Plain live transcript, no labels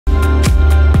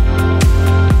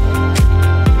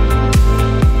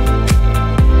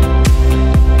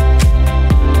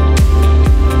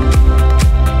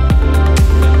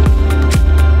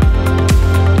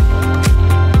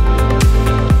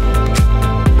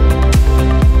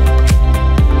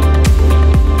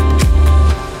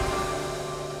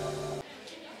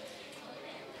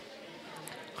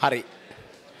හරි.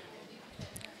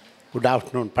 good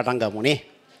afternoon පටන් ගමුනේ.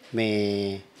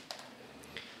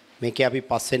 මේකේ අපි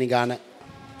පස්වෙනි ගාන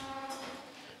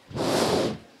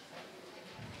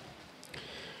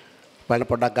බලන්න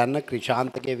පොඩ්ඩක් ගන්න.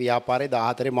 ක්‍රිෂාන්තගේ ව්‍යාපාරයේ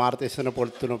 14 මාර්තු 23 පොල්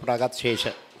 3 පුරාගත් ශේෂ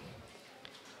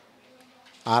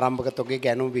ආරම්භක තොගේ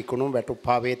ගැනුම් විකුණුම්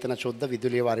වැටුප්පා වේතන ශුද්ධ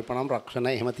විදුලිය වරිපණම්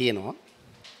රක්ෂණ එහෙම තියෙනවා.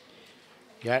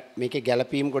 මේකේ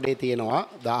ගැළපීම් ගොඩේ තියෙනවා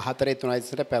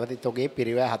 14/3 පැවති තොගේ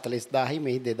පිරිවැය 40000යි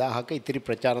මෙහි 2000ක ඉතිරි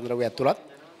ප්‍රචාර ද්‍රව්‍ය ඇතුළත්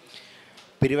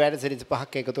පිරිවැයට සිරිස්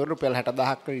 5ක් එකතු කර රුපියල්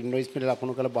 60000ක ඉන්වොයිස් මිල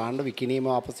ලකුණු කළ භාණ්ඩ විකිණීම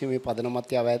අපසීමේ පදනමත්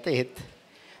යව ඇත. එහෙත්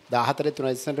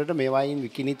 14/3 මේවායින්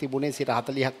විකිණී තිබුණේ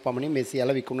 40ක් පමණින් මේ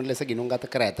සියල්ල විකුණන ලෙස ගිණුම්ගත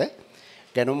කර ඇත.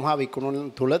 ගැනුම් හා විකුණුම්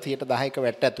තුල 10%ක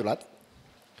වැට් ඇතුළත්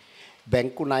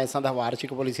බැංකු ණය සඳහා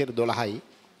වාර්ෂික පොලිසිය 12යි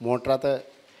මෝටර රථ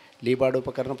ලීබාඩු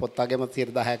උපකරණ පොත්තාගම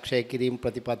 10%ක් ක්ෂය කිරීම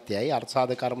ප්‍රතිපත්තියයි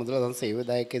අර්ථසාධකාර මුදල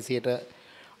සේවදායකයේ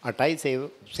 8යි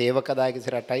සේවකදායක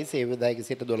 8යි සේවදායක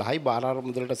 12යි බාහිර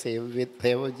මුදලට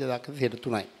සේවදායක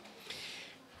 3යි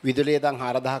විදුලිය දන්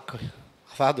 4000ක්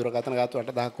සහ දුරකථන ගාතු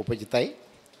 8000ක් උපජිතයි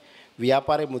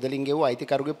ව්‍යාපාරයේ මුදලින් ගෙවූ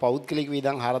අයිතිකරුගේ පෞද්ගලික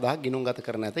වියදම් 4000ක් ගිණුම්ගත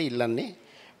කරන ඇත. ඉල්ලන්නේ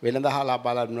වෙළඳ හා ලාභ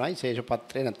බලනුයි ශේෂ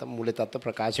පත්‍රේ නැත්නම් මූල්‍ය තත්ත්ව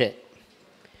ප්‍රකාශය.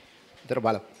 විතර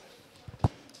බලමු.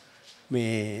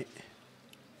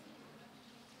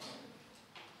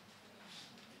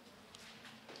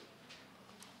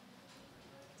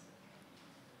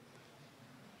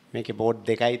 මේකේ බෝඩ්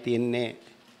දෙකයි තියෙන්නේ.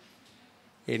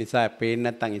 ඒ නිසා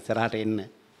පේන්නේ නැත්නම් ඉස්සරහට එන්න.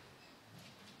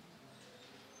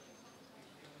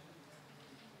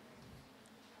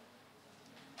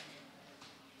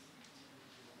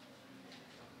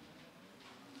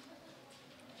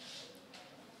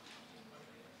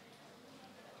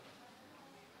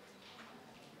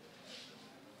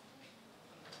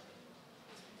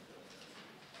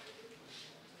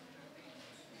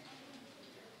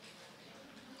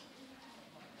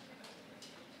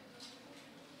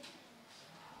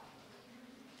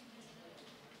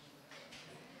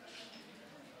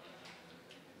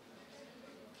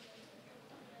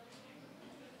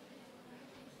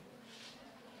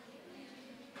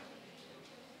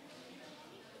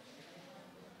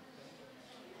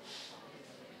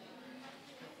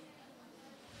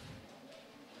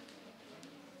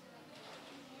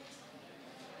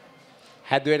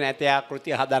 හැදුවේ නැති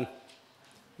ආකෘතිය හදන්න.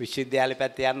 විශ්වවිද්‍යාලෙ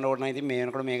පැත්තේ යන්න ඕන නම් ඉතින් මේ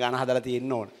වෙනකොට මේ ගාන හදලා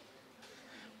තියෙන්න ඕන.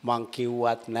 මං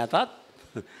කිව්වත් නැතත්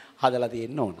හදලා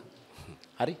තියෙන්න ඕන.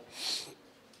 හරි?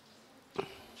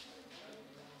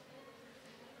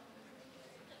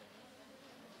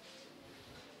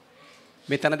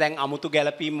 මෙතන දැන් 아무තු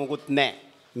ගැළපීම් මොකුත් නැහැ.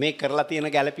 මේ කරලා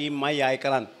තියෙන ගැළපීම්මයි ආයෙ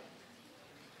කරන්න.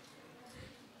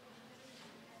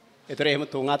 ඒතර එහෙම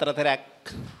 3-4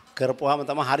 කරපුවාම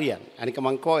තමයි හරියන්නේ. අනික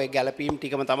මං කෝ ඒ ගැළපීම්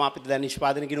ටිකම තමයි අපිට දැන්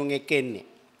නිෂ්පාදන කිනුම් එක්ක එන්නේ.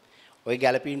 ওই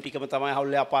ගැළපීම් ටිකම තමයි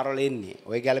හවුල් ව්‍යාපාරවල එන්නේ.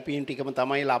 ওই ගැළපීම් ටිකම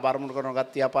තමයි ලාභ අරමුණු කරන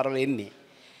ගත් ව්‍යාපාරවල එන්නේ.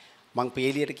 මං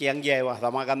පේලියට කියන් ගියා ඒවා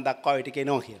සමාගම් දක්වා ඔය ටික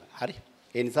එනවා කියලා. හරි.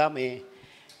 ඒ නිසා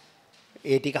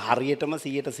ඒ ටික හරියටම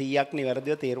 100%ක්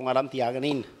නිවැරදිව තේරුම් අරන් තියාගෙන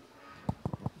ඉන්න.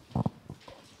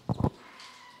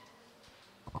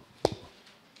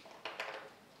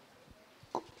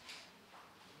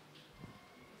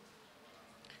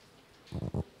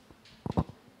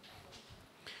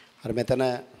 අර මෙතන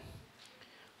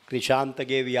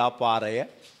ක්‍රිෂාන්තගේ ව්‍යාපාරය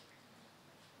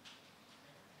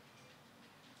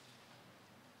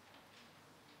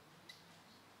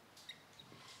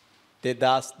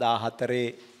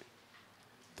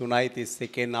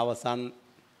 2014 අවසන්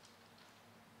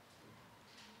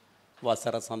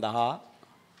වසර සඳහා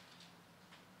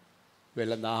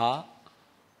වෙළඳා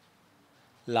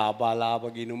ලාභාලාභ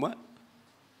ගිණුම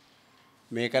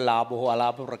මේක ලාභ හෝ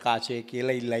අලාභ ප්‍රකාශය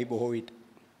කියලා ඉල්ලයි බොහෝ විට.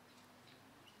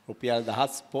 රුපියල්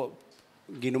 1000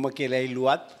 ගිණුම කියලා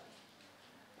ඉල්ලුවත්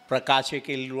ප්‍රකාශය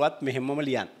කියලා ඉල්ලුවත් මෙහෙමම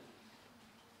ලියන්න.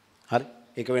 හරි?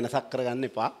 ඒක වෙනසක් කරගන්න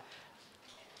එපා.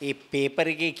 ඒ පේපර්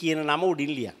එකේ කියන නම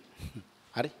උඩින් ලියන්න.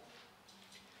 හරි?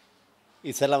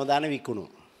 ඉස්සලම දාන විකුණුම්.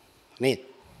 නේද?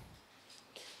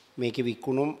 මේකේ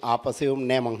විකුණුම් ආපසෙවුම්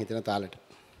නෑ මං හිතන තාලෙට.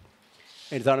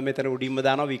 ඒ නිසා මෙතන උඩින්ම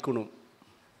දානවා විකුණුම්.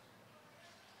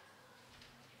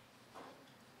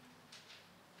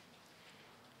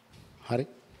 හරි?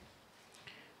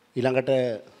 ඊළඟට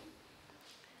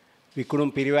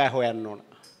විකුණුම් පිරිවැය හොයන්න ඕන.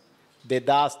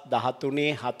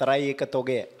 2013 4.1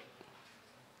 තොගය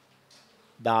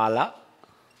දාලා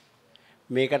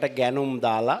මේකට ගැනුම්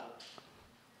දාලා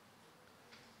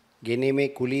ගෙනීමේ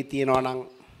කුලී තියනවා නම්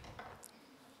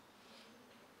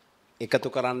එකතු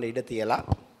කරන්න ඉඩ තියලා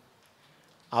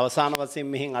අවසාන වශයෙන්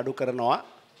මෙහෙන් අඩු කරනවා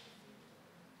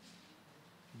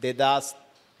 2014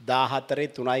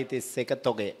 3.31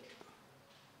 තොගය.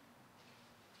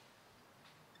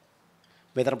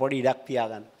 මෙතන පොඩි ඉඩක්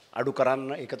තියාගන්න. අඩු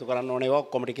කරන්න එකතු කරන්න ඕනේ ඒවා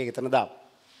ඔක්කොම ටික එතන දාන්න.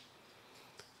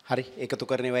 හරි එකතු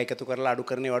කරන ඒවා එකතු කරලා අඩු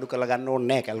කරන ඒවා අඩු කරලා ගන්න ඕනේ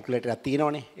නැහැ. කැල්කියුලේටර් එකක්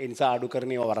තියෙනවනේ. ඒ නිසා අඩු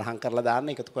කරන ඒවා වරහන් කරලා දාන්න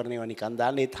එකතු කරන ඒවා නිකන්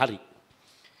දාන්න ඒත් හරි.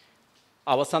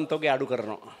 අවසන්තෝගේ අඩු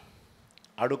කරනවා.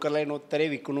 අඩු කරලා එන උත්තරේ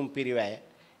විකුණුම් පිරිවැය.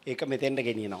 ඒක මෙතෙන්ට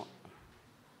ගෙනියනවා.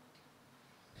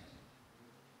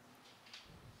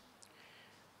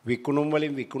 විකුණුම්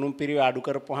වලින් විකුණුම් පිරිවැය අඩු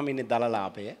කරපුවාම ඉන්නේ දල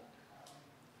ලාභය.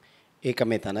 ඒක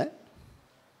මෙතන.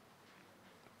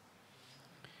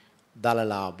 දල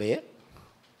ලාභය.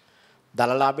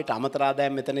 දල ලාභයට අමතර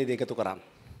ආදායම් මෙතනදී එකතු කරන්න.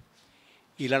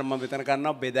 ඊළඟ මම මෙතන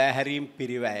ගන්නවා බෙදා හැරීම්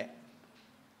පිරිවැය.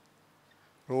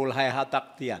 රෝල් 6-7ක්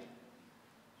තියන්න.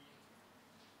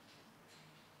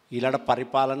 ඊළඟ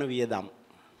පරිපාලන වියදම්.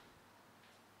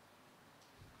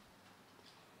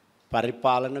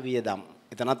 පරිපාලන වියදම්.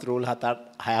 එතනත් රූල්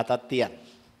 6-7ක් තියන්න.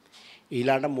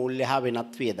 ඊළඟ මූල්‍ය හා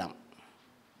වෙනත් වියදම්.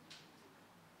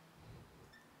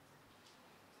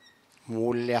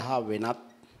 මූල්‍ය හා වෙනත්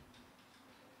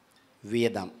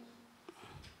වියදම්.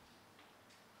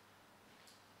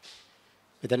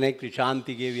 මෙතන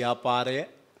ක්‍රිෂාන්තිගේ ව්‍යාපාරය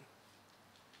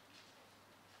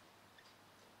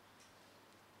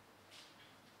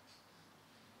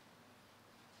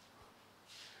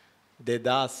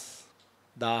දෙදස්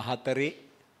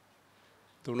 14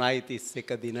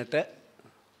 3:31 දිනට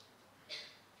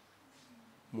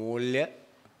මූල්‍ය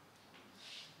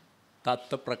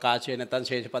තත්ත්ව ප්‍රකාශය නැත්නම්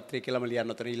ශේෂපත්‍රය කියලාම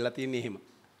ලියන්න උතන ඉල්ලලා තියෙන්නේ එහෙම.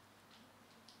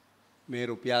 මේ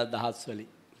රුපියල් දහස් වලින්.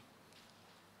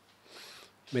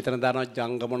 මෙතන දානවා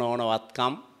ජංගම නොවන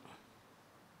වත්කම්.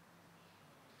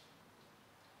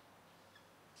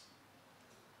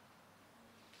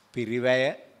 පිරිවැය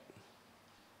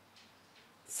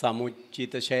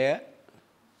සමුච්චිතශය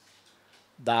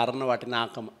ධාරණ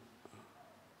වටිනාකම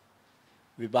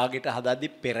විභාගයට හදද්දි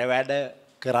පෙර වැඩ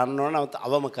කරන්න ඕන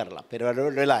අවම කරලා පෙර වැඩ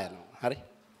වල වෙලා යනවා. හරි.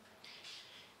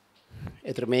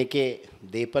 ඒතර මේකේ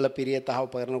දීපල පිරිය තහ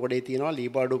උපකරණ කොටේ තියෙනවා ලී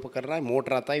බාඩු උපකරණයි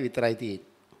මෝටර අතයි විතරයි තියෙන්නේ.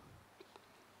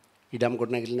 ඉඩම්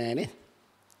කොට නැගිලා නැහැනේ.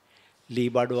 ලී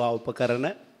බාඩු උපකරණ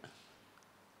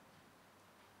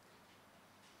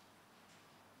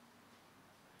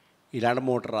ඊළඟ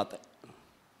මෝටර අත.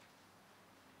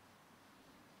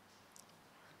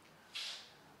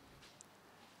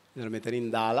 ඉතින්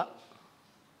මෙතනින් දාලා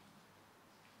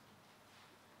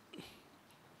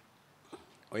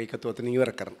ඔය එකතු ඔතන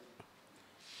ඉවර කරනවා.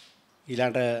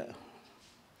 ඊළඟට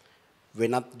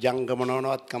වෙනත් ජංගම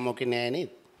නොවනවත් කමෝකේ නෑ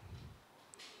නේද?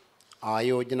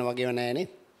 ආයෝජන වගේව නෑ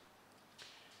නේද?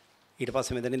 ඊට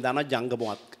පස්සේ මෙතනින් දානවා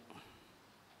ජංගමවත්.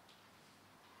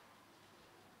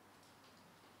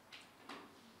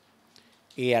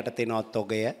 ඒ යට තෙනවා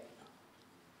තොගය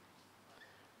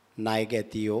ණය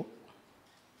ගැතියෝ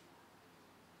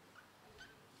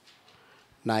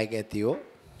නායකයෝ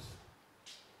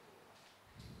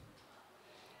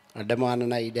අඩමාන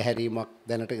ඉඩ හැරීමක්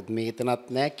දැනට මේතනත්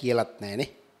නැහැ කියලාත් නැහනේ.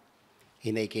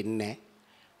 හින එකෙන් නැහැ.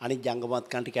 අනිත් ජංගමවත්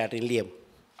කන්ටි කැටින් ලියමු.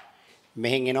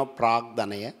 මෙහෙන් එනවා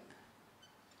ප්‍රාග්ධනය.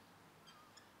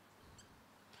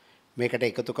 මේකට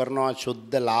එකතු කරනවා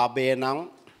සුද්ධ ලාභය නම්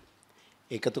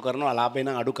එකතු කරනවා ලාභය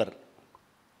නම් අඩු කරන.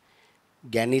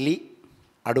 ගැනිලි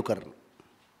අඩු කරන.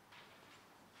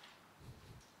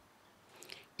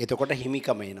 එතකොට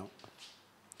හිමිකම එනවා.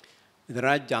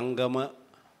 ඉතින් ජංගම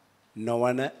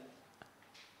නොවන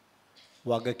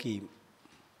වගකීම්.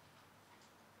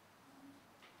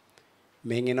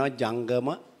 මෙහෙන් එනවා ජංගම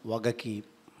වගකීම්.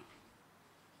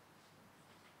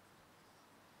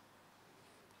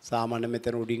 සාමාන්‍ය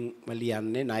මෙතන උඩින්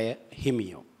ලියන්නේ ණය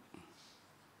හිමියෝ.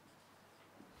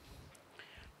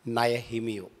 ණය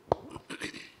හිමියෝ.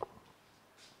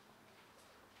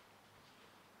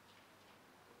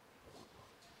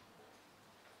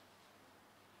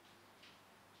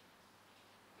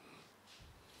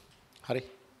 හරි.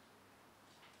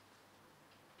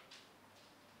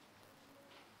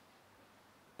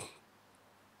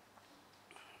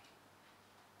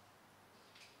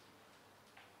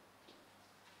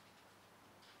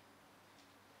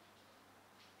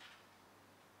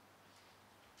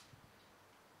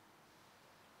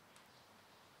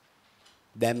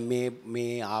 දැන්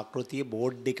මේ ආකෘතිය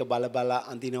බෝඩ් එක බල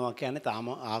අඳිනවා කියන්නේ තාම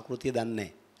ආකෘතිය දන්නේ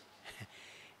නැහැ.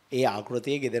 ඒ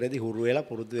ආකෘතිය ගෙදරදී හුරු වෙලා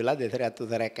පුරුදු වෙලා දෙතර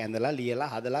ඇතුතරක් ඇඳලා ලියලා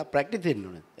හදලා ප්‍රැක්ටිස් වෙන්න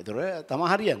ඕනේ. ඒතර තමයි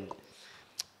හරියන්නේ.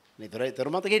 ඒතර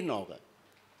මතකෙ ඉන්නවා ඔක.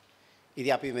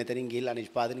 ඉතින් අපි මෙතනින් ගිහිල්ලා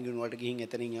නිෂ්පාදන ගුණ වලට ගිහින්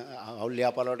එතනින්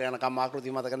අවුල්‍යාපල වලට යනකම්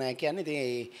ආකෘතිය මතක නැහැ කියන්නේ. ඉතින්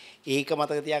ඒක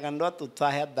මතක තියාගන්නවත්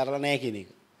උත්සාහයක් දරලා නැහැ කියන එක.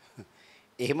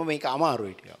 එහෙම මේක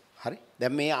අමාරුයි ටිකක්. හරි.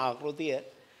 දැන් මේ ආකෘතිය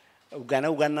ගැන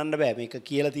උගන්වන්න බෑ. මේක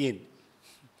කියලා තියෙන්නේ.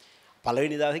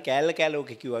 පළවෙනි දවසේ කෑල්ල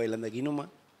ඔක කිව්වා වෙලඳ ගිනුම.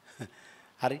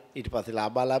 හරි ඊට පස්සේ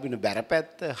ලාභාලාභින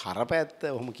බැරපැත්ත හරපැත්ත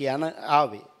ඔහොම කියන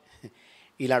ආවේ.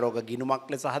 ඊළඟට ඔක ගිනුමක්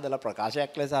ලෙස හදලා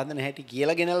ප්‍රකාශයක් ලෙස හදන හැටි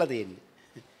කියලා ගෙනල්ලා තියෙන්නේ.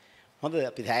 හොඳ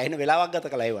අපි දැයින වෙලාවක් ගත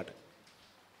කළා ඒවට.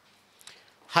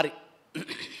 හරි.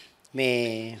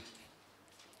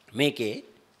 මේකේ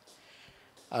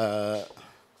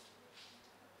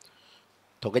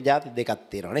තොග જાති දෙකක්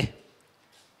තියෙනවා නේ.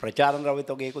 ප්‍රචාරණ ද්‍රව්‍ය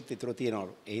තොගයකුත් ඉතුරු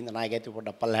තියෙනවලු. ඒ හින්දා නායකයතු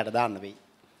පොඩ්ඩක් පල්ලහැට දාන්න වෙයි.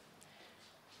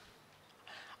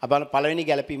 අපල පළවෙනි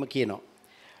ගැලපීම කියනවා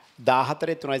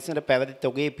 14 පැවති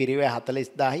තොගේ පිරිවැය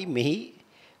 40000යි මෙහි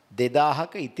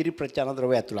 2000ක ඉතිරි ප්‍රචාරණ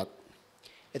ද්‍රව්‍ය ඇතුළත්.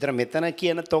 එතන මෙතන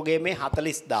කියන තොගේ මේ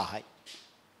 40000යි.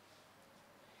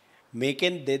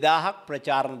 මේකෙන් 2000ක්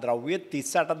ප්‍රචාරණ ද්‍රව්‍ය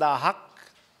 38000ක්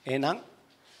එහෙනම්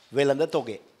වෙළඳ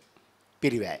තොගේ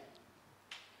පිරිවැය.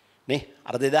 නේ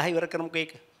අර 2000 ඉවර කරමුකෝ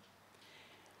ඒක.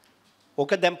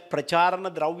 ඕක දැන් ප්‍රචාරණ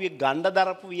ද්‍රව්‍ය ගණ්ඩ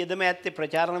දරපු වියදම ඇත්තේ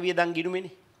ප්‍රචාරණ වියදම්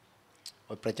ගිණුමේනේ.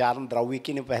 ඔය ප්‍රචාරණ ද්‍රව්‍ය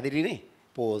කියන්නේ පැහැදිලිනේ.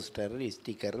 පෝස්ටර්,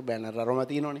 ස්ටිකර්, බැනර් අරම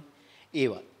තියෙනවනේ.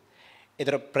 ඒවා.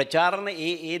 ඒතර ප්‍රචාරණ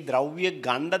ඒ ද්‍රව්‍ය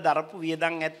ගණ්ඩ දරපු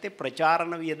වියදම් ඇත්තේ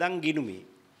ප්‍රචාරණ වියදම් ගිණුමේ.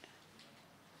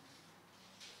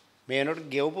 මේ වෙනකොට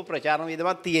ගෙවපු ප්‍රචාරණ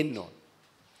වියදමක් තියෙන්න ඕන.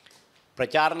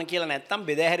 ප්‍රචාරණ කියලා නැත්තම්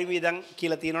බෙදාහැරි වියදම්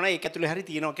කියලා තියෙනවනේ ඒක ඇතුලේ හරි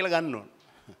තියෙනවා කියලා ගන්න ඕන.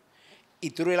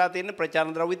 ඉතුරු වෙලා තියෙන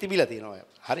ප්‍රචාරණ ද්‍රව්‍ය තිබිලා තියෙනවා.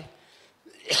 හරි.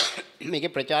 මේකේ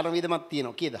ප්‍රචාරණ වියදමක්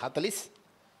තියෙනවා. කීයද? 40.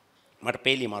 මට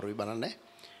පේලි මාරුයි බලන්න.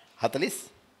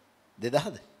 40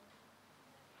 2000ද?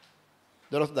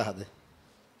 12000ද?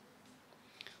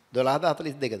 12ද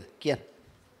 42ද? කියන්න.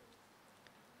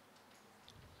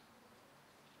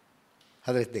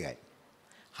 42යි.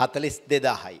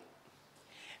 42000යි.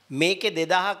 මේකේ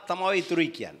 2000ක් තමයි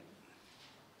ඉතුරුයි කියන්නේ.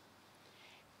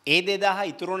 ඒ 2000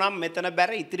 ඉතුරු නම් මෙතන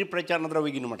බැර ඉතිරි ප්‍රචාරණ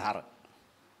ද්‍රව්‍ය ගිණුමට හර.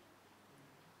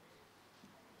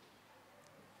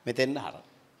 මෙතෙන් හර.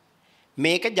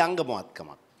 මේක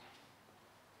ජංගමවත්කමක්.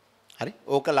 හරි?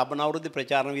 ඕක ලබන අවුරුද්දේ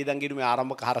ප්‍රචාරණ වියදම් ගිණුමේ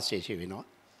ආරම්භක හර ශේෂය වෙනවා.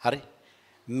 හරි?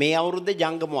 මේ අවුරුද්දේ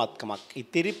ජංගමවත්කමක්.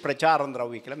 ඉතිරි ප්‍රචාරණ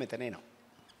ද්‍රව්‍ය කියලා මෙතන එනවා.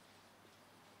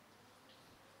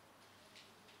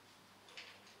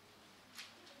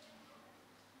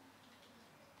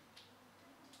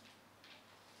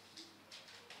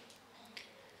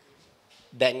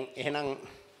 දැන් එහෙනම්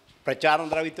ප්‍රචාරණ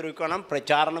ද්‍රව්‍ය ඉතුරු වෙනවා නම්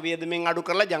ප්‍රචාරණ වියදමෙන් අඩු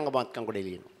කරලා ජංගමවත්කම් කොට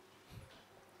එළියනවා.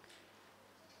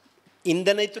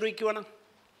 ඉන්ධන ඉතුරු කිව්වනම්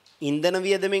ඉන්ධන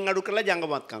වියදමෙන් අඩු කරලා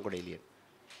ජංගමවත්කම් කොට එළියනවා.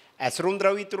 ඇසුරුම්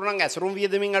ද්‍රව්‍ය ඉතුරු නම් ඇසුරුම්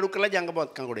වියදමෙන් අඩු කරලා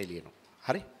ජංගමවත්කම් කොට එළියනවා.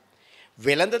 හරි?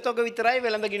 වෙළඳ තොග විතරයි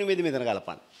වෙළඳ ගිණුමේදී මෙතන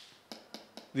ගලපන්නේ.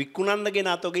 විකුණන්න ගෙන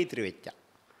තොග ඉතුරු වෙච්චා.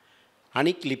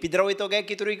 අනික් ලිපි ද්‍රව්‍ය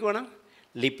තොගයක් ඉතුරු කිව්වනම්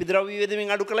ලිපි ද්‍රව්‍ය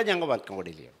වියදමෙන් අඩු කරලා ජංගමවත්කම් කොට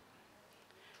එළියනවා.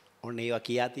 ඔන්න ඒවා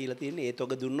කියා තියලා තියෙන්නේ ඒ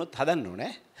තොග දුන්නොත් හදන්න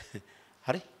ඕනේ.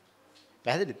 හරි?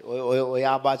 පැහැදිලිද? ඔය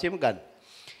ආభాෂයෙම ගන්න.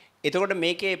 එතකොට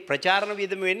මේකේ ප්‍රචාරණ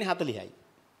වියදම වෙන්නේ 40යි.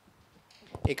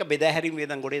 ඒක බෙදා හැරීම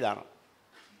වියදම් ගොඩේ දානවා.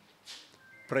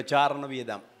 ප්‍රචාරණ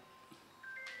වියදම්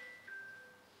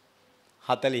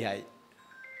 40යි.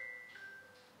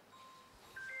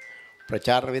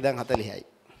 ප්‍රචාරණ වියදම්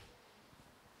 40යි.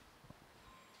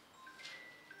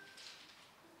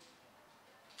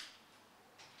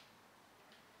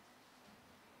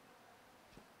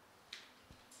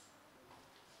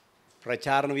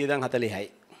 ප්‍රචාරණ වියදම් 40යි.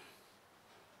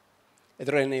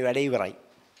 ඒතර එන්නේ වැඩේ ඉවරයි.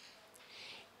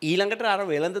 ඊළඟට අර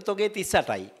වෙළඳ තොගේ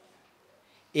 38යි.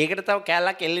 ඒකට තව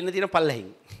කැලලක් එල්ලෙන්න තියෙන පල්ලෙහින්.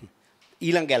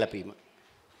 ඊළඟ ගැලපීම.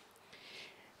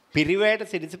 පිරිවැයට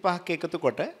 35ක් එකතු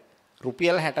කොට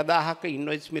රුපියල් 60000ක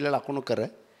ඉන්වොයිස් මිල ලකුණු කර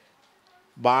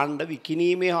භාණ්ඩ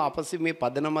විකිණීමේ අපසීමේ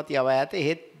පදනම මත යවා ඇත.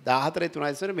 එහෙත්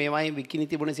 14 මේවායින්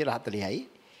විකිණී තිබුණ 40යි.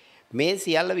 මේ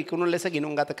සියල්ල විකුණුම් ලෙස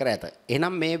ගිණුම් ගත කර ඇත.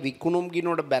 එහෙනම් මේ විකුණුම්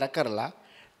ගිණුමට බැර කරලා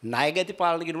ණයගැති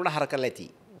පාලන ගිණුමට හර කරලා ඇති.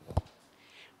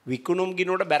 විකුණුම්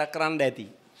ගිණුමට බැර කරන්න ඇති.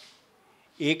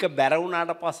 ඒක බැර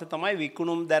වුණාට පස්සේ තමයි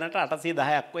විකුණුම් දැනට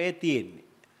 810ක් ඔය තියෙන්නේ.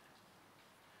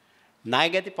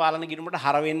 ණයගැති පාලන ගිණුමට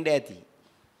හර වෙන්න ඇති.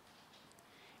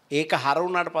 ඒක හර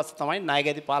වුණාට පස්සේ තමයි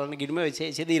ණයගැති පාලන ගිණුමේ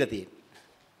විශේෂය දීලා තියෙන්නේ.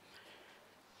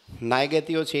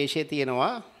 ණයගැතියෝ ශේෂය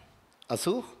තියෙනවා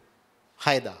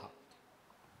 86000.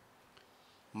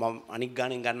 මම අනික්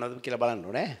ගානෙන් ගන්නවද කියලා බලන්න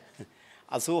ඕනේ.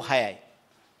 86යි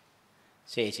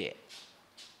ශේෂය.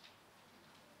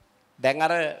 දැන්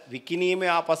අර විකිණීමේ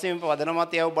ආපසෙම වදන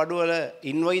මත යව බඩු වල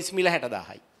ඉන්වොයිස් මිල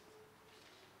 60000යි.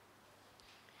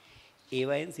 ඒ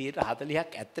වයින්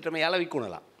 140ක් ඇත්තටම යාලා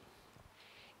විකුණලා.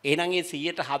 එහෙනම් ඒ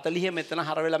 140 මෙතන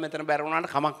හර වෙලා මෙතන බැර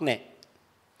වුණාට කමක් නැහැ.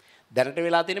 දැනට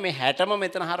වෙලා තියෙන මේ 60ම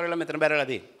මෙතන හර වෙලා මෙතන බැර වෙලා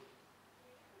තියෙන්නේ.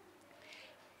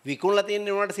 විකුණලා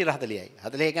තියෙන්නේ උනාට 140යි.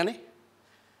 40 කියන්නේ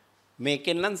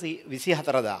මේකෙන් නම්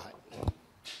 24000යි.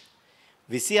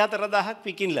 24000ක්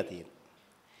විකිණලා තියෙනවා.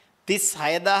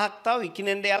 36000ක් තව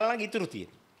විකිණෙන්න යාලා නම් ඉතුරු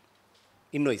තියෙනවා.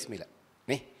 ඉන්වොයිස් මිල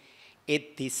නේ. ඒ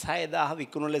 36000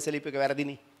 විකුණු ලෙස ලියපු එක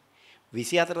වැරදිනේ.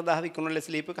 24000 විකුණු ලෙස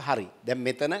ලියපු එක හරි. දැන්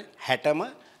මෙතන 60ම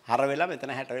හර වෙලා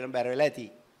මෙතන 60 වෙලා බැර වෙලා ඇති.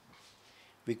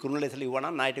 විකුණු ලෙස ලිව්වා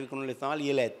නම් ණයට විකුණු ලෙස තමයි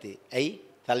ලියලා ඇත්තේ. ඇයි?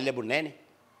 සල්ලි ලැබුණේ නැහනේ.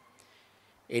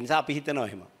 ඒ නිසා අපි හිතනවා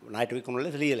එහෙම. ණයට විකුණු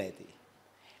ලෙස ලියලා ඇති.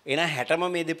 එහෙනම්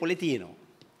 60ම මේ දෙපොලේ තියෙනවා.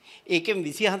 ඒකෙන්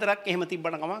 24ක් එහෙම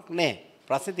තිබ්බන කමක් නැහැ.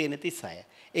 ප්‍රශ්නේ තියෙන්නේ 36.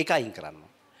 ඒක අයින් කරන්න.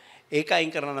 ඒක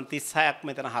අයින් කරනවා නම් 36ක්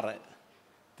මෙතන හර.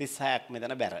 36ක්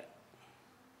මෙතන බැර.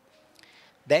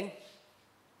 දැන්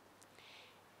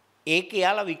ඒක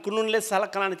යාලා විකුණුන් ලෙස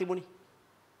සලකලානේ තිබුණේ.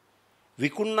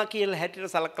 විකුණනා කියලා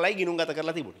හැටියට සලකලායි ගිණුම් ගත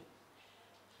කරලා තිබුණේ.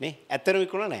 නේ? ඇත්තට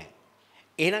විකුණ නැහැ.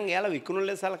 එහෙනම් යාලා විකුණුන්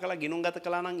ලෙස සලකලා ගිණුම් ගත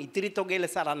කළා නම් ඉතිරි තොගේ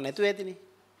ලෙස අරන් නැතුව ඇතිනේ.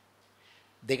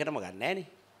 දෙකටම ගන්න නැහනේ.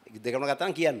 දෙකම ගත්තා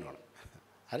නම් කියන්න ඕන.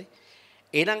 හරි?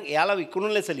 එහෙනම් එයාලා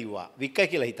විකුණුන් ලෙස ලිව්වා. වික්ක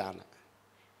කියලා හිතාන.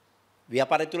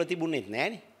 ව්‍යාපාරය තුල තිබුණෙත්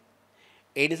නැහනේ.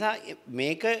 ඒ නිසා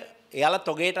මේක එයාලා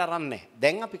තොගේට අරන් නැහැ.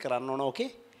 දැන් අපි කරන්න ඕන ඕකේ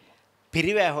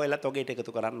පිරිවැය හොයලා තොගේට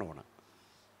එකතු කරන්න ඕන.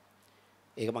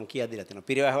 ඒක මං කියා දීලා තියෙනවා.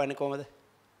 පිරිවැය හොයන්නේ කොහමද?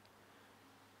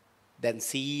 දැන්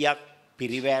 100ක්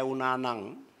පිරිවැය වුණා නම්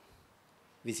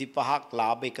 25ක්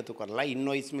ලාභ එකතු කරලා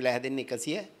ඉන්වොයිස් මිල හැදෙන්නේ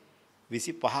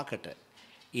 125කට.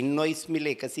 ඉන්වොයිස් මිල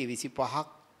 125ක්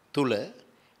තුල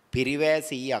පිරිවැය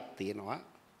 100ක් තියෙනවා.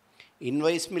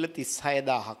 ඉන්වොයිස් මිල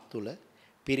 36000ක් තුල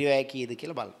පිරිවැය කීයද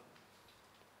කියලා බලන්න.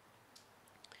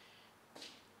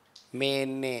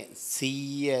 මේන්නේ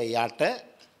 100 යට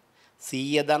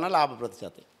 100 ධන ලාභ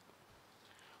ප්‍රතිශතය.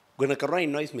 ගුණ කරනවා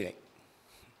ඉන්වොයිස් මිලයි.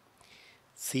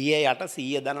 100 යට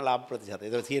 100 ධන ලාභ ප්‍රතිශතය.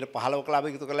 ඒතර 115ක ලාභ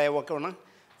එකතු කරලා යවුවා කියවනම්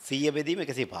 100 බෙදීම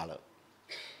 115.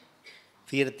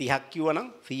 130ක්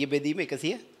කිව්වනම් 100 බෙදීම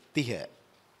 130.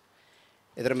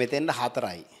 ඒතර මෙතෙන්ද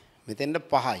 4යි. මෙතෙන්ද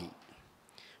 5යි.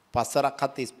 5 4ක්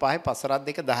 35යි 5 4ක්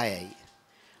 2 10යි.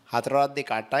 4 2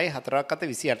 8යි 4ක්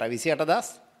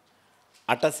 28යි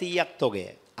 28800ක්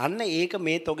තොගය. අන්න ඒක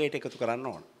මේ තොගයට එකතු කරන්න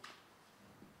ඕන.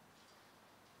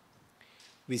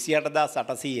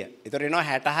 28800. ඒතර එනවා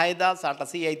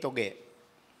 66800යි තොගය.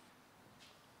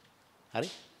 හරි?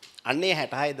 අන්නේ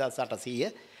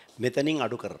 66800 මෙතනින්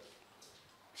අඩු කර.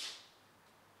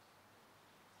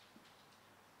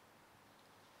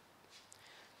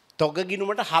 තොග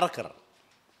ගිණුමට හර කර.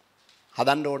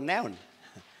 හදන්න ඕනේ නැහැ වුණ.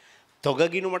 තොග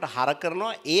ගිණුමට හර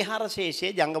කරනවා ඒ හර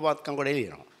ශේෂයේ ජංගමවත්කම් කොට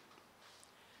එළියනවා.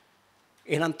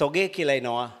 එහෙනම් තොගේ කියලා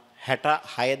එනවා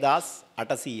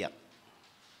 66800ක්.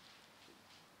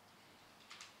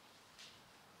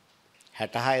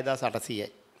 66800යි.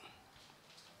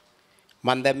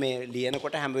 මම දැන් මේ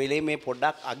ලියනකොට හැම වෙලේම මේ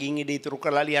පොඩ්ඩක් අගින් ඉඳ ඉතුරු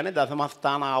කරලා ලියන්නේ දශම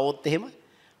ස්ථාන ආවොත් එහෙම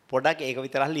පොඩ්ඩක් ඒක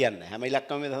විතරක් ලියන්න. හැම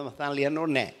ඉලක්කම මේ දශම ස්ථාන ලියන්න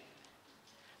ඕනේ නැහැ.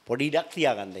 පොඩි ඉඩක්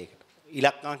තියාගන්න ඒකට.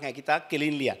 ඉලක්කම් හැකිතාක්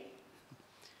කෙලින් ලියන්න.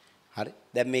 හරි.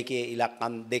 දැන් මේකේ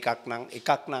ඉලක්කම් දෙකක් නම්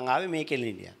එකක් නම් ආවේ මේ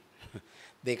කෙලින් ලියන්න.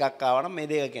 දෙකක් ආවා නම් මේ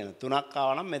දෙක කියන. තුනක්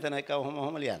ආවා නම් මෙතන එක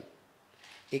ඔහොම ලියන්න.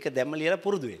 ඒක දැම්ම ලියලා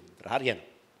පුරුදු වෙන්න. හරියනවා.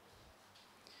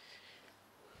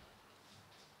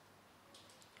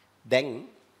 දැන්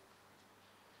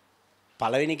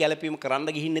පළවෙනි ගැලපීම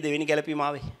කරන්න ගිහින්නේ දෙවෙනි ගැලපීම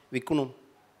ආවේ. විකුණුම්.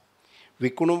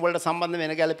 විකුණුම් වලට සම්බන්ධ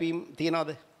වෙන ගැලපීම්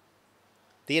තියනවද?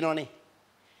 තියෙනවනේ.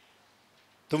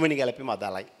 තුන්වෙනි ගැලපීම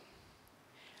අදාළයි.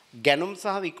 ගැනුම්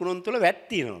සහ විකුණුම් තුල වැට්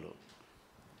තියෙනවලු.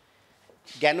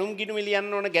 ගැනුම් ගිණුම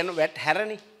ලියන්න ඕන ගැනුම් වැට්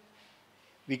හැරනේ.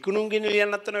 විකුණුම් ගිණුම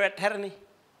ලියන්නත් ඕන වැට් හැරනේ.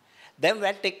 දැන්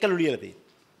වැට් එක්කලු ලියලා තියෙන්නේ.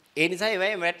 ඒ නිසා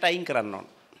ඒවයි වැට් අයින් කරන්න ඕන.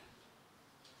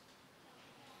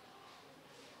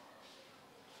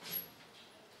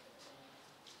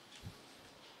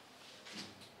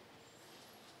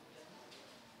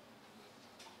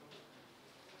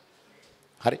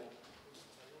 හරි.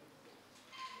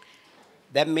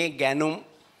 දැන් මේ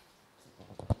ගැනුම්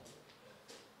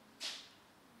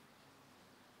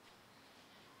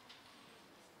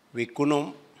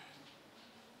විකුණුම්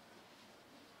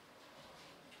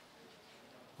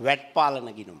වැට්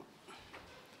පාලන ගිණුම.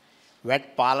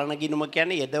 වැට් පාලන ගිණුම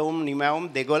කියන්නේ යෙදවුම් නිමවුම්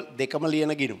දෙකම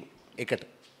ලියන ගිණුම එකට.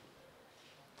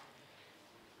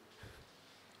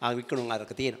 විකුණුම්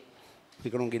අරක තියෙනවා.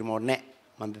 විකුණුම් ගිණුම ඕනේ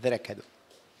නැහැ. මම දෙතරක් හැදුවා.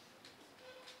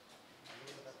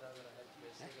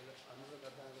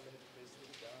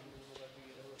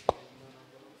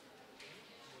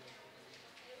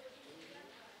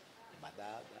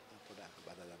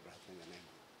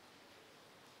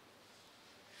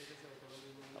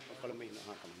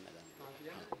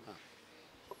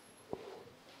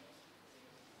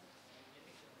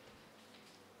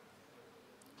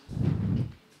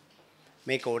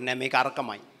 මේක ඕනේ මේක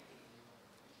අරකමයි.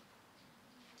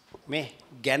 මේ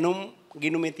ගැනුම්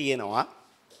ගිණුමේ තියෙනවා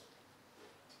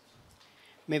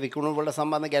මේ විකුණුම් වලට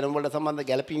සම්බන්ධ ගැනුම් වලට සම්බන්ධ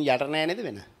ගැලපීම් යට නැහැ නේද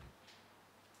වෙන?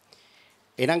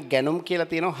 එහෙනම් ගැනුම් කියලා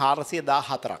තියෙනවා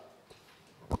 414ක්.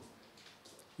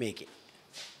 මේකේ.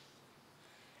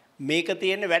 මේක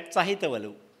තියෙන වැට්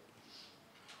සහිතවලු.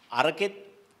 අරකෙත්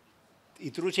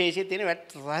ඉතුරු ශේෂයේ තියෙන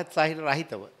වැට්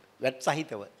රහිතව. වැට්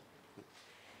සහිතව.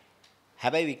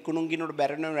 හැබැයි විකුණුම් ගිනුට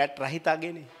බැරෙන වැට්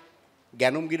රහිතාගේනේ.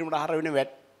 ගැනුම් ගිනුට ආහාර වෙන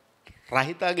වැට්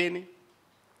රහිතාගේනේ.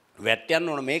 වැට් යන්න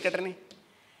ඕන මේකටනේ.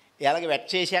 එයාලගේ වැට්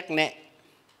ශේෂයක් නැහැ.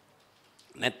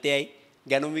 නැත්තේ ඇයි?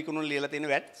 ගැනුම් විකුණුම් ලියලා තියෙන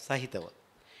වැට් සහිතව.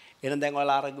 එහෙනම් දැන්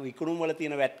ඔයාලා අර විකුණුම් වල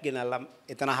තියෙන වැට් ගෙනල්ලා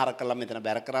එතන හර කරලා මෙතන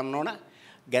බැර කරන්න ඕන.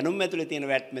 ගැනුම් ඇතුලේ තියෙන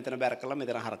වැට් මෙතන බැර කරලා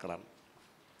මෙතන හර කරන්න.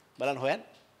 බලන්න හොයන්න.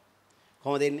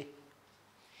 කොහොමද එන්නේ?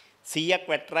 100ක්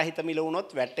වැට් රහිත මිල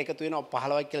වුණොත් වැට් එකතු වෙනවා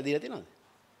 15ක් කියලා දීලා තියෙනවද?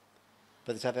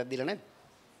 ප්‍රතිශතයක් දීලා නැද්ද?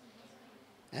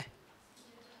 ඈ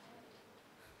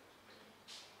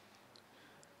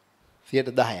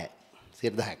 10%යි.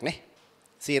 10%ක් නේ.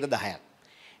 10%ක්.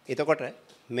 එතකොට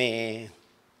මේ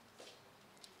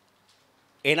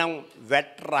එහෙනම්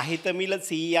වැට් රහිත මිල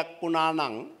 100ක් වුණා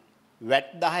නම් වැට්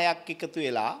 10ක් එකතු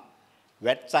වෙලා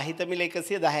වැට් සහිත මිල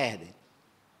 110 හැදෙනවා.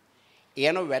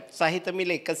 එයන වැට් සහිත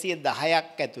මිල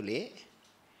 110ක් ඇතුලේ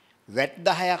වැට්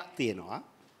 10ක් තියෙනවා.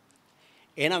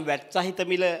 එහෙනම් වැට් සහිත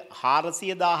මිල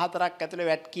 414ක් ඇතුලේ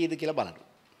වැට් කීයද කියලා බලන්න.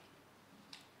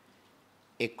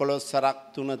 11ක්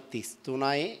 3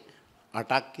 33යි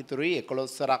 8ක් ඉතුරුයි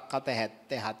 11ක් 7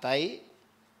 77යි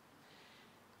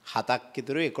 7ක්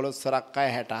ඉතුරුයි 11ක්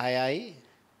 66යි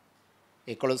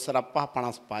 11ක් 5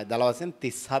 55යි දල වශයෙන්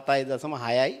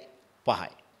 37.6යි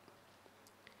 5යි.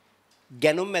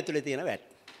 ගැනුම් ඇතුලේ තියෙන වැට්.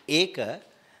 ඒක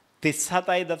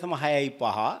 37.6යි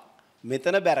 5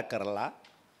 මෙතන බැර කරලා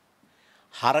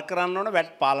හර කරන්න ඕන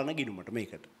වැට් පාලන ගිණුමට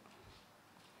මේකට.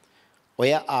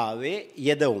 ඔය ආවේ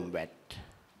යෙදවුම් වැට්.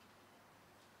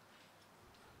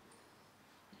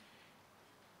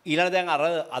 ඊළඟ දැන් අර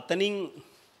අතනින්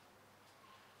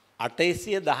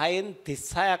 810න්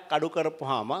 36ක් අඩු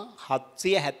කරපුවාම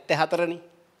 774නේ.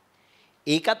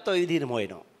 ඒකත් ওই විදිහටම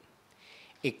හොයනවා.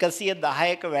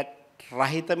 110ක වැට්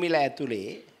රහිත මිල ඇතුලේ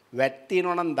වැට්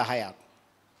තියෙනවා නම් 10ක්.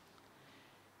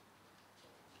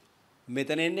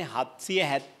 මෙතන එන්නේ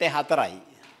 774යි.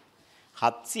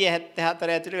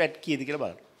 774 ඇතුලේ වැට් කීයද කියලා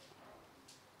බලන්න.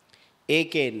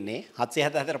 ඒකේ එන්නේ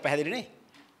 774 පැහැදිලි නේ?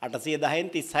 810න්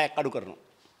 36ක් අඩු කරනවා.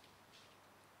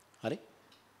 හරි?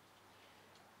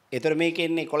 ඒතර මේකේ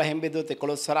එන්නේ 11න් බෙදුවොත්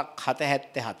 11ක්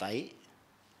 777යි.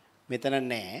 මෙතන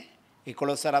නෑ.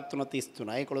 11ක් 3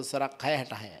 33යි 11ක්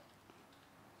 6 66යි.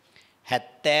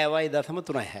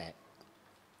 70.36.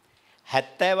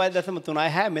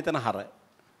 70.36 මෙතන හර.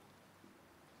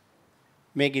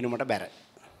 මේ ගිණුමට බැර.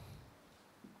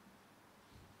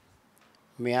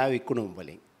 මෙයා විකුණුම්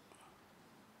වලින්.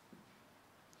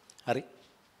 හරි.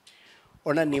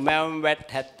 ඔන්න නිමවම් වැට්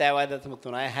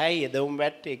 70.36යි යෙදවුම්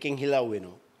වැට් එකෙන් හිලව්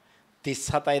වෙනවා.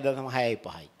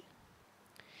 37.65යි.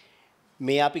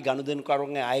 මේ අපි ගනුදෙනු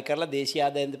කරුවන් ආය කරලා දේශීය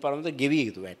ආදායම් දෙපාර්තමේන්තුවට ගෙවිය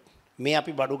යුතු වැට්. මේ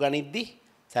අපි බඩු ගනිද්දි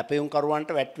සැපයුම් කරුවන්ට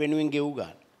වැට් වෙනුවෙන් ගෙවු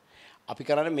ගන්න. අපි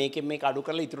කරන්නේ මේකෙන් මේක අඩු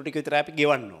කරලා ඉතුරු ටික විතරයි අපි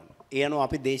ගෙවන්න ඕන. ඒ අනුව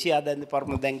අපි දේශීය ආදායම්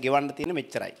දෙපාර්තමේන්තුව දැන් ගෙවන්න තියෙන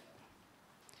මෙච්චරයි.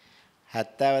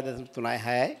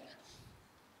 70.36යි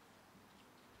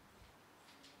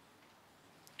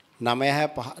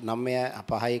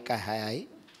 9.5යි 6යි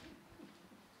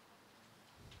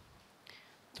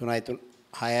 3යි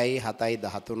 6යි 7යි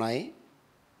 13යි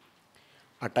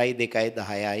 8යි 2යි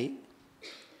 10යි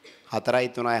 4යි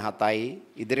 3යි 7යි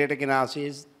ඉදිරියට ගෙන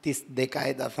ආශේෂ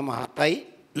 32.7යි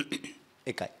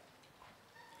 1යි.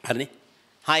 හරිනේ?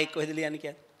 හා ඒක කොහෙද ලියන්නේ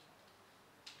කියන්නේ?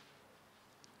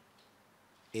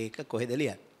 ඒක කොහෙද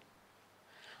ලියන්නේ?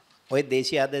 ඔය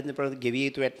දේශීය ආදායම් දෙපාර්තමේන්තුව ගෙවිය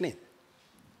යුතු වැට් නේද?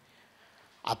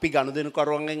 අපි ගනුදෙනු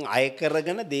කරුවන්ගෙන් අය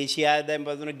කරගෙන දේශීය ආදායම්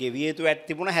දෙපාර්තමේන්තුවට ගෙවිය යුතු වැට්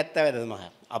තිබුණා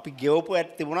 70.6ක්. අපි ගෙවපු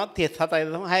වැට් තිබුණා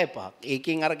 37.65ක්.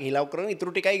 ඒකෙන් අර හිලව් කරගෙන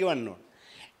ඉතුරු ටිකයි ගෙවන්න ඕන.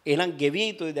 එහෙනම් ගෙවිය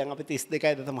යුතුයි දැන් අපි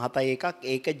 32.7යි එකක්.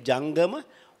 ඒක ජංගම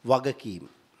වගකීම.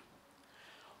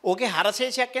 ඕකේ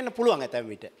හරශේෂයක් එන්න පුළුවන් ඇතැම්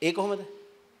විට. ඒ කොහොමද?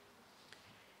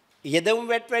 යෙදවුම්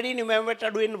වැට් වැඩි නිමවුම් වැට්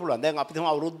අඩු වෙන්න පුළුවන්. දැන් අපි තම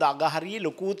අවුරුද්ද අග හරියේ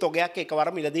ලොකු තොගයක්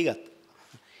එකවර මිලදී ගත්තා.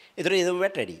 ඒතර යෙදවුම්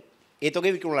වැට් වැඩි. ඒ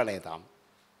තොගේ විකුණලා නැහැ තාම.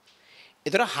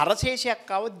 ඒතර හරශේෂයක්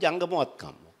ආවොත්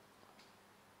ජංගමවත්කම්.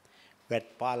 වැට්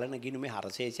පාලන ගිණුමේ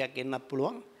හරශේෂයක් එන්නත්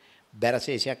පුළුවන්,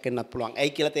 බැරශේෂයක් එන්නත් පුළුවන්.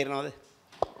 ඇයි කියලා තේරෙනවද?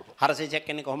 හරශේෂයක්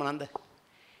එන්නේ කොහොමද?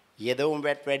 යෙදවුම්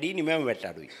වැට් වැඩි නිමවුම් වැට්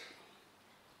අඩුයි.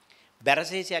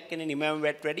 බැරශේෂයක් එන්නේ නිමවුම්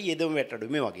වැට් වැඩි යෙදවුම් වැට්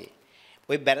අඩුයි මේ වගේ.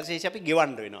 ওই බැරශේෂ අපි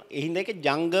ගෙවන්න වෙනවා. ඒ හින්දා ඒක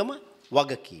ජංගම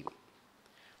වගකීම.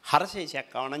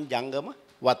 හරශේෂයක් ආව නම් ජංගම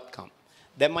වත්කම්.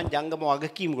 දැන් මම ජංගම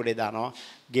වගකීම කොටේ දානවා.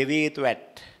 ගෙවිය යුතු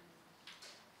වැට්.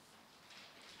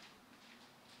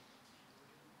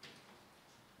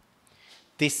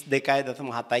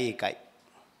 32.71යි.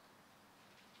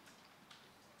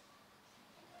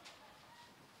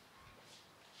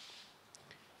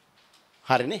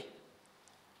 හරිනේ.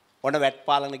 ඔන්න වැට්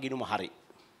පාලන ගිණුම හරි.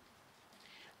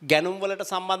 ගැනුම් වලට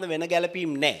සම්බන්ධ වෙන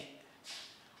ගැළපීම් නැහැ.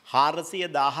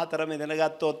 414 මෙතන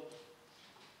ගත්තොත්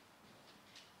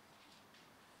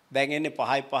දැන් එන්නේ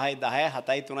 5යි 5යි 10යි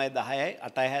 7යි 3යි 10යි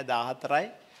 8යි 14යි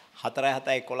 4යි 7යි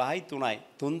 11යි 3යි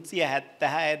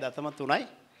 376.3යි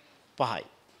 5යි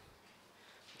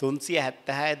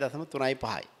 376.3යි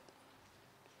 5යි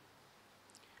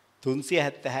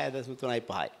 376.3යි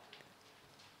 5යි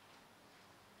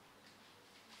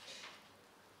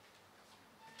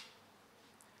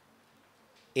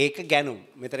ඒක ගැනුම්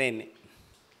මෙතන එන්නේ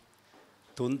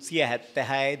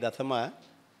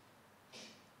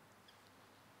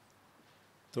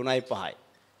 376.3යි 5යි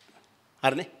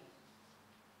හරිනේ.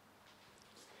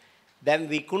 දැන්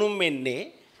විකුණුම්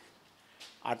වෙන්නේ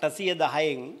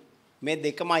 810න් මේ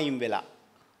දෙකම අයින් වෙලා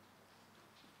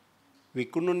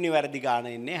විකුණුම් නිවැරදි ගාන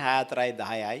එන්නේ 64යි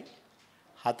 10යි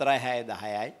 4යි 6යි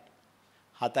 10යි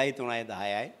 7යි 3යි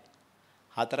 10යි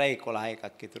 4යි 11යි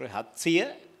එකක් ඉතුරු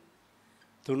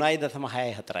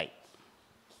 703.64යි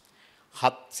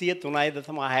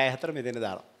 703.64 මෙතන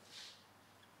දානවා.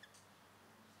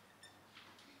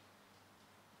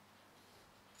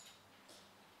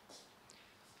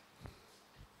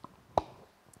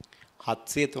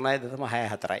 හත්සිය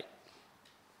 3.64යි.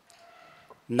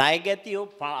 ණය ගැතියෝ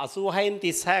 86න්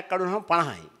 36ක් අඩු වුණාම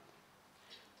 50යි.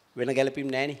 වෙන ගැළපීම්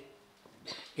නැහැ නේ.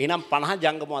 එහෙනම් 50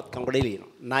 ජංගමවත්කම් කොට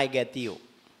එළියනවා. ණය ගැතියෝ.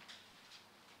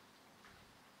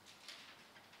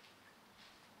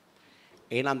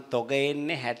 එහෙනම් තොග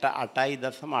එන්නේ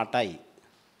 68.8යි.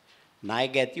 ණය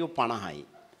ගැතියෝ 50යි.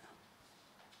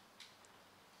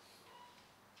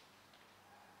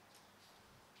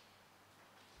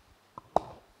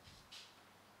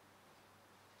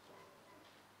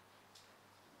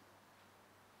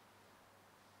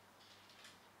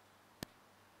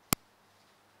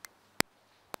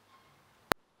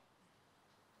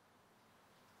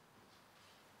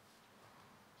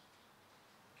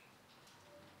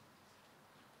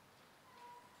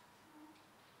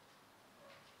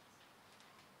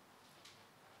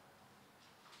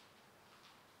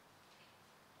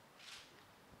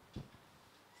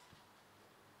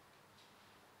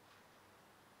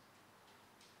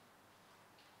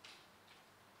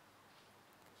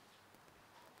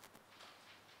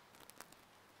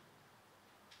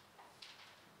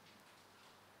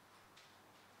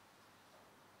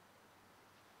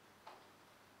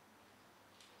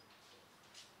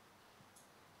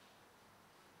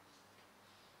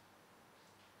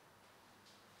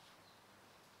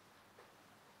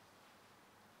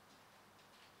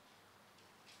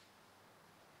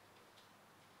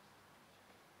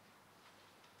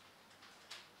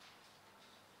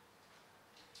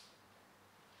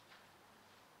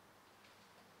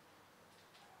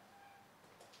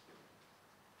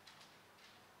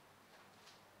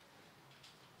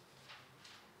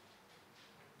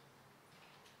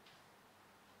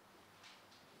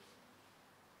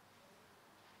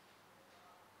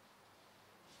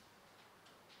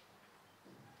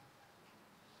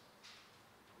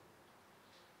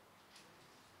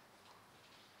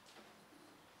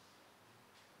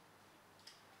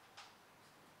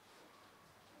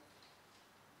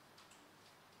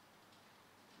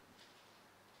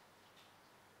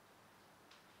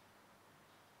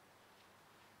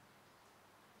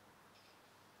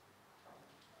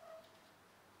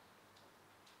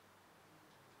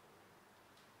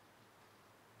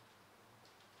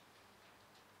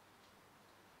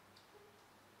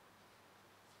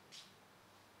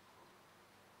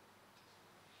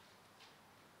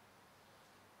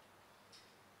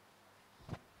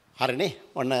 හරිනේ.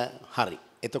 ඔන්න හරි.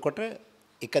 එතකොට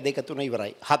 1 2 3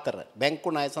 ඉවරයි. 4 බැංකු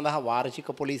ණය සඳහා වාර්ෂික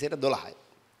පොලිසියට 12යි.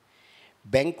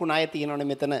 බැංකු ණය තියෙනවනේ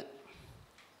මෙතන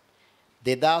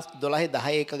 2012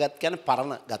 10 එක ගත් කියන්නේ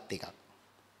පරණ ගත් එකක්.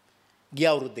 ගිය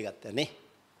අවුරුද්දේ ගත්තා නේ.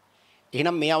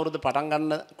 එහෙනම් මේ අවුරුද්ද පටන්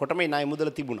ගන්නකොට මේ ණය මුදල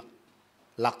තිබුණා.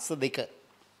 ලක්ෂ 2.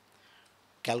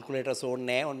 කැල්කියුලේටර්ස්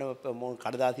ඕනේ නැහැ. ඔන්න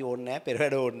කඩදාසි ඕනේ නැහැ.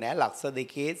 පෙරවැඩ ඕනේ නැහැ. ලක්ෂ 2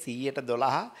 100ට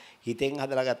 12 හිතෙන්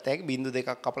හදලා ගත්ත එක බිංදු 2ක්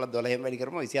කපලා 12න් වැඩි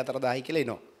කරම 24000 කියලා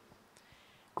එනවා.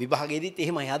 විභාගයේදීත්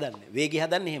එහෙමයි හදන්නේ. වේගය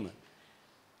හදන්නේ එහෙම.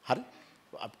 හරි?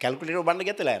 කැල්කියුලේටර් බණ්ඩ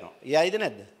ගැතලා යනවා. එයායිද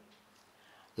නැද්ද?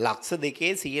 ලක්ෂ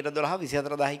 2 100ට 12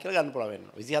 24000 කියලා ගන්න පුළුවන්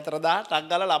වෙනවා. 24000 ටක්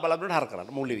ගාලා ලාභ ලබනට හර කරන්න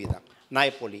මූල්‍ය වියදම්. ණය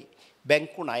පොලි.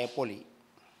 බැංකු ණය පොලි.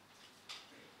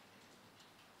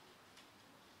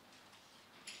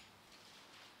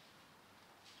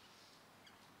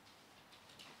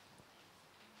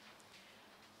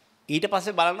 ඊට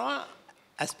පස්සේ බලනවා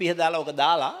ස්පීහ දාලා ඔක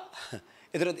දාලා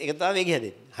එතන ඒක තමයි වේගය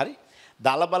හැදෙන්නේ. හරි?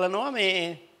 දාලා බලනවා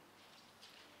මේ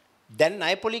දැන්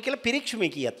ණය පොලි කියලා පිරික්ෂුමේ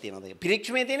කීයක් තියෙනවද?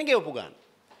 පිරික්ෂුමේ තියෙන ගෙවපු ගන්න.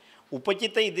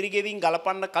 උපචිත ඉදිරි ගෙවින්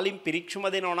ගලපන්න කලින් පිරික්ෂුම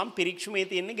දෙනවා නම් පිරික්ෂුමේ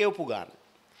තියෙන්නේ ගෙවපු ගන්න.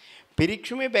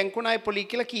 පිරික්ෂුමේ බැංකු ණය පොලි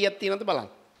කියලා කීයක් තියෙනවද බලන්න.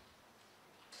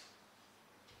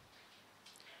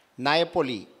 ණය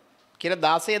පොලි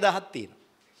කියලා 16000ක් තියෙනවා.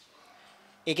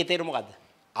 ඒකේ තේරුම මොකද්ද?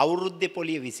 අවුරුද්දේ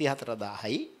පොලිය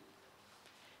 24000යි.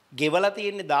 ගෙවලා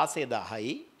තියෙන්නේ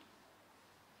 16000යි.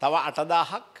 තව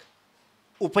 8000ක්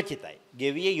උපචිතයි.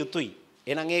 ගෙවිය යුතුයි.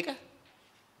 එහෙනම් ඒක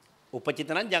උපචිත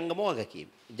නම් ජංගම වගකීම්.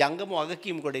 ජංගම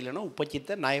වගකීම් කොට ඉලන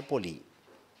උපචිත ණය පොලි.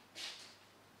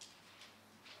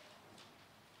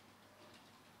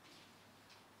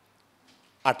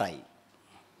 අටයි.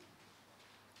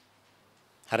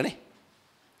 හරිනේ?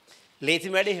 ලේසි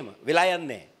වැඩේ එහෙම වෙලා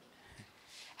යන්නේ.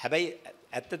 හැබැයි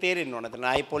ඇත්ත තේරෙන්න ඕනද?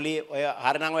 ණය පොලි ඔය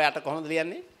හරිනම් ඔය අට කොහොමද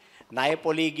ලියන්නේ? ණය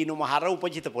පොලි ගිණුම හර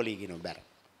උපචිත පොලි ගිණුම බැර.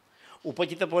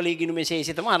 උපචිත පොලි ගිණුමේ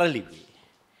ශේෂය තමයි අර ලිව්වේ.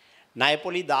 ණය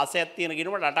පොලි 16ක් තියෙන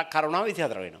ගිණුමට 8ක් හරවනවා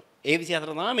 24 වෙනවා. ඒ 24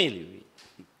 තමයි මේ ලිව්වේ.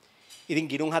 ඉතින්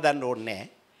ගිණුම් හදන්න ඕනේ නැහැ.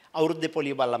 අවුරුද්දේ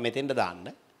පොලිය බලලා මෙතෙන්ට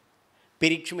දාන්න.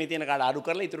 පිරික්ෂුමේ තියෙන කාඩ අඩු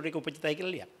කරලා ඊටු ටික උපචිතයි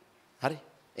කියලා ලියන්න. හරි?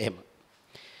 එහෙම.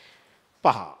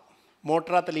 5.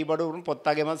 මෝටර අත ලීබඩු වුණ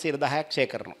පොත්තගේ මත 10ක් ෂේ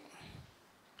කරනවා.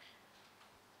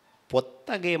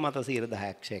 පොත්තගේ මත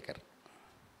 10ක් ෂේ කරනවා.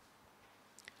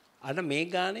 අද මේ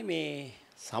ගානේ මේ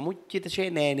සමුච්චිත ෂේ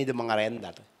නෑ නේද මං අර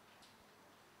ඇන්දට.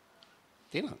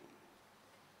 තේනවා?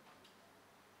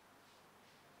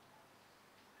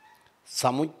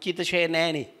 සමුච්චිත ෂේ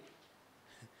නෑනේ.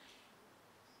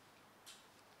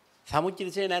 සමුච්චිත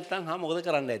ෂේ නැත්තම් මොකද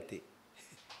කරන්න ඇත්තේ?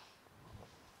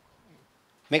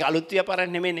 මේක අලුත් ව්‍යාපාරයක්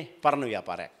නෙමෙයිනේ පරණ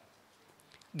ව්‍යාපාරයක්.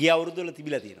 ගිය අවුරුදු වල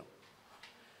තිබිලා තියෙනවා.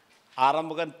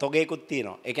 ආරම්භක තොගයකුත්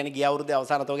තියෙනවා. ඒ කියන්නේ ගිය අවුරුද්දේ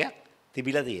අවසාන තොගයක්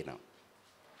තිබිලා තියෙනවා.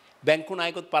 බැංකු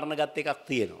ණයකුත් පරණ ගත් එකක්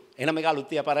තියෙනවා. එහෙනම් මේක අලුත්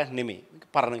ව්‍යාපාරයක් නෙමෙයි. මේක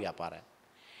පරණ ව්‍යාපාරයක්.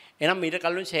 එහෙනම් මීට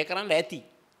කලින් ෂෙයා කරන්න ඇති.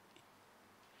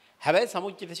 හැබැයි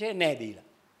සමුච්චිත ෂෙයා නෑ දීලා.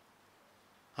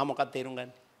 මොකක්ද තේරුම්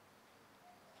ගන්න?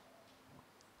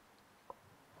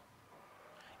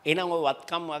 එහෙනම් ඔය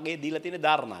වත්කම් වගේ දීලා තියෙන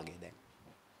ධාරණාගේ දැන්.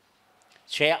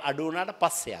 ෂෙයා අඩු වුණාට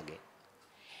පස්සේ යගේ.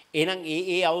 එහෙනම්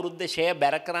ඒ අවුරුද්දේ ෂෙයා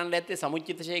බැර කරන්න ඇත්තේ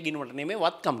සමුච්චිත ෂෙයා ගිණුමට නෙමෙයි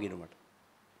වත්කම් ගිණුමට.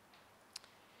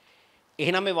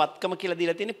 එහෙනම් මේ වත්කම කියලා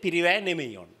දීලා තියෙන්නේ පිරිවැය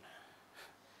නෙමෙයි ඔන්න.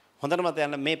 හොඳට මතක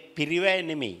ගන්න මේ පිරිවැය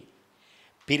නෙමෙයි.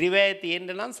 පිරිවැය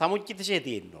තියෙන්න නම් සමුච්චිත ෂෙයා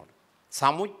තියෙන්න ඕන.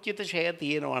 සමුච්චිත ෂෙයා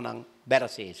තියෙනවා නම්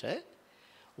බැරශේෂ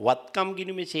වත්කම්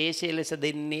ගිණුමේ ශේෂය ලෙස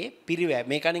දෙන්නේ පිරිවැය.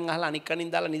 මේ කණින් අහලා අනික්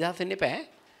කණින් දාලා නිදහස් වෙන්න එපා.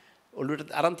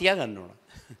 ඔළුවට අරන් තියාගන්න ඕන.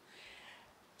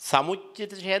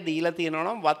 සමුච්චිත ෂෙයා දීලා තියෙනවා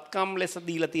නම් වත්කම් ලෙස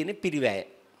දීලා තියෙන්නේ පිරිවැය.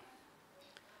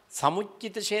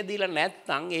 සමුච්චිත ෂෙයා දීලා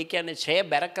නැත්නම් ඒ කියන්නේ ෂෙයා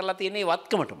බැර කරලා තියෙන්නේ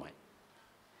වත්කමටමයි.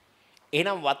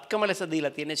 එහෙනම් වත්කම ලෙස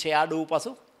දීලා තියෙන්නේ ෂෙයා අඩු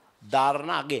පසු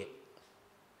ධාරණ අගේ.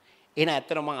 එහෙනම්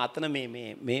ඇත්තටම මම අතන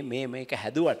මේක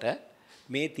හැදුවට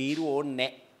මේ තීරුව ඕනේ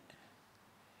නැහැ.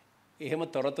 එහෙම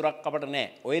තොරතුරක් අපට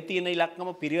නැහැ. ඔය තියෙන ඉලක්කම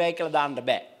පිරිවැය කියලා දාන්න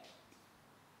බෑ.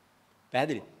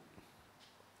 පැහැදිලිද?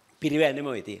 පිරිවැය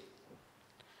නෙමෙයි ඔය තියෙන්නේ.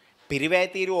 පිරිවැය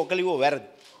තීරුව ඔකලිවෝ වැරදි.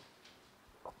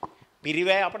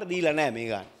 පිරිවැය අපට දීලා නැහැ මේ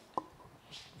ගන්න.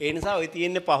 ඒ නිසා ඔය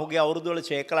තියෙන්නේ පහුගිය අවුරුදු වල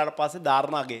ෂෙයා කළාට පස්සේ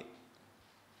ධාරණාගේ.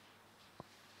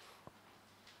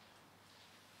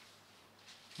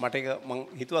 මට ඒක මං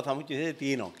හිතුවා සමුච්චිතේ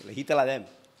තියෙනවා කියලා. හිතලා දැන්.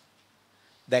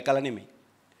 දැකලා නෙමෙයි.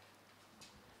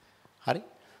 හරි?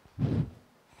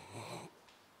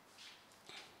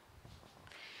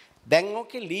 දැන්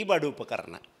ඔකේ ලීබඩු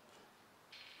උපකරණ.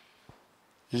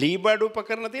 ලීබඩු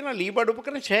උපකරණ තියෙනවා. ලීබඩු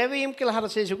උපකරණ ෂෙයා වීම කියලා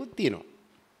හරශේෂකුත් තියෙනවා.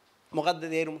 මොකද්ද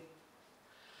තේරුම?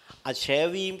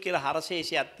 ෂෙයා වීම කියලා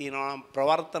හරශේෂයක් තියෙනවා නම්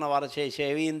ප්‍රවර්තන වර්ෂයේ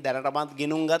ෂෙයා වීම දැනටමත්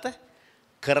ගිණුම්ගත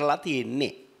කරලා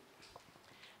තියෙන්නේ.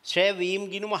 ෂෙයා වීම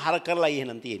ගිණුම හර කරලා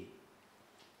එහෙනම් තියෙන්නේ.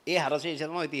 ඒ හරශේෂය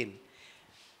තමයි තියෙන්නේ.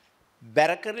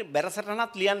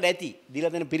 බැරසටනත් ලියන්න ඇති.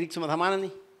 දීලා දෙන පිරික්සම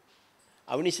සමානනේ.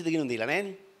 අවිනිශ්චිත ගිණුම් දීලා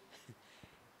නැහනේ.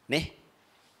 නේ?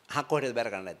 කොහෙද බැර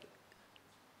කරන්න ඇත්තේ?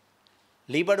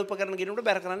 ලීබඩු උපකරණ ගිණුමට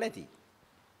බැර කරන්න ඇති.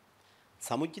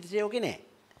 සමුච්චිත ෂෙයාවකේ නැහැ.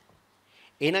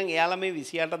 එහෙනම් එයාලා මේ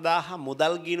 28000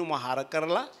 මුදල් ගිණුම හර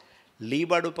කරලා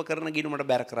ලීබඩු උපකරණ ගිණුමට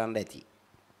බැර කරන්න ඇති.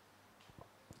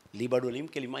 ලීබඩු වලින්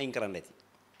කෙලිම අයින් කරන්න ඇති.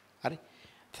 හරි?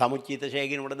 සමුච්චිත ෂෙයා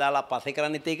ගිණුමට දාලා පස්සේ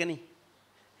කරන්නේත් ඒකනේ.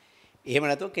 එහෙම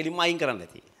නැතුව කෙලිම අයින් කරන්න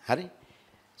ඇති. හරි?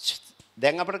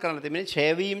 දැන් අපිට කරන්න තියෙන්නේ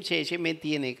ෂෙයා වීම ශේෂය මේ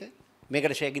තියෙන එක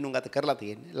මේකට ෂෙයා ගිණුම් ගත කරලා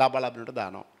තියෙන්නේ. ලාභ ලාභනට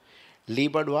දානවා.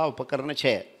 ලීබඩු හා උපකරණ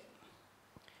ෂෙයා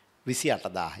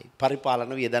 28000යි.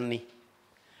 පරිපාලන වියදම්නේ.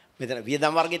 මෙතන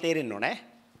වියදම් වර්ගය තේරෙන්න ඕනේ.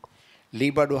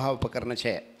 ලීබඩු හා උපකරණ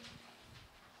ෂෙයා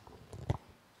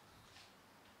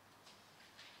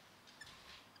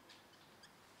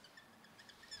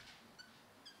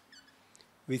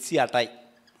 28යි.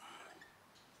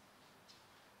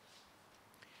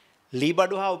 ලී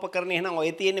බඩු හා උපකරණ එහෙනම්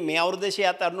ඔය තියෙන්නේ මේ අවුරුද්ද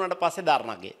 100ත් අඩුනාට පස්සේ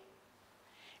ධාරණාගේ.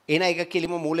 එන එක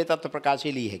කිලිම මූල්‍ය තත්ත්ව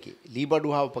ප්‍රකාශය ලිය හැකි. ලී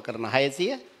බඩු හා උපකරණ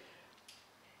 600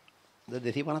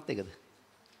 251ද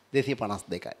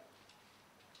 252යි.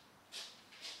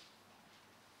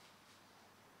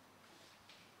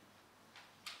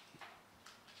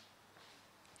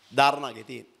 ධාරණාගේ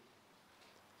තියෙන.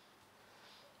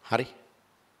 හරි.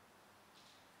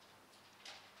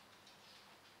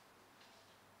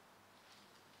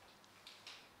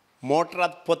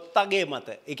 මෝටරත් පොත්තගේ මත.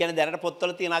 ඒ කියන්නේ දැනට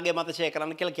පොත්වල තියෙන අගේ මත ෂෙයා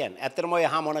කරන්න කියලා කියන්නේ. ඇත්තටම ඔය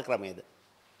යහා මොන ක්‍රමයේද?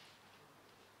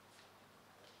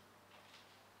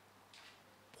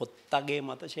 පොත්තගේ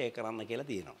මත ෂෙයා කරන්න කියලා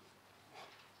තියෙනවා.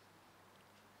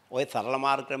 ඔය සරල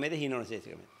මාර්ග ක්‍රමයේද හීනෝන ශේෂ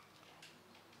ක්‍රමයේද?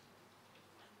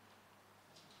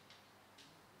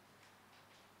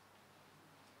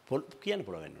 කියන්න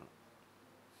පුළුවන් වෙනවා.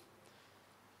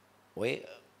 ඔය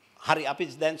හරි අපි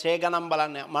දැන් ෂෙයා ගණන්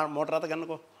බලන්න මෝටර රත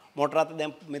ගන්නකෝ. මෝටර රත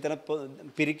දැන් මෙතන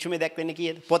පිරික්ෂමේ දැක්වෙන්නේ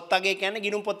කීයද? පොත්තගේ කියන්නේ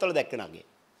ගිනුම් පොත්වල දැක්වෙන අගේ.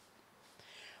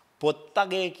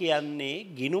 පොත්තගේ කියන්නේ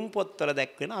ගිනුම් පොත්වල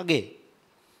දැක්වෙන අගේ.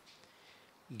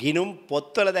 ගිනුම්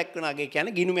පොත්වල දැක්වෙන අගේ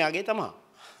කියන්නේ ගිනුමේ අගේ තමයි.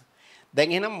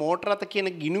 දැන් එහෙනම් මෝටර රත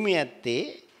කියන ගිනුමේ ඇත්තේ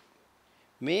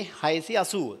මේ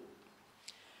 680.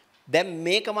 දැන්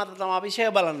මේක මත තමයි අපි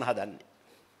ෂෙයා බලන්න හදන්නේ.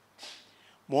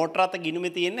 මෝටර රත ගිනුමේ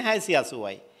තියෙන්නේ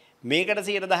 680යි. මේකට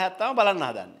 10%ක් තමයි බලන්න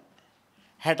හදන්නේ.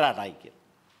 68යි කියලා.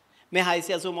 මේ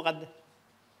 680 මොකද්ද?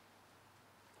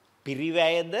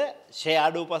 පිරිවැයද ෂෙයා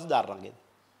අඩුව පසු ධාරණාගේද?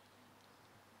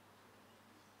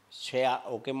 ෂෙයා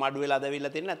ඕකේ මඩු වෙලා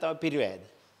අදවිලා තියෙන නැත්නම් පිරිවැයද?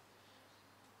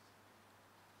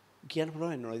 කියන්න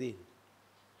පුළුවන් නේද?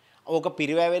 ඕක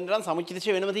පිරිවැය වෙන්න නම් සමුච්චිත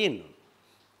ෂෙයා වෙනම තියෙනවා.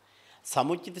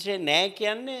 සමුච්චිත ෂෙයා නැහැ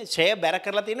කියන්නේ ෂෙයා බැර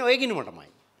කරලා තියෙන ඔය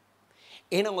ගිනුමටමයි.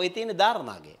 එහෙනම් ඔය තියෙන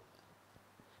ධාරණාගේ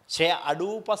ෂෙයා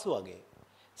අඩුව පසු වගේ.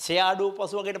 ෂෙයා අඩුව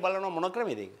පසු වගේට බලනවා මොන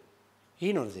ක්‍රමයේද ඒක?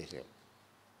 හීනෝන ශේෂය.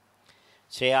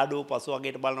 ෂෙයා අඩුව පසු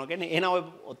වගේට බලනවා කියන්නේ එහෙනම් ඔය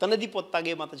ඔතනදී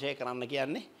පොත්තගේ මත ෂෙයා කරන්න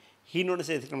කියන්නේ හීනෝන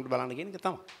ශේෂ ක්‍රමයට බලන්න කියන එක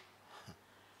තමයි.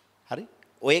 හරි?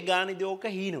 ඔය ගානිදී ඕක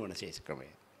හීනෝන ශේෂ ක්‍රමය.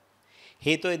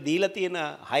 හේතුව දීලා තියෙන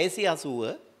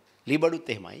 680 ලිබඩුත්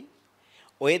එහෙමයි.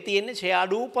 ඔය තියෙන්නේ ෂෙයා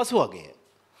අඩුව පසු වගේ.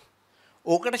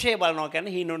 ඕකට ෂෙයා බලනවා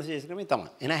කියන්නේ හීනෝන ශේෂ ක්‍රමය තමයි.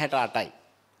 එහෙනම් 68යි.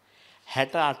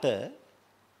 68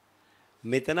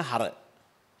 මෙතන හර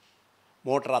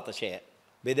මෝටර රත ෂෙයා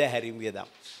බෙදා හැරීම වියදම්.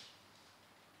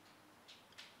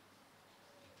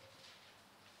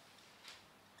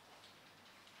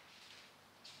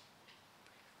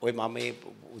 ඔය මම මේ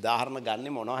උදාහරණ ගන්නෙ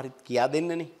මොනවා හරි කියා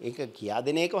දෙන්නනේ. ඒක කියා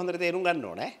දෙන එක හොඳට තේරුම් ගන්න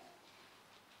ඕනේ.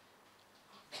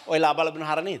 ඔය ලාභ ලැබෙන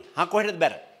හර නේද? හා කොහෙටද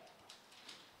බැර?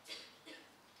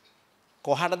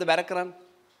 කොහටද බැර කරන්නේ?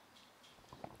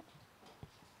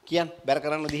 කියන්න බැර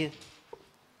කරන්න දිහේ.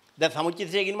 දැන් සමුච්චිත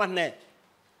ෂෙයා ගින්මක් නැහැ.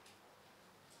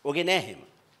 ඔගේ නැහැ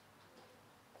එහෙම.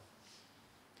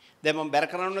 දැන් මම බැර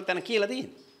කරන්න ඕන තැන කියලා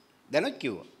තියෙන්නේ. දැනුත්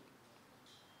කිව්වා.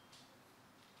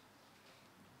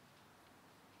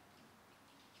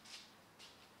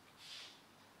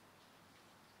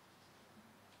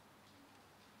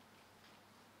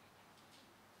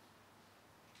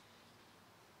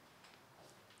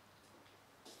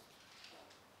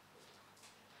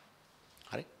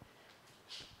 හරි.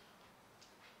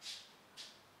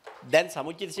 දැන්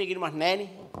සමුච්චිත ෂෙයා ගින්මක් නැහැ නේ.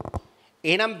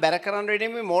 එහෙනම් බැර කරන්න වෙන්නේ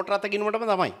මේ මෝටර රත ගිනුමටම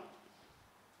තමයි.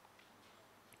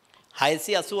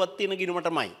 680ක් තියෙන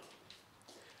ගිනුමටමයි.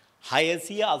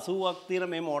 680ක් තියෙන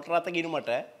මේ මෝටර රත ගිනුමට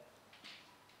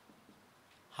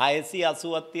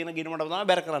 680ක් තියෙන ගිනුමට තමයි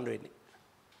බැර කරන්න වෙන්නේ.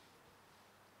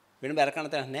 වෙන බැර කරන්න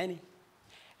තැනක් නැහැ නේ.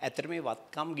 ඇත්තට මේ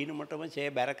වත්කම් ගිනුමටම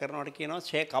ෂෙයා බැර කරනවට කියනවා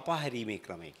ෂෙයා කපා හැරීමේ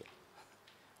ක්‍රමය කියලා.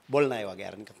 බොල් ණය වගේ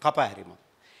අර නිකන් කපා හැරීම.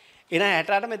 එන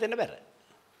 68ට මෙතන බැර.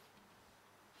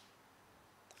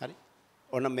 හරි.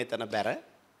 ඔන්න මෙතන බැර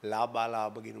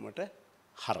ලාභ ගිනුමට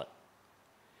හර.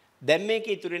 දැන් මේක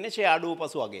ඉතුරු වෙන්නේ ෂෙයා අඩුව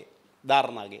පසු වගේ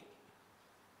ධාරණාගේ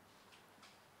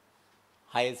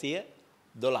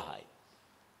 612යි.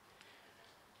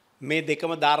 මේ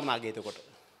දෙකම ධාරණාගේ එතකොට.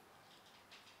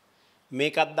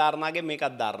 මේකත් ධාරණාගේ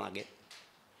මේකත් ධාරණාගේ.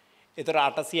 ඒතර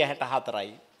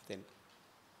 864යි එතෙන්.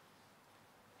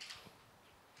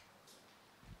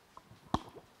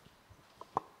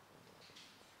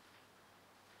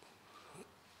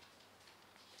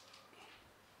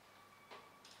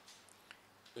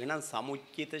 එහෙනම්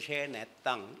සමුච්චිත ෂෙයා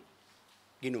නැත්තම්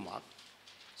ගිනුමක්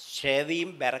ෂෙයා වීම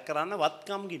බැර කරන්න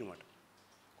වත්කම් ගිනුමට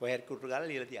කොහේරි කුටු ගාලා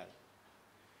ලියලා තියාගන්න.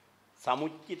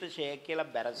 සමුච්චිත ෂෙයා කියලා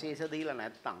බැරශේෂ දීලා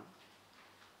නැත්තම්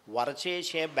වර්ෂයේ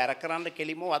ෂෙයා බැර කරන්න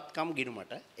කෙලිම වත්කම්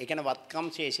ගිනුමට ඒ කියන්නේ වත්කම්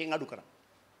ශේෂයෙන් අඩු කරන්න.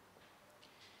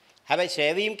 හැබැයි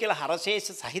ෂෙයා වීම කියලා හරශේෂ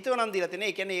සහිතව නම් දීලා තියෙන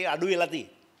ඒ කියන්නේ ඒ අඩු වෙලා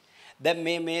තියෙන්නේ. දැන්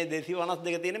මේ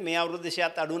 252 තියෙන මේ අවුරුද්ද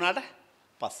ෂෙයාත් අඩු වුණාට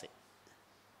පස්සේ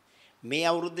මේ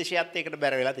අවුරුදු 200ත් එකට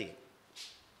බැර වෙලා තියෙන්නේ.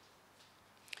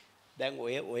 දැන්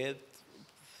ඔය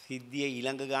සිද්ධිය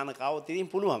ඊළඟ ගාන කාවොත් ඉතින්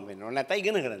පුළුවන් වෙන්න ඕන නැත්නම්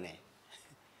ඉගෙන ගන්න නැහැ.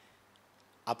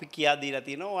 අපි කියා දීලා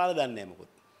තියෙනවා ඔයාලා දන්නේ නැහැ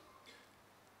මොකොත්.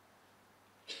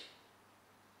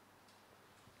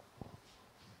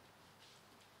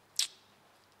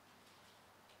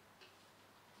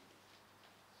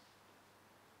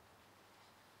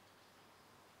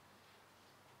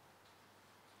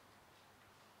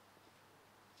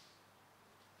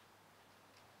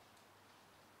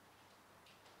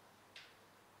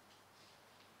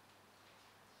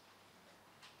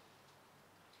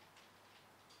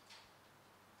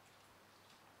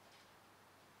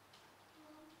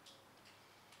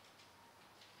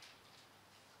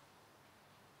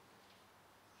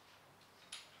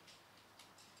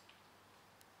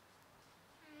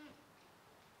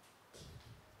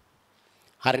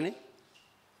 හරිනේ?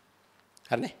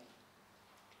 හරිනේ?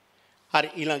 හරි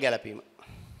ඊළඟ ගැලපීම.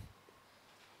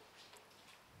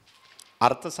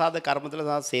 අර්ථ සාධක කර්මතල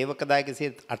සහ සේවක දායක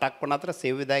සිට 8ක් වන අතර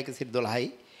සේව්‍ය දායක සිට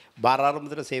 12යි. බාර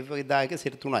ආරම්භතල සේවක දායක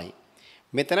සිට 3යි.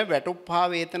 මෙතන වැටුප් හා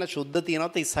වේතන සුද්ධ තියෙනවා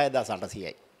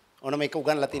 36800යි. ඔන්න මේක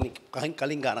උගන්ලා තියෙන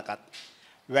කලින් ගානකත්.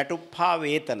 වැටුප් හා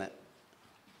වේතන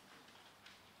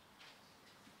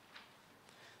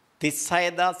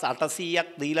 36800ක්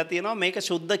දීලා තියෙනවා මේක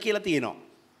සුද්ධ කියලා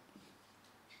තියෙනවා.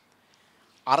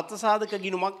 අර්ථ සාධක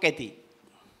ගිණුමක් ඇති.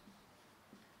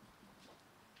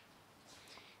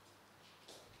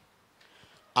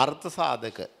 අර්ථ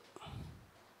සාධක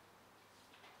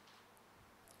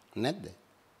නැද්ද?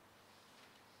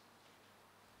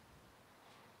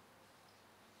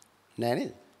 නෑ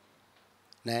නේද?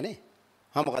 නෑ නේ.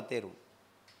 මොකක්ද තේරුම?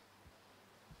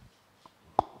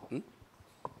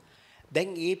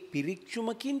 දැන් මේ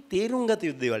පිරික්සුමකින් තේරුම් ගත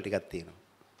යුතු දේවල් ටිකක් තියෙනවා.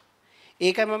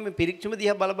 ඒකයි මම මේ පිරික්සුම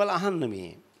දිහා බල බල අහන්න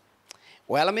මේ.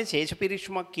 ඔයාලා මේ ශේෂ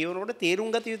පිරික්සුමක් කියනකොට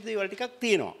තේරුම් ගත යුතු දේවල් ටිකක්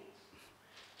තියෙනවා.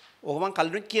 ඕක මම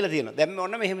කලින් කියලා තියෙනවා. දැන්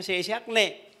ඔන්න මෙහෙම ශේෂයක් නැහැ.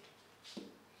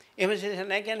 එහෙම ශේෂයක්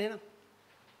නැහැ කියන්නේ එහෙනම්.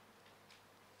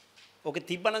 ඕකේ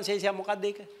තිබ්බනම් ශේෂයක් මොකක්ද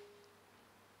ඒක?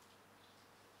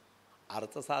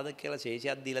 අර්ථ සාධක කියලා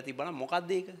ශේෂයක් දීලා තිබ්බනම්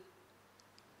මොකක්ද ඒක?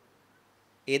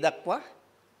 ඒ දක්වා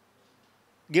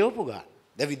ගෙවපු ගන්න.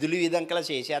 දැන් විදුලි වියදම් කියලා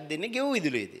ශේෂයක් දෙන්නේ ගෙවු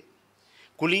විදුලි වියදම්.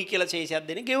 කුලී කියලා ශේෂයක්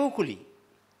දෙන්නේ ගෙවු කුලී.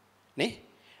 නේ?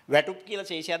 වැටුප් කියලා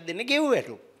ශේෂයක් දෙන්නේ ගෙවු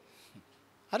වැටුප්.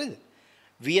 හරිද?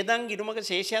 වියදම් ගිණුමක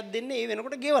ශේෂයක් දෙන්නේ ඒ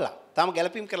වෙනකොට ගෙවලා. තාම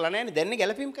ගැලපීම් කරලා නැහැ නේ. දැන්නේ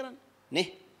ගැලපීම් කරන්න. නේ?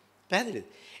 පැහැදිලිද?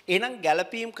 එහෙනම්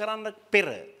ගැලපීම් කරන්න පෙර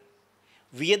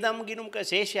වියදම් ගිණුමක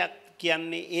ශේෂයක්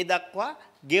කියන්නේ ඒ දක්වා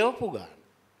ගෙවපු ගන්න.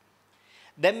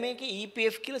 දැන් මේකේ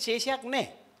EPF කියලා ශේෂයක් නැහැ.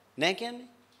 නැහැ කියන්නේ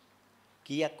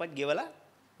කීයක්වත් ගෙවලා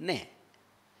නැහැ.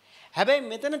 හැබැයි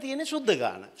මෙතන තියෙන සුද්ධ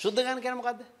ගාන. සුද්ධ ගාන කියන්නේ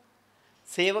මොකද්ද?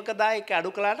 සේවක දායක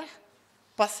අඩු කළාට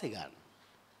පස්සේ ගන්න.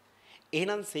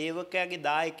 එහෙනම් සේවකයාගේ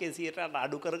දායකයේ 100ට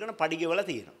අඩු කරගෙන පඩි ගෙවලා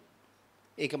තියෙනවා.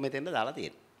 ඒක මෙතෙන්ද දාලා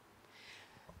තියෙනවා.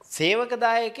 සේවක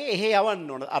දායකේ එහෙ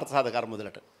යවන්න ඕන අර්ථසාධක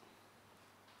කර්මදලට.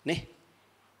 නේ?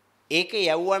 ඒකේ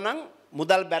යවුවනම්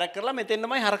මුදල් බැර කරලා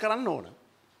මෙතෙන්මයි හර කරන්න ඕන.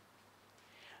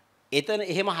 එතන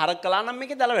එහෙම හර කළා නම්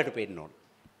මේකේ දල වැටුපෙන්න ඕන.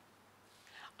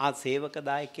 සේවක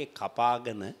දායකේ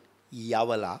කපාගෙන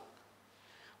යවලා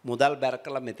මුදල් බැර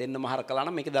කළා මෙතෙන්ම හර කළා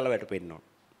නම් මේකේ දල වැටුපෙන්න ඕන.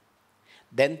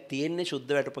 දැන් තියෙන්නේ සුද්ධ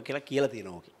වැටුප කියලා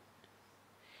තියෙනවා ඕකේ.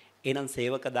 එහෙනම්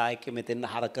සේවක දායකේ මෙතෙන්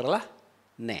හර කරලා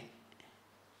නැහැ.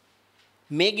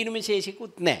 මේ ගිණුමේ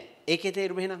ශේෂිකුත් නැහැ. ඒකේ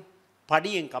තේරුම එහෙනම්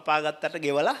පඩියෙන් කපා ගත්තට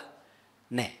ගෙවලා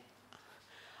නැහැ.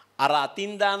 අර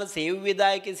අතින් දාන සේව්‍ය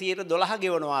දායකේ 12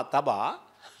 ගෙවනවා තබා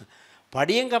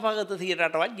පඩියෙන් කපාගත්ත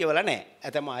 8වත් ගෙවලා නැහැ.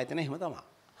 ඇතම ආයතන එහෙම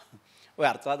තමයි. ඔය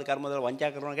අර්ථවාද කර්මවල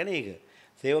වංචා කරනවා කියන්නේ ඒක.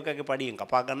 සේවකගේ පඩියෙන්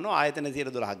කපා ගන්නවා ආයතන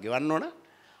 12ක් ගෙවන්න ඕන.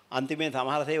 අන්තිමේ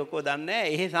සමහර සේවකෝ දන්නේ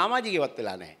නැහැ එහෙ සමාජිකවත්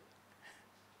වෙලා නැහැ.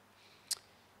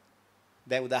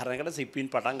 දැන් උදාහරණයකට සිප්පින්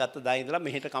පටන් ගත්ත දා ඉඳලා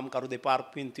මෙහෙට කම්කරු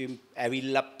දෙපාර්තමේන්තුවෙන්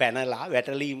ඇවිල්ලා පැනලා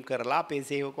වැටලීම් කරලා අපේ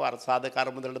සේවකෝ අර්ථවාද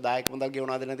කර්මවලට දායක මුදල්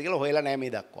ගෙවනවද නැද්ද කියලා හොයලා නැහැ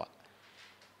මේ දක්වා.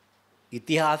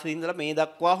 ඉතිහාසයේ ඉඳලා මේ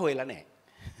දක්වා හොයලා නැහැ.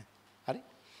 හරි?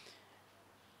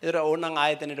 ඒතර ඕනනම්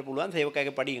ආයතනෙට පුළුවන්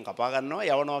සේවකයාගේ පඩියෙන් කපා ගන්නවා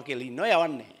යවනවා කියලා ඉන්නවා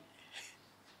යවන්නේ.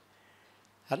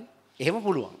 හරි? එහෙම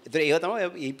පුළුවන්. ඒතර ඒව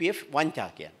තමයි EPF වංචා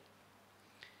කියන්නේ.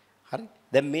 හරි?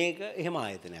 දැන් මේක එහෙම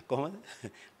ආයතනයක් කොහොමද?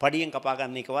 පඩියෙන් කපා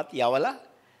ගන්න එකවත් යවලා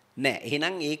නැහැ.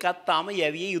 එහෙනම් ඒකත් තාම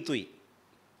යැවිය යුතුයි.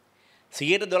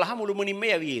 112 මුළුමනින්ම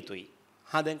යැවිය යුතුයි.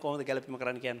 දැන් කොහොමද ගැලපීම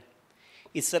කරන්න කියන්නේ?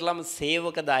 ඉස්සරළම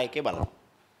සේවක දායකේ බලන්න.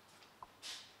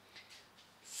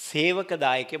 සේවක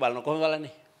දායකේ බලන කොහොමද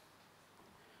බලන්නේ?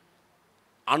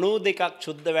 92ක්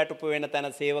සුද්ධ වැටුප වෙන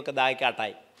තැන සේවක දායක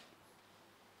 8යි.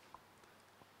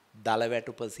 දල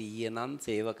වැටුප 100 නම්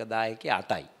සේවක දායකේ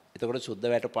 8යි. එතකොට සුද්ධ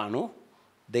වැටුප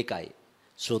 92යි.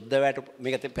 සුද්ධ වැටුප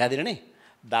මේක පැහැදිලිනේ.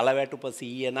 දල වැටුප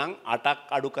 100 නම්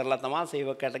 8ක් අඩු කරලා තමයි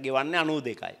සේවකයට ගෙවන්නේ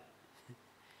 92යි.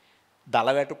 දල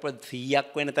වැටුප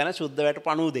 100ක් වෙන තැන සුද්ධ වැටුප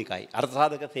 92යි. අර්ථ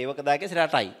සාධක සේවක දායකයේ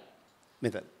 8යි.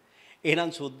 මෙතන.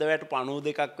 එහෙනම් සුද්ධ වැටුප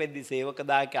 92ක් වෙද්දි සේවක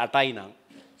දායකයේ 8යි නම්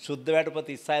සුද්ධ වැටුප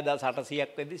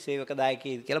 36800ක් වෙද්දි සේවක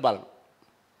දායකයේ කියලා බලමු.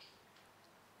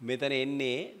 මෙතන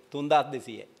එන්නේ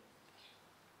 3200යි.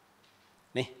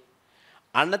 නේ?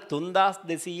 අන්න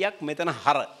 3200ක් මෙතන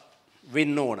හර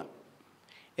වෙන්න ඕන.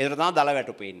 ඒතර තමයි දල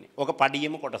වැටුපේ ඉන්නේ. ඕක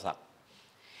පඩියෙම කොටසක්.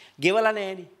 ගෙවලා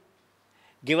නැහෙනි.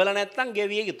 ගෙවලා නැත්තම්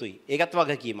ගෙවිය යුතුයි. ඒකත්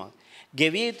වගකීමක්.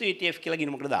 ගෙවිය යුතු ETF කියලා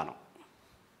ගිණුමකට දානවා.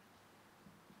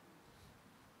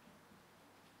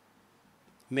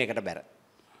 මේකට බැර.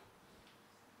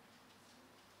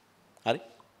 හරි?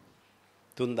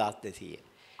 3200.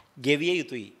 ගෙවිය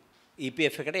යුතුයි.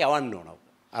 EPF එකට යවන්න ඕන.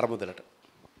 අරමුදලට.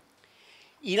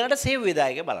 ඊළඟට සේව්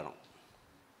වේදායක බලනවා.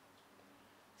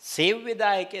 සේව්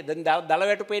වේදායකේ දැන් දල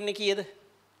වැටුපේ ඉන්නේ කීයද?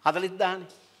 40000 නේ.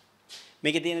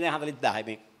 මේකේ තියෙන දැන් 40000යි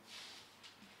මේක.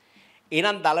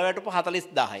 එහෙනම් දල වැටුප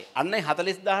 40000යි. අන්න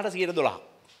 40000ට 12.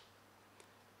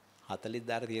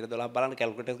 40000ට 12 බලන්න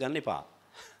කැල්කියුලේටර් ගන්න එපා.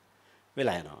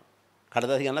 වෙලා යනවා.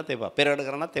 කඩදාසි ගන්නත් එපා. පෙරවැඩ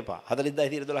කරන්නත් එපා.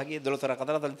 40000 12 කියේ 12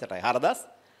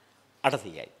 48යි.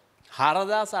 4800යි.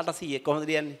 4800 කොහොමද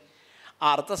ලියන්නේ?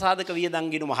 අර්ථ සාධක වියදම්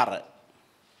ගිණුම හර.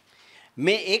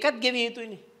 මේ ඒකත් ගෙවිය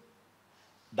යුතුයිනේ.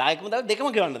 දායක මුදල්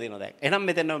දෙකම ගෙවන්න දෙනවා දැන්. එහෙනම්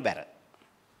මෙතනම බැර.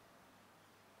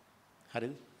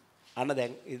 හරිද? අන්න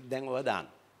දැන් ඔය දාන්න.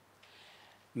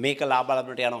 මේක ලාභ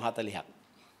ලබන්නට යනවා 40ක්.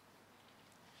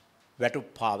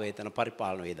 වැටුප් පාවේතන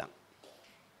පරිපාලන වේදම්.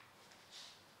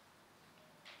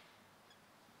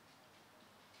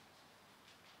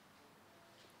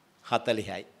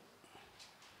 හතලිහයි.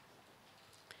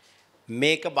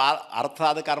 මේක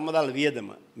අර්ථාද කර්මදල්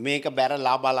වියදම. මේක බැර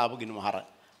ලාභ ගිණුම හර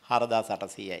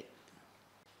 4800යි.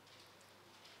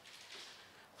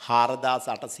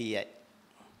 4800යි.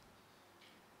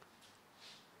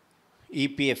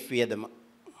 EPF වියදම.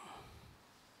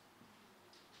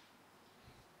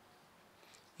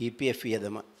 EPF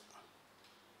වියදම.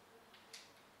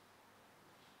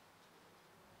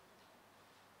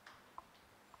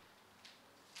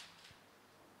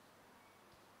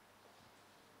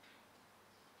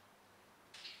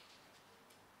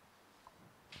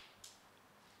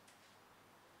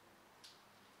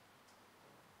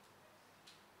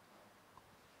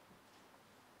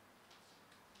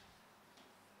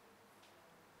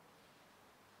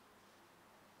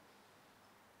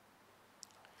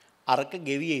 අරක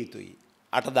ගෙවිය යුතුයි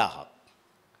 8000ක්.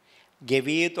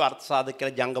 ගෙවිය යුතු අර්ථ සාධක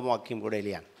කියලා ජංගමයක් කියමු ගොඩ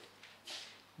එලියන්.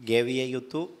 ගෙවිය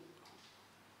යුතු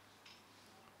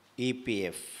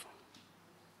EPF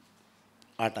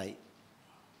 8යි.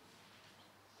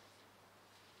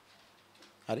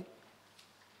 හරි?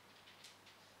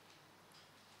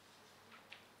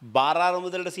 බාර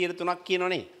අරමුදලට 3ක්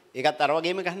කියනෝනේ. ඒකත් අර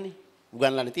වගේම ගහන්නේ.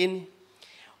 උගන්ලානේ තියෙන්නේ.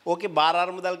 ඕකේ බාර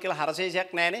අරමුදල් කියලා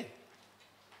හරශේෂයක් නැහැ නේ.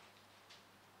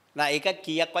 නෑ ඒක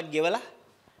කීයක්වත් ගෙවලා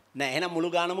නෑ. එහෙනම් මුළු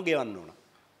ගානම ගෙවන්න ඕන.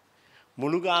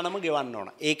 මුළු ගානම ගෙවන්න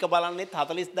ඕන. ඒක බලන්නේ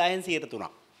 40000න්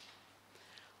 103ක්.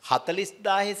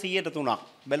 40000 103ක්.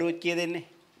 බැලුවොත් කීය දෙන්නේ?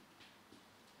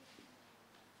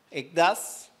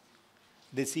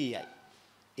 1200යි.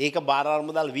 ඒක බාර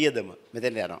අරමුදල් වියදම.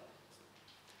 මෙතෙන් යනවා.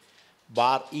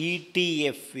 බාර්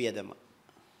ETF වියදම.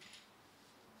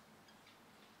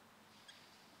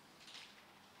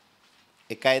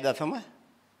 එකයි දශම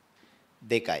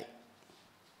දෙකයි.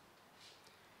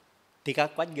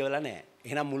 ටිකක්වත් ගෙවලා නැහැ.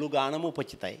 එහෙනම් මුළු ගානම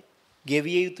උපචිතයි.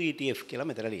 ගෙවිය යුතු ETF කියලා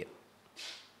මෙතන ලියන.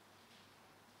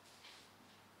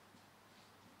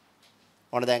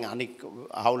 ඕන දැන් අනික්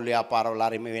හවුල් ව්‍යාපාරවල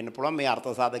හරි මේ වෙන්න පුළුවන්. මේ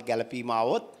අර්ථ සාධක ගැළපීම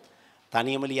આવොත්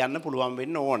තනියම ලියන්න පුළුවන්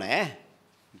වෙන්න ඕනේ.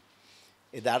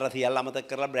 එදාට සියල්ල අමතක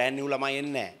කරලා බ්‍රෑන්ඩ් නිව් ළමයි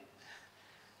එන්නේ නැහැ.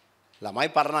 ළමයි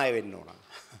පරණ අය වෙන්න ඕන.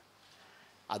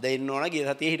 අද එන්න ඕන ගිය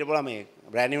සතියේ හිටපු ළමයි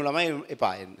බ්‍රෑන්ඩ් නිව් ළමයි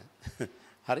එපා එන්න.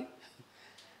 හරි?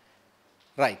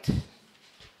 right.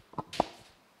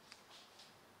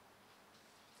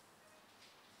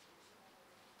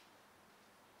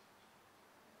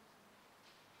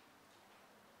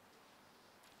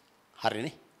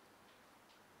 හරිනේ?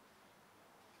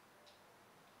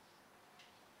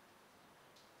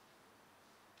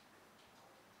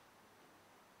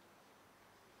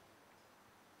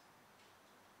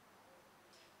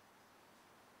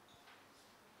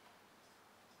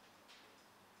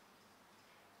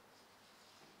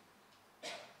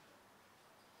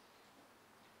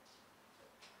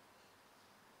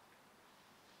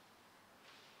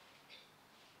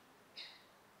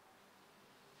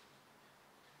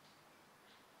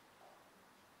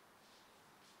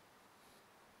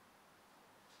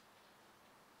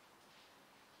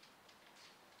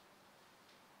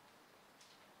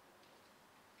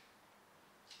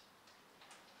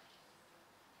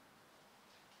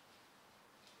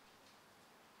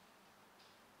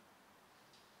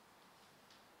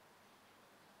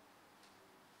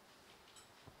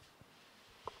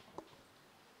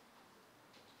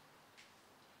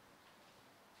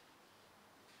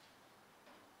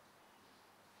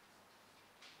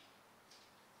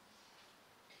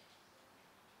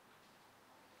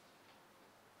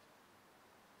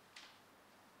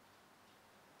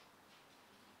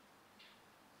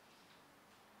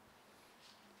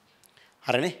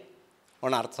 හරිනේ.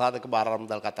 ඕන අර්ථ සාධක බාර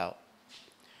අරමුදල් කතාව.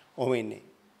 ඔහොම ඉන්නේ.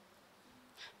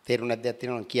 තේරුම් නැද්ද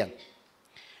තියෙනවා කියන්න.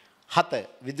 7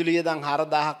 විදුලි වියදම්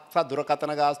 4000ක් සහ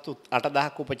දුරකථන ගාස්තු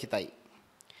 8000ක් උපචිතයි.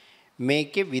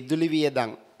 මේකේ විදුලි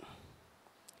වියදම්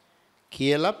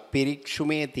කියලා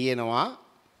පිරික්සුමේ තියෙනවා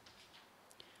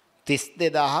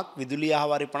 32000ක් විදුලිය හා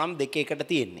වරිපණම් දෙක එකට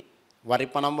තියෙන්නේ.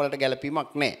 වරිපණම් වලට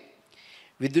ගැලපීමක් නැහැ.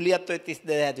 විදුලියත් ඔය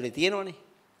 32000 ඇතුලේ තියෙනවනේ.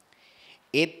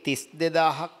 ඒ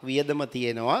 32000ක් වියදම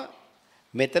තියෙනවා.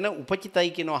 මෙතන උපචිතයි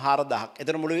කියනවා 4000ක්.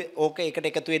 එතන මුළු ඕක එකට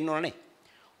එකතු වෙන්න ඕනනේ.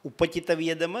 උපචිත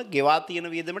වියදම ගෙවා තියෙන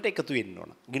වියදමට එකතු වෙන්න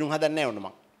ඕන. ගිණුම් හදන්න නැහැ ඕන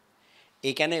මං.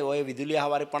 ඒ කියන්නේ ඔය විදුලිය හා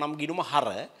වරිපණම් ගිණුම හර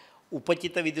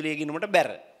උපචිත විදුලිය ගිණුමට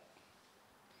බැර.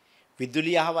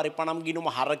 විදුලිය හා වරිපණම් ගිණුම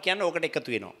හර කියන්නේ ඕකට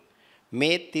එකතු වෙනවා.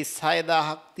 මේ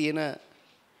 36000ක් තියෙන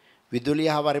විදුලිය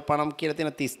හා වරිපණම් කියලා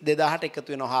තියෙන 32000ට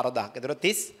එකතු වෙනවා 4000ක්. ඒතර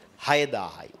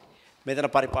 36000යි. මෙතන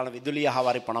පරිපාලන විදුලිය හා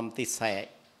වරිපණම් 36යි.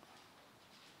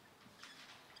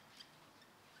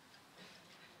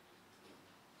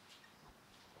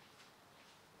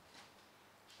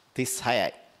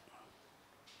 36යි.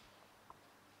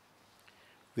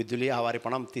 විදුලිය හා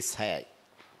වරිපණම් 36යි.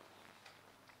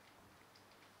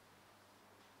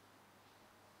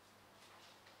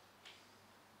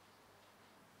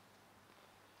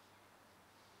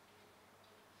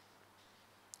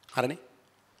 හරිනේ.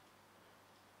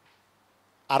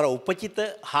 අර උපචිත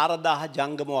 4000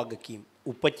 ජංගම වගකීම්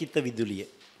උපචිත විදුලිය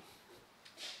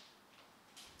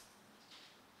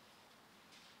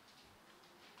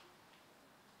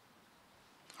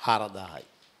හාරදාහයි.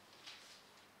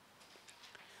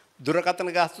 දුරකථන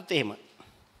ගාස්තුත් එහෙම.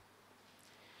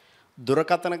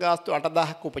 දුරකථන ගාස්තු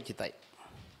 8000ක් උපචිතයි.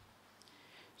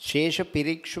 ශේෂ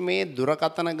පිරික්සුමේ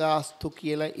දුරකථන ගාස්තු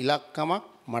කියලා ඉලක්කමක්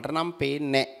මට නම්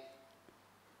පේන්නේ නැහැ.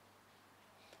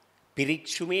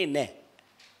 පිරික්සුමේ නැහැ.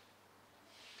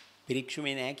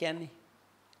 පිරික්සුමේ නැහැ කියන්නේ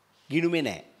ගිණුමේ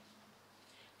නැහැ.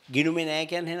 ගිණුමේ නැහැ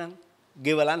කියන්නේ එහෙනම්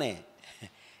ගෙවලා නැහැ.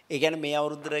 ඒ කියන්නේ මේ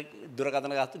අවුරුද්දේ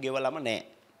දුරකථන ගාස්තු ගෙවලම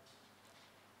නැහැ.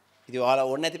 ඉතින් ඔයාලා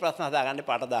ඕනේ නැති ප්‍රශ්න හදාගන්න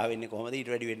පාට 10 වෙන්නේ කොහොමද? ඊට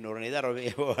වැඩි වෙන්න ඕන නේද? අර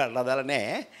ඔයාලා දාලා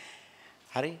නැහැ.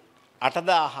 හරි.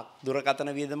 8000ක්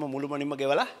දුරකථන වියදම මුළුමනින්ම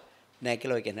ගෙවලා නැහැ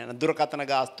කියලා ඔය කියන්නේ. දුරකථන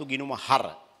ගාස්තු ගිණුම හර.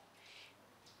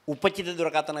 උපචිත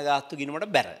දුරකථන ගාස්තු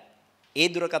ගිණුමට බැර. ඒ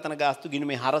දුරකථන ගාස්තු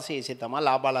ගිණුමේ හර ශේෂය තමයි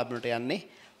ලාභාලාභනට යන්නේ.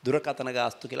 දුරකථන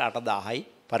ගාස්තු කියලා 8000යි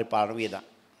පරිපාලන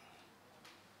වියදම්.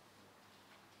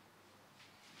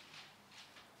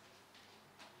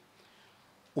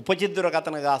 උපචිත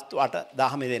දුරකථන ගාස්තු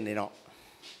 8000 මෙදෙන්න එනවා.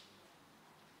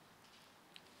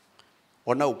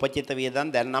 ඔන්න උපචිත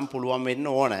වියදම් දැන් නම් පුළුවන් වෙන්න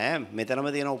ඕන.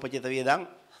 මෙතනම තියෙන උපචිත වියදම්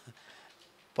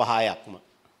 5ක්ම.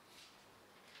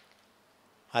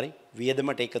 හරි.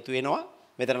 වියදමට එකතු වෙනවා.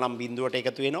 මෙතන නම් බිඳුවට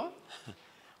එකතු වෙනවා.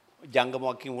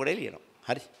 ජංගමයක් කිව්වට එළියනවා.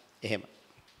 හරි. එහෙම.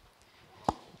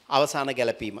 අවසාන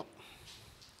ගැලපීම.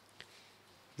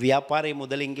 ව්‍යාපාරයේ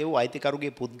මුදලින් ගෙවූ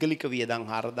අයිතිකරුගේ පුද්ගලික වියදම්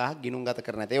 4000ක් ගිණුම් ගත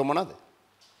කර නැත. ඒ මොනවාද?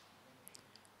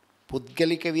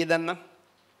 පුද්ගලික වියදම් නම්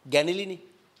ගැනිලිනේ.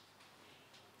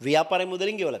 ව්‍යාපාරයේ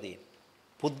මුදලින් ගෙවලා තියෙන්නේ.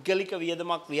 පුද්ගලික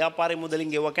වියදමක් ව්‍යාපාරයේ මුදලින්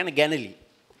ගෙවුවා කියන්නේ ගැනිලි.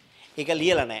 ඒක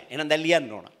ලියලා නැහැ. එහෙනම් දැන්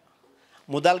ලියන්න ඕන.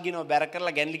 මුදල් ගිණුම බැර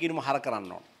කරලා ගැනිලි ගිණුම හර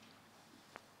කරන්න ඕන.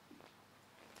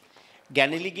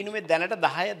 ගැනිලි ගිණුමේ දැනට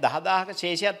 10000ක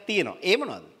ශේෂයක් තියෙනවා. ඒ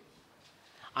මොනවද?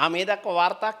 මේ දක්වා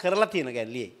වාර්තා කරලා තියෙන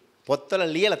ගැනිලියි. පොත්වල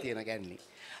ලියලා තියෙන ගැනිලි.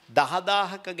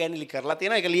 10000ක ගැනිලි කරලා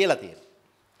තියෙනවා. ඒක ලියලා තියෙනවා.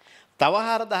 තව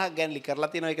 4000ක් ගැනිලි කරලා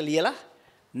තියෙනවා. ඒක ලියලා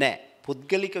නැහැ.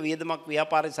 පුද්ගලික වියදමක්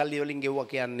ව්‍යාපාරයේ සල්ලි වලින් ගෙවුවා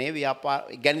කියන්නේ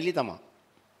ගැනිලි තමයි.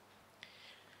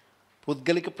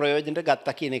 පුද්ගලික ප්‍රයෝජනට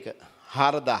ගත්තා කියන එක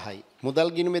 4000යි. මුදල්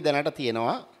ගිණුමේ දැනට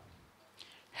තියෙනවා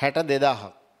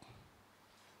 62000ක්.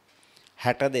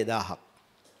 62000ක්.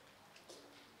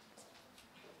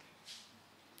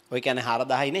 ඔය කියන්නේ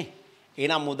 4000යි නේ.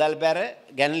 එහෙනම් මුදල් බැර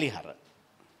ගැනලි හර.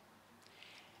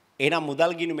 එහෙනම්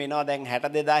මුදල් ගිණුම එනවා දැන්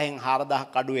 62000න්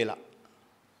 4000ක් අඩු වෙලා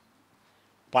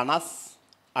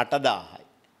 58000යි.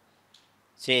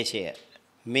 ශේෂය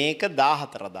මේක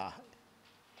 14000යි.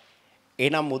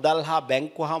 එහෙනම් මුදල් හා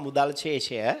බැංකුව හා මුදල්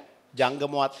ශේෂය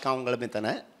ජංගමවත්කම් වල මෙතන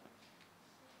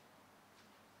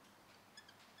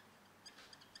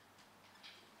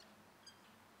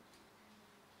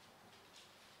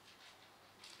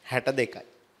 62යි.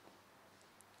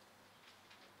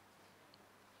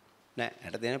 නෑ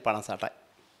 60 දෙනේ 58යි.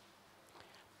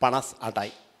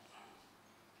 58යි.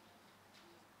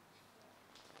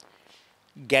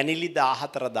 ගැනිලි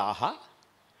 14000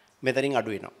 මෙතනින්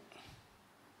අඩු වෙනවා.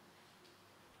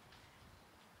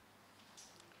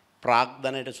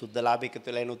 ප්‍රාග්ධනයට සුද්ධ ලාභ එකතු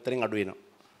වෙලා එන උත්තරින් අඩු වෙනවා.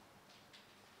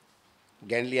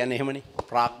 ගැනිලි යන්නේ එහෙමනේ.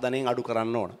 ප්‍රාග්ධනයෙන් අඩු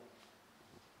කරන්න ඕන.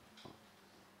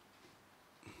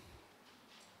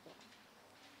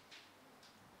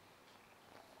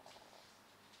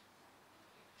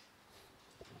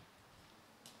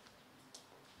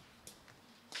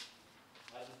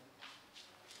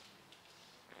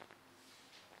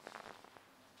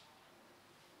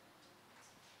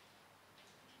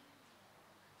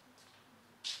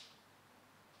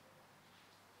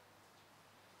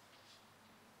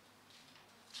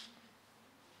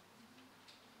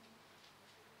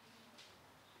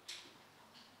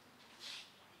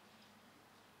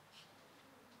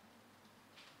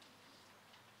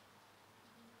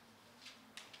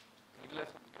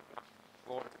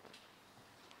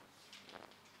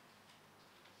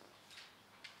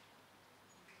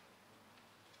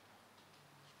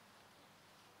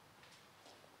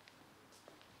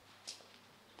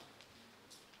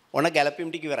 ඔන්න ගැලපීම්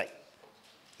ටික ඉවරයි.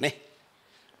 නේ?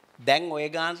 දැන් ඔය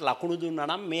ගානට ලකුණු දුන්නා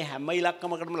නම් මේ හැම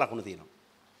ඉලක්කමකටම ලකුණු තියෙනවා.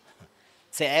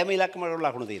 සෑම ඉලක්කමකටම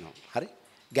ලකුණු තියෙනවා. හරි?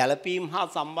 ගැලපීම් හා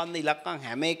සම්බන්ධ ඉලක්කම්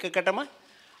හැම එකකටම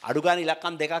අඩු ගාන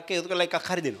ඉලක්කම් දෙකක් එකතු කරලා එකක්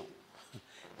හරි දෙනවා.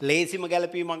 ලේසිම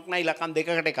ගැලපීමක් නම් ඉලක්කම්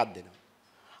දෙකකට එකක් දෙනවා.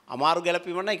 අමාරු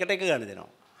ගැලපීමක් නම් එකට එක ගන්න දෙනවා.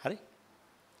 හරි?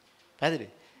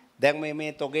 පැහැදිලිද? දැන්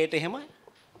මේ තොගේට එහෙම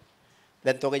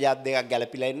දැන් තොගේ જાත් දෙකක්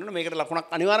ගැලපිලා ඉන්නොත් මේකට ලකුණක්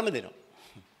අනිවාර්යයෙන්ම දෙනවා.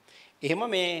 එහෙම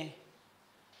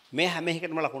මේ හැම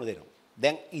එකකටම ලකුණු දෙනවා.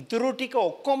 දැන් ඉතුරු ටික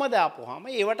ඔක්කොම දාපුවාම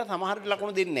ඒවට සමහර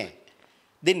ලකුණු දෙන්නේ නැහැ.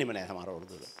 දෙන්නෙම නැහැ සමහර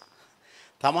වරුදවල.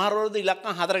 සමහර වරුද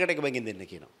ඉලක්කම් 4කට එක බැගින් දෙන්න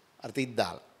කියනවා. අර 30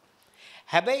 දාලා.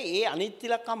 හැබැයි ඒ අනිත්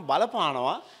ඉලක්කම්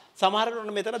බලපානවා සමහර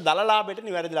වරුද මෙතන දල ලාභයට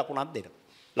නිවැරදි ලකුණක් දෙනවා.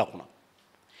 ලකුණක්.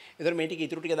 ඒතර මේ ටික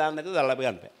ඉතුරු ටික දාන්න නැතුව දල ලාභ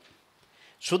ගන්න බෑ.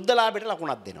 සුද්ධ ලාභයට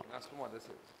ලකුණක් දෙනවා.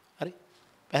 හරි?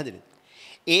 පැහැදිලිද?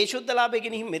 ඒ සුද්ධ ලාභය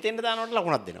ගෙනින් මෙතෙන්ට දානකොට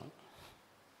ලකුණක් දෙනවා.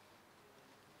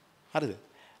 හරිද?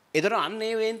 ඒතර අන්න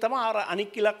ඒ වෙන් තමයි අර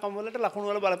අනික් ඉලක්කම් වලට ලකුණු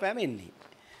වල බලපෑම එන්නේ.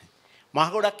 මහ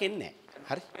ගොඩක් එන්නේ නැහැ.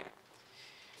 හරි?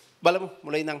 බලමු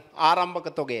මුලින් ඉඳන් ආරම්භක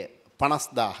තොගය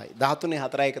 50000යි. 13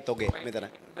 4 තොගය මෙතන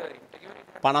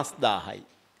 50000යි.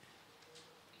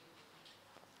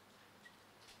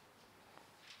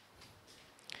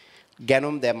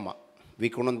 ගැනුම් දැම්මා.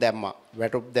 විකුණුම් දැම්මා.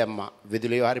 වැටුප් දැම්මා.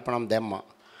 විදුලි හරිපණම් දැම්මා.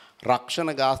 රක්ෂණ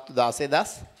ගාස්තු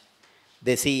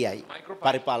 16200යි.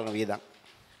 පරිපාලන වියදම්.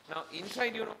 Now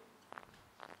inside you know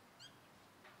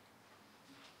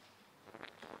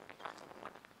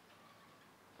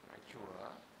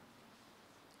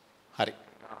හරි.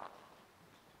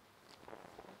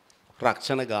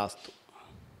 රක්ෂණ ගාස්තු.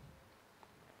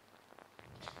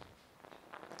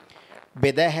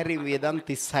 බෙදාහැරි වියදම්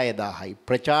 36000යි.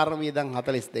 ප්‍රචාරණ වියදම්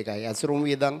 42යි. ඇසුරුම්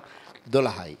වියදම්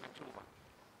 12යි.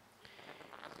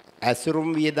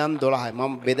 ඇසුරුම් වියදම් 12යි.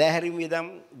 මම බෙදාහැරි වියදම්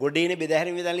ගොඩේනේ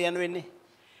බෙදාහැරි වියදම් ලියන්න වෙන්නේ.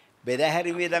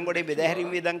 බෙදාහැරි වියදම් ගොඩේ බෙදාහැරි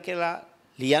වියදම් කියලා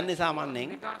ලියන්නේ සාමාන්‍යයෙන්.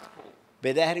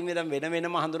 බෙදාහැරි වියදම් වෙන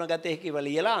වෙනම හඳුනාගත්තේ කියලා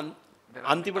ලියලා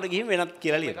අන්තිමට ගිහින් වෙනත්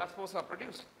කියලා ලියනවා.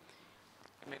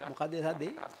 මොකද ඒ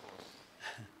සද්දේ?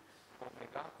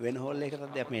 වෙන හෝල්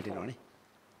එකකට දෙයක් මේට එනවනේ.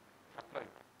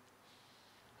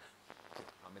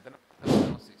 මෙතන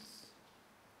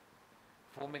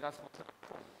 4 megas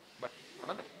but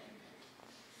another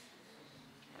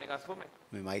megas 4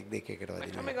 මේ මයික් දෙක එකට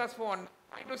වදිනවා. megas 4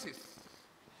 mitosis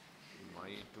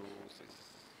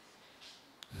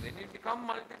then it become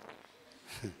multi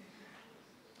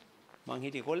මං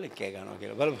හිතේ කොල්ලෙක් කෑ ගන්නවා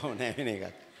කියලා බලපුවම නෑ වෙන එකක්.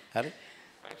 හරි?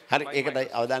 හරි ඒකට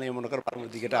අවධානය යොමු කර පරම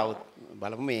දිගට આવොත්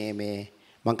බලමු මේ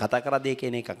මං කතා කරද්දී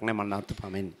කියන එකක් නෑ මම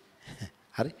නවත්තපමෙන්නේ.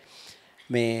 හරි?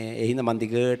 මේ ඒ හින්දා මං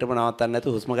දිගටම නවත්තන්න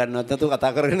නැතුව හුස්ම ගන්නවත් නැතුව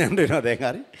කතා කරගෙන යන්න වෙනවා දැන්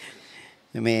හරි?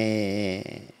 මේ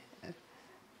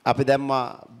අපි දැම්මා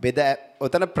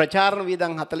ඔතන ප්‍රචාරණ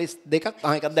වියදම් 42ක්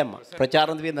එකක් දැම්මා.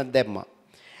 ප්‍රචාරණ වියදම් දැම්මා.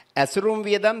 ඇසුරුම්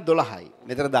වියදම් 12යි.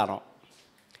 මෙතන දානවා.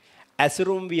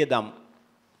 ඇසුරුම් වියදම්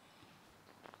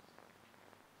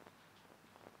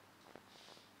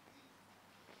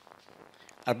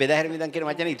අර බෙදාහැරි වියදම් කියන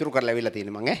වචනේ ඉතුරු කරලා ඇවිල්ලා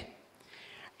තියෙන්නේ මං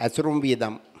ඇසුරුම්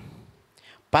වියදම්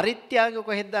පරිත්‍යාග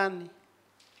කොහෙද දාන්නේ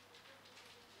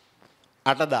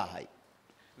 8000යි.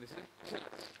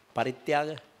 පරිත්‍යාග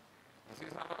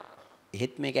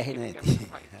එහෙත් මේක ඇහෙන්නේ නැති.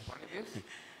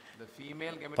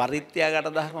 පරිත්‍යාග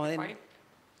 8000 කොහොමද එන්නේ?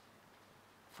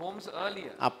 forms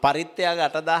earlier. පරිත්‍යාග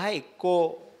 8000 එක්කෝ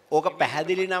ඕක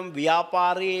පැහැදිලි නම්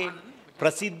ව්‍යාපාරයේ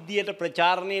ප්‍රසිද්ධියට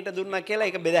ප්‍රචාරණයට දුන්නා කියලා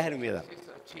ඒක බෙදාහැරි වියදම්.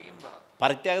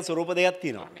 පරිත්‍යාග ස්වරූප දෙකක්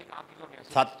තියෙනවා.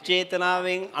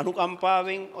 සත්චේතනාවෙන්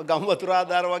අනුකම්පාවෙන් ගම් වතුර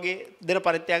ආධාර වගේ දෙන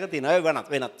පරිත්‍යාග තියෙනවා. ඒ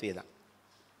වෙනත් වියදම්.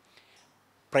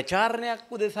 ප්‍රචාරණයක්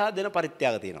උදෙසා දෙන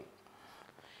පරිත්‍යාග තියෙනවා.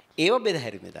 ඒව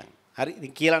බෙදාහැරි වියදම්. හරි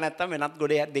ඉතින් කියලා නැත්තම් වෙනත්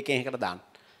ගොඩේ දෙකෙන් එකකට දාන්න.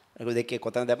 ඒක දෙකේ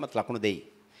කොතන දැම්මත් ලකුණු දෙයි.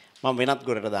 මම වෙනත්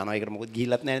ගොඩට දානවා. ඒකට මොකද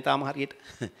ගිහිල්ලත් නැහැ තාම හරියට.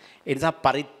 ඒ නිසා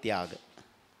පරිත්‍යාග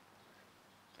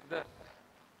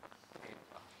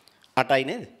 8යි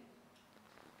නේද?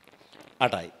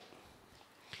 8යි.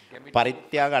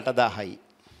 පරිත්‍යාග 8000යි.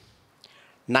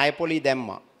 ණයපොලි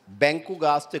දැම්මා. බැංකු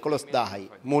ගාස්තු 11000යි.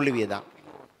 මූල්‍ය වියදම්.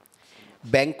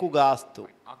 බැංකු ගාස්තු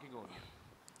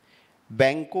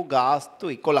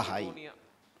 11යි.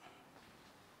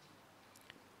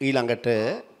 ඊළඟට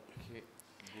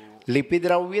ලිපි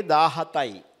ද්‍රව්‍ය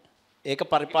 17යි. ඒක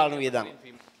පරිපාලන වියදම්.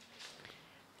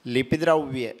 ලිපි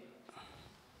ද්‍රව්‍ය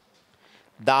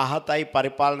 17යි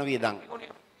පරිපාලන වියදම්.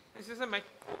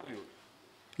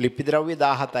 ලිපි ද්‍රව්‍ය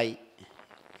 17යි.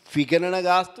 විගණන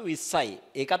ගාස්තු 20යි.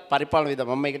 ඒකත් පරිපාලන වියදම්.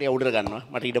 මම මේකට උඩට ගන්නවා.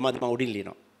 මට ඉඩමදි මම උඩින්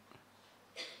ලියනවා.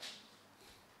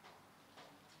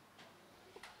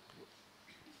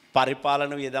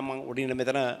 පරිපාලන වියදම් මම උඩින්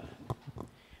මෙතන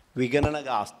විගණන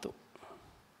ගාස්තු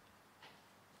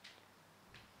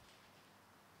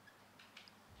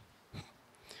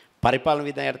පරිපාලන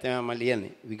විධානයට තමයි මම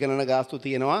ලියන්නේ. විගණන ගාස්තු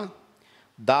තියෙනවා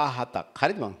 17ක්.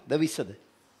 හරිද මං? ද 20ද?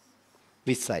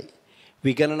 20යි.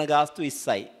 විගණන ගාස්තු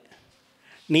 20යි.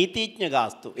 නීතිඥ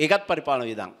ගාස්තු ඒකත් පරිපාලන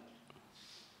විධාන.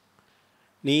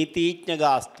 නීතිඥ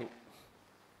ගාස්තු.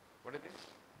 What is this?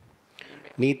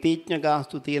 නීතිඥ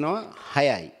ගාස්තු තියෙනවා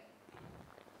 6යි.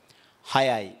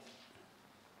 6යි.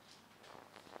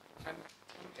 And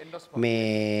endorsement.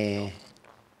 මේ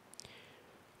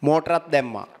මෝටරත්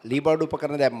දැම්මා. ලීබඩු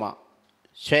උපකරණ දැම්මා.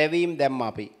 ෂෙවීම් දැම්මා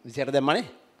අපි. 20ට දැම්මානේ?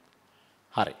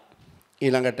 හරි.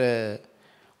 ඊළඟට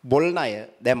බොල් ණය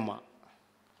දැම්මා.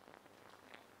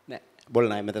 නෑ බොල්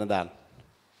ණය මෙතන දාන්න.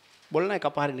 බොල් ණය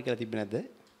කපහරින්න කියලා තිබ්බේ නැද්ද?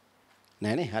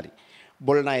 නෑනේ හරි.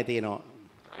 බොල් ණය තියෙනවා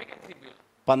Vacancy bill.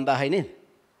 5000යි නේද?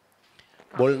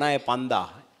 බොල් ණය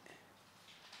 5000.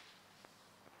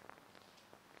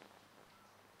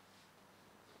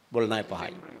 බොල් ණය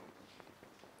 5යි.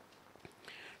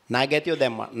 ණය ගැතියෝ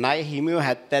දැම්මා. ණය හිමියෝ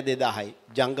 72000යි.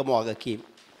 ජංගම වගකීම්.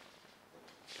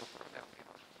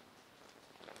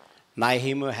 ණය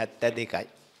හිමියෝ 72යි.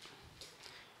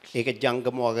 ඒක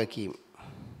ජංගම වගකීම්.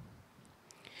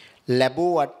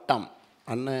 ලැබූ වට්ටම්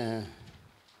අන්න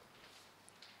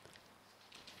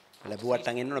ලැබුව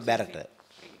වට්ටම් එන්න ඕන බැරට.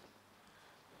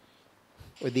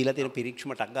 ඔය දීලා තියෙන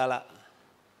පිරික්ෂම ටක් ගාලා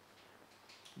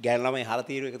ගෑනු ළමයි හර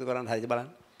තීරුව එකතු කරන්න හරිද බලන්න.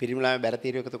 පිරිමි ළමයි බැර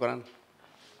තීරුව එකතු කරන්න.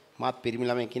 මාත් පිරිමි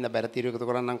ළමයි කින්ද බැර තීරුව එකතු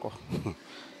කරන්නම්කෝ.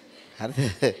 හරිද?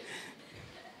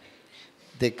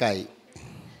 2යි.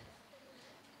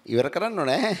 ඉවර කරන්න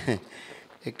ඕනේ.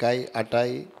 1යි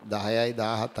 8යි 10යි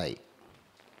 17යි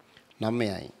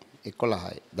 9යි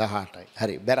 11යි 18යි.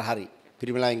 හරි බැර හරි.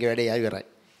 පිරිමි ළමයින්ගේ වැඩේ ආයි ඉවරයි.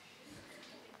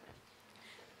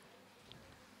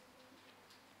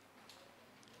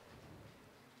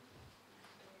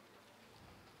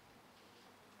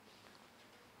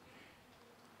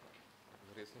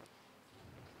 What is it?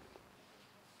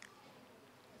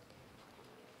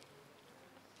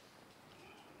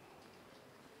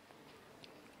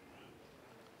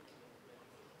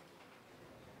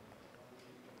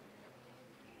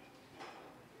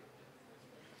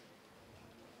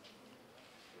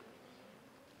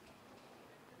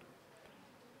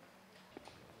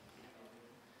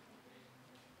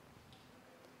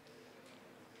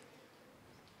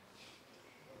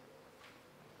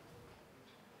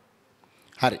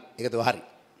 හරි ඒක તો හරි.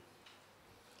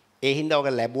 ඒ හින්දා ඔක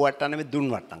ලැබුවට නෙමෙයි දුන්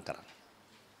වට්ටම් කරන්න.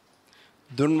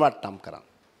 දුන් වට්ටම් කරන්න.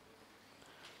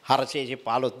 හරශේෂේ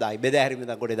 15000යි බෙදාහැරි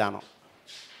මෙතන ගොඩේ දානවා.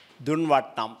 දුන්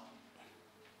වට්ටම්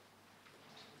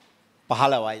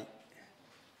 15යි.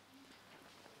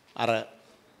 අර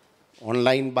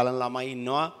ඔන්ලයින් බලන ළමයි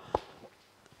ඉන්නවා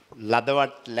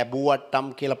ලදවත් ලැබුවට්ටම්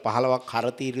කියලා 15ක් හර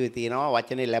තීරුවේ තියෙනවා.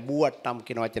 වචනේ ලැබුවට්ටම්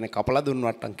කියන වචනේ කපලා දුන්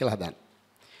වට්ටම් කියලා හදන්න.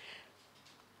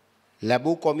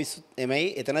 ලැබූ කොමිස්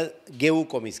නෙමෙයි එතන ගෙවූ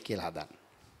කොමිස් කියලා හදන්න.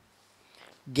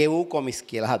 ගෙවූ කොමිස්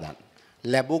කියලා හදන්න.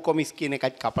 ලැබූ කොමිස් කියන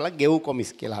එකත් කපලා ගෙවූ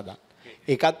කොමිස් කියලා හදන්න.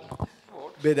 ඒකත්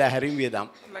බෙදාහැරින් වියදම්.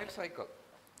 Life cycle.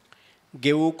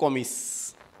 ගෙවූ කොමිස්.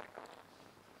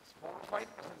 Small 5%.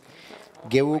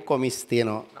 ගෙවූ කොමිස්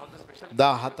තියෙනවා Now the special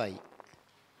 17යි.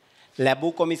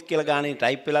 ලැබූ කොමිස් කියලා ගානේ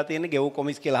ටයිප් වෙලා තියෙන ගෙවූ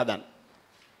කොමිස් කියලා හදන්න.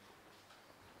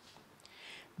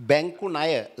 බැංකු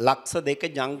ණය ලක්ෂ 2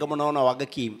 ජංගම නොවන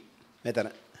වගකීම් මෙතන.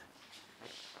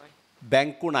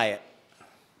 බැංකු ණය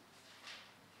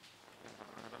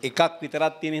එකක්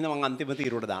විතරක් තියෙන හින්දා මම අන්තිම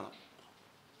තීරුවට දානවා.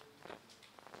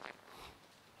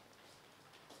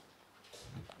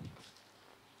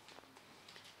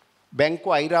 බැංකු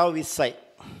අයිරාව 20යි.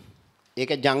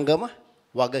 ඒක ජංගම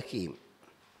වගකීම්.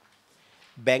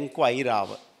 බැංකු අයිරාව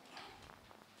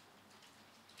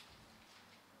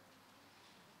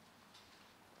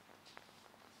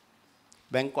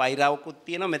බැංකු අයිරාවකුත්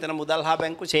තියෙනවා මෙතන මුදල් හා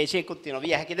බැංකු ශේෂයකුත් තියෙනවා.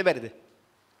 විය හැකිද බැරිද?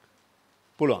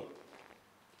 පුළුවන්.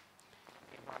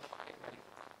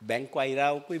 බැංකු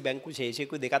අයිරාවකුයි බැංකු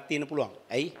ශේෂයකුයි දෙකක් තියෙන පුළුවන්.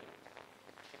 ඇයි?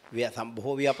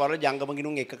 බොහෝ ව්‍යාපාරවල ජංගම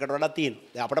ගිණුම් එකකට වඩා තියෙනවා.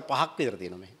 දැන් අපිට 5ක් විතර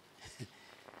තියෙනවා මේ.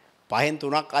 5න්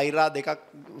 3ක් අයිරා දෙකක්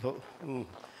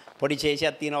පොඩි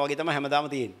ශේෂයක් තියෙනවා වගේ තමයි හැමදාම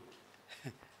තියෙන්නේ.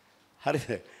 හරිද?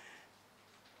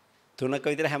 3ක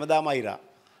විතර හැමදාම අයිරා.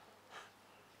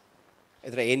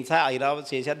 ඒතර ඒ නිසා අයිරාව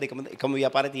ශේෂයක් දෙකම එකම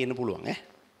ව්‍යාපාරේ තියෙන්න පුළුවන් ඈ.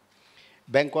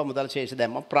 බැංකුව මුදල් ශේෂ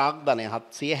දැම්ම ප්‍රාග්ධනය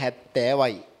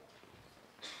 770යි.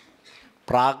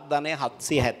 ප්‍රාග්ධනය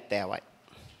 770යි.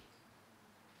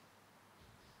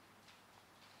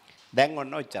 දැන්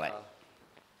ඔන්න ඔච්චරයි.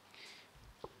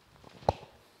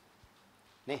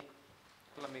 නේ?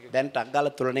 දැන් ටක්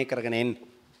ගාලා තුලනය කරගෙන එන්න.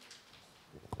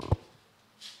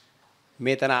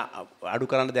 මෙතන අඩු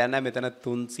කරන්න දෙයක් නැහැ. මෙතන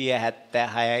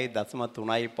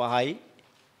 376.35යි.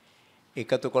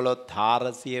 එකතු කළොත්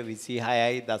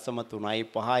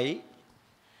 426.35යි.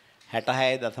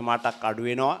 66.8ක් අඩු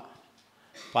වෙනවා.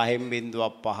 5න්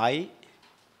බිඳුවක් 5යි.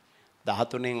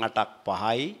 13න් 8ක්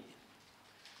 5යි.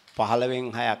 15න්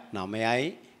 6ක්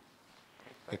 9යි.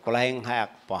 11න්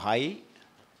 6ක් 5යි.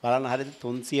 බලන්න හරියද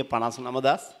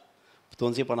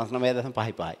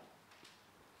 359.555යි.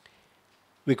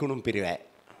 විකුණුම් පිරිවැය.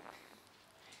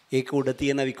 ඒක උඩ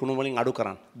තියෙන විකුණුම් වලින් අඩු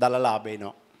කරන්න. දල ලාභ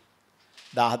එනවා.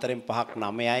 14න් 5ක්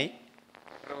 9යි.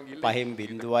 5න්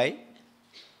බිඳුවයි.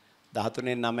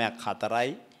 13න් 9ක්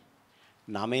 4යි.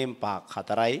 9න් 5ක්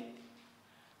 4යි.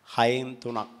 6න්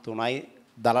 3ක් 3යි.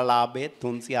 දල ලාභයේ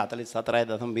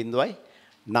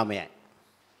 344.09යි.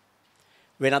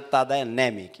 වෙනත් ආදායම්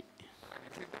නැහැ මේකේ.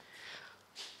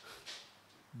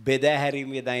 බෙදා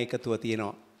හැරීම වියදම් එකතුව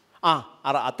තියෙනවා.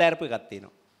 අර අතෑරපු එකක්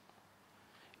තියෙනවා.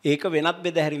 ඒක වෙනත්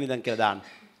බෙදා හැරීම වියදම් කියලා දාන්න.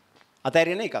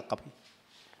 අතෑරින එකක් අපි.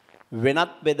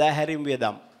 වෙනත් බෙදා හැරීම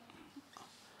වියදම්.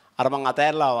 අර මං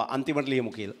අතෑරලා අන්තිමට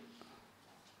ලියමු කියලා.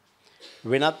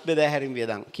 වෙනත් බෙදා හැරීම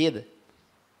වියදම් කීයද?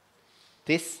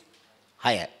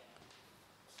 36.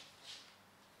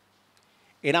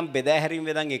 එනම් බෙදා හැරීම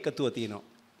වියදම් එකතුව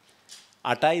තියෙනවා.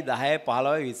 8යි 10යි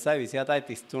 15යි 20යි 27යි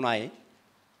 33යි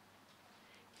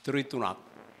ඉතුරු 3ක්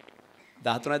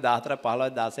 13යි 14යි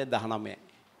 15යි 16යි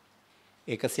 19යි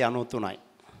 193යි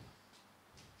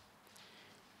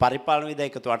පරිපාලන විද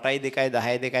එකතු 8යි 2යි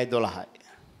 10යි 2යි 12යි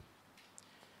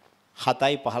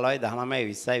 7යි 15යි 19යි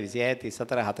 20යි 26යි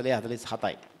 34යි 40යි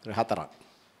 47යි 4ක්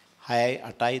 6යි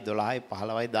 8යි 12යි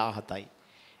 15යි 17යි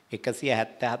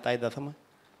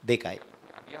 177.2යි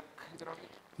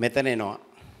මෙතන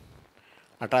එනවා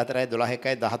 8 4යි 12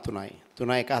 1යි 13යි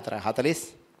 3 1 4යි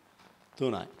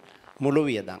 43යි මුළු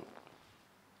වියදම්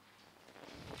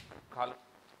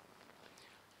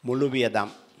මුළු වියදම්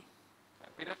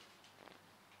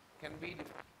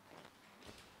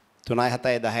 3යි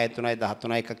 7යි 10යි 3යි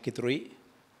 13යි එකක් ඉතුරුයි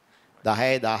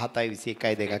 10යි 17යි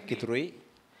 21යි දෙකක් ඉතුරුයි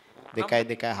 2යි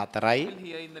 2යි 4යි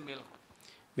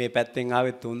මේ පැත්තෙන්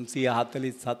ආවේ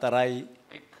 344යි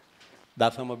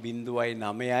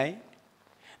 0.9යි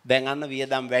දැන් අන්න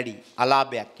වියදම් වැඩි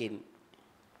අලාභයක් එන්නේ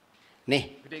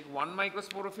නේ. We take one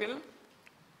microspore film,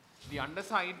 the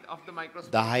underside of the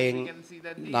microspore, 10න් we can see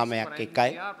that the 9ක් එකයි.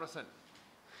 sporangia are present.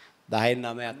 10න්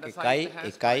 9ක් එකයි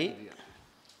එකයි.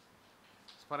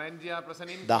 Sporangia are present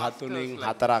in 13න්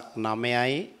 4ක්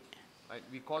 9යි. right,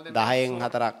 we call them 10න්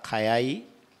 4ක් 6යි.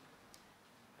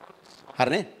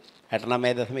 හරිනේ?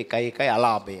 69.1යි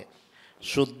අලාභය.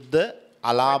 සුද්ධ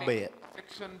අලාභය.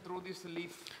 section through this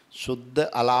leaf සුද්ධ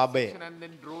අලාභය. and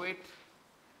then draw it.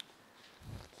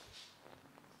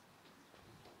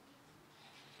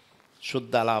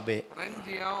 සුද්ධ අලාභය.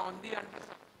 Sporangia on the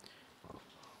underside.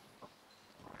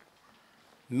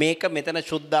 මේක මෙතන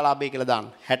සුද්ධ අලාභය කියලා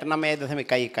දාන්න.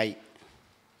 69.1යි.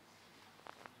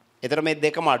 එතන මේ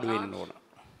දෙකම අඩු වෙන්න ඕන.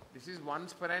 This is one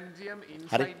sporangium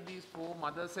inside these four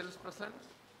mother cells present.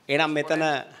 එහෙනම් මෙතන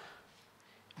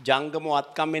ජංගම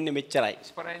වත්කම් වෙන්නේ මෙච්චරයි.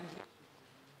 Sporangium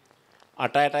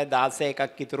 8 8යි 16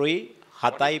 එකක් ඉතුරුයි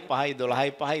 7යි 5යි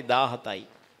 12යි 5යි 17යි.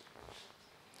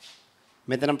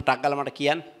 මෙතන ටක් ගාලා මට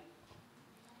කියන්න.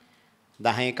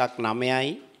 10 එකක්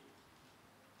 9යි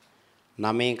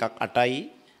 9 එකක්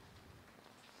 8යි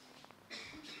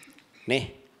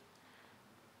නේ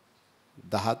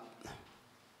 10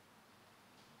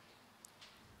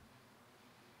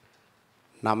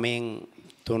 9න්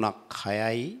 3ක්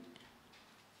 6යි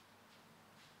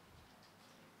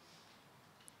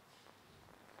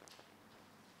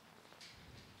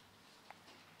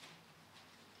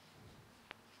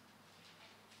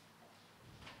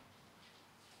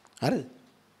හරිද?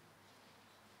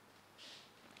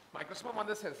 microspore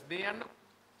mother cells, they under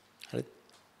හරිද?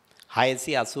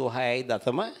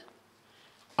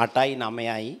 686.8යි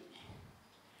 9යි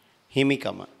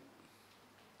හිමිකම.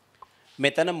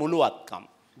 මෙතන මුළු වත්කම්,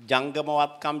 ජංගම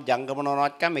වත්කම්, ජංගම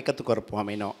නොවත්කම් එකතු කරපුවාම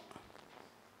එනවා.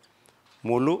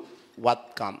 මුළු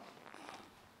වත්කම්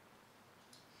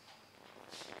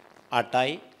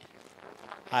 8යි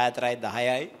 6 4යි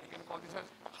 10යි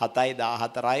 7යි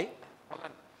 14යි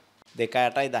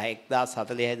 2 8යි 10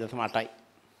 1040.8යි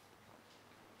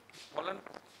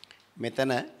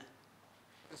මෙතන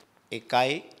 1යි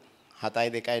 7යි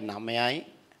 2යි 9යි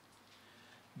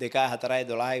 2යි 4යි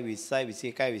 12යි 20යි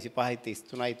 21යි 25යි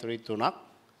 33යි 3ක්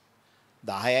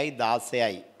 10යි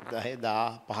 16යි 10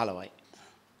 15යි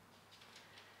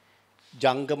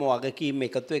ජංගම වගකීම්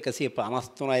එකතු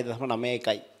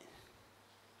 153.91යි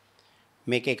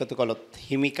මේක එකතු කළොත්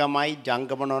හිමිකමයි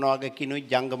ජංගම නොවන වගකීනුයි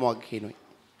ජංගම වගකීනුයි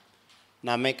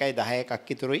 9යි 10 එකක්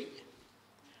ඉතුරුයි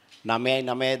 9යි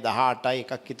 9යි 18යි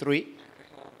එකක් ඉතුරුයි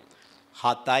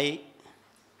 7යි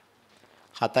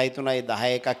 7යි 3යි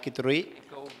 10 එකක් ඉතුරුයි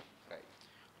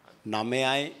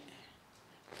 9යි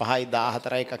 5යි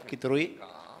 14යි එකක් ඉතුරුයි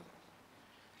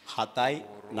 7යි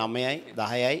 9යි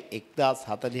 10යි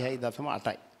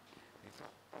 1040.8යි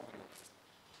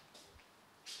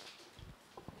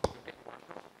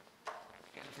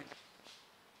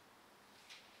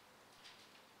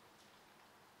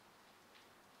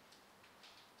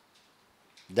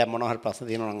දැන් මොනවා හරි ප්‍රශ්න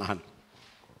තියෙනවා නම් අහන්න.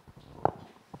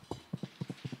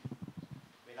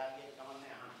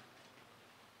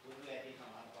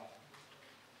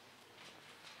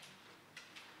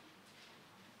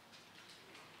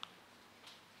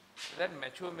 That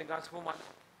mature megasperm one.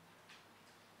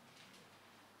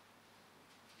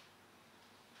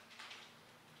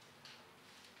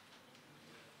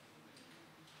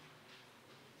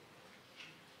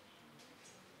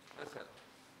 Yes, sir.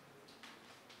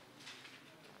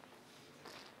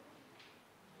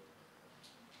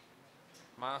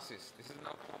 Masses. This is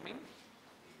now forming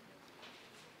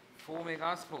 4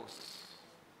 megaspores.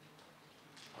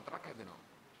 What are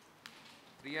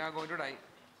 3 are going to die.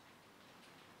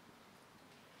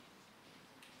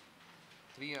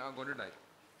 3 are going to die.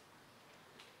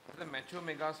 The mature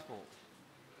megaspore.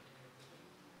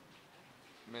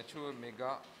 Mature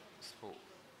megaspore.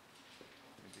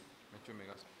 Mature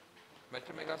megaspore.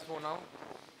 Mature megaspore now.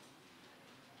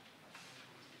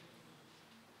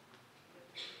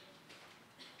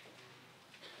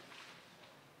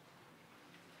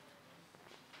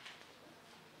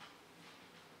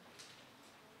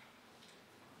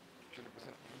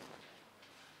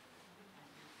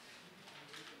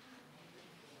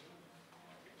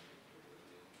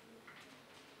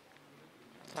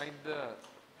 Inside the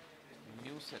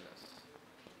nucellus.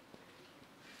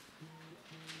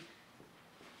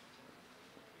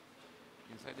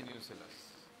 Inside the nucellus.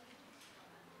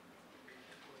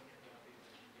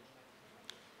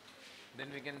 Then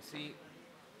we can see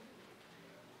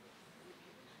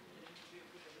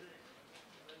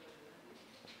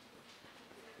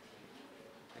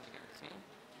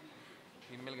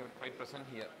female quite present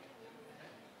here.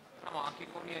 Some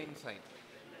archegonia inside.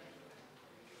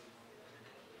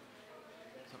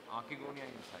 Some archegonia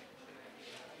inside.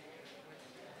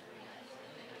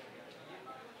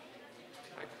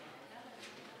 Right.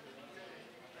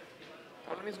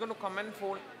 Pollen is going to come and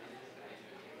fold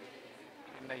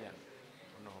in the young.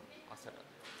 No, asceta.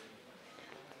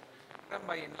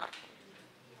 By enlarge.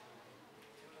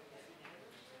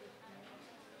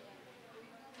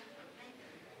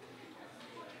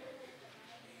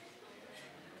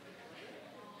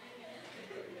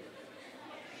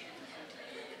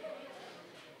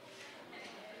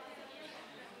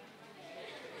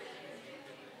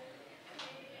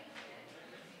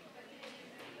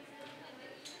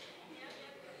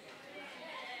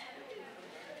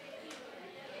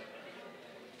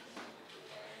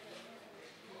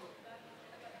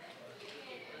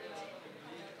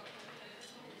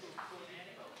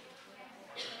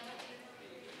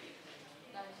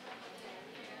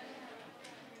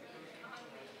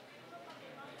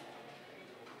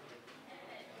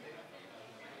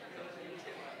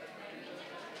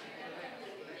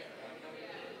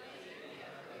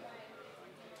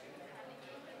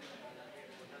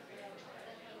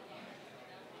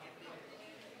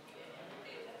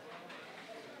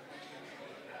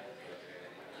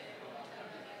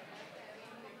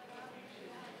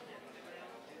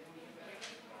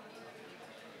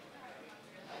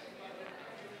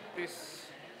 This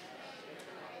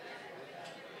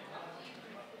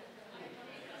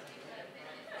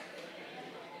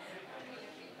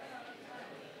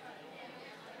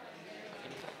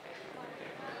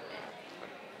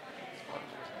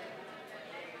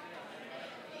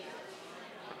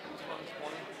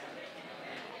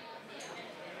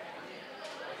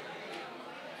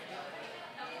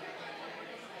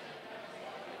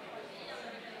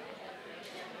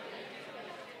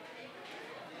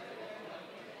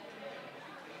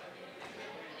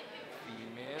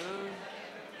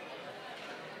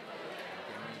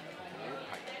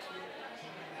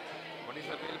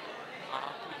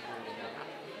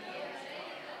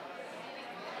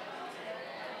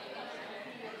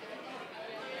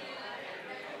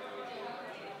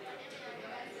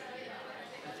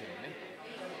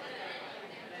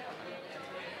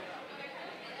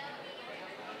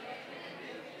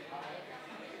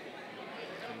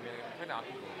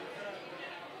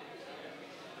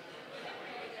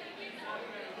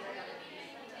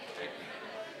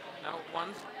now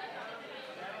once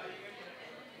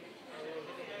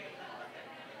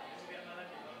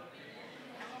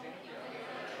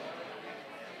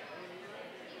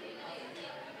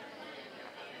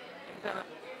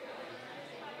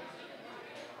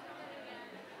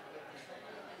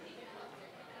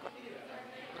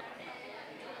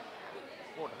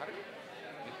හරි.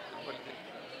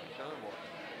 internal wall.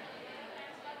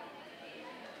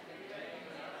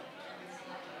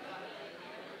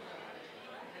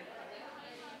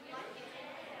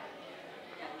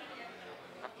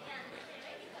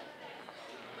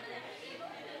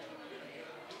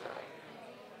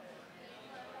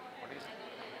 What is here?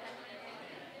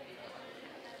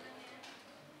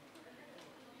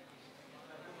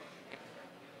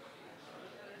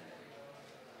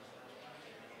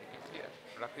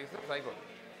 Product is the zygote.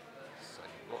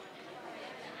 Zygote.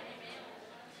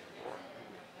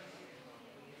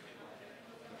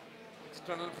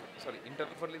 External, sorry,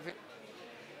 internal fertilization.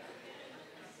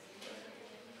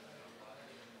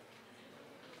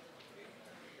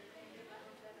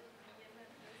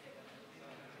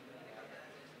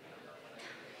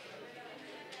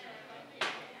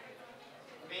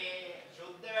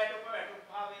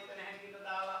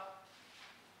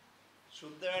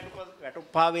 සුද්ධ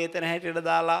වැටුප්පා වේතන හැටියට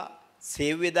දාලා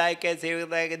සේව්‍ය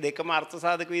දායකය දෙකම අර්ථ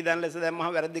සාධක වියදම් ලෙස දැම්මම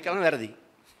වැරදි කරන වැරදි.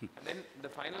 And then the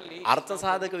finally අර්ථ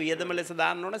සාධක වියදම ලෙස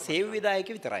දාන්න ඕන සේව්‍ය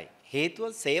දායකය විතරයි.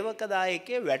 හේතුව සේවක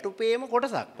දායකයේ වැටුපේම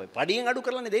කොටසක්. පඩියෙන් අඩු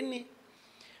කරලානේ දෙන්නේ.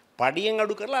 පඩියෙන්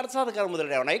අඩු කරලා අර්ථ සාධක මුදලට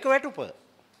යවනවා. ඒක වැටුප.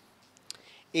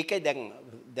 ඒකයි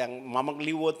දැන් මම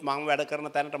ලිව්වොත් මම වැඩ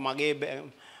කරන තැනට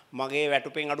මගේ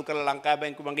වැටුපෙන් අඩු කරලා ලංකා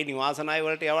බැංකුව මගේ නිවාස ණය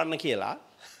වලට යවන්න කියලා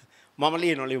මම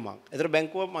ලියනවා ලියුමක්. ඒතර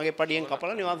බැංකුව මගේ පඩියෙන්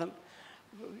කපලා නිවාස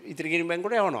ඉතිරි ගිණි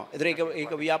බැංකුවට යවනවා. ඒතර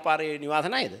ඒක ව්‍යාපාරයේ නිවාස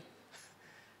ණයද?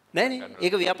 නෑනේ.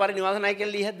 ඒක ව්‍යාපාරයේ නිවාස ණය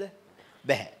කියලා ලියහැද්ද?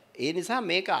 බෑ. ඒ නිසා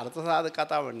මේක අර්ථ සාධක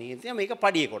කතාව නීතිය මේක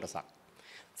පඩියේ කොටසක්.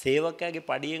 සේවකයාගේ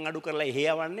පඩියෙන් අඩු කරලා එහෙ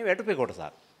යවන්නේ වැටුපේ කොටසක්.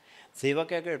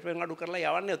 සේවකයාගේ වැටුපෙන් අඩු කරලා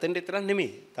යවන්නේ ඔතෙන් විතරක්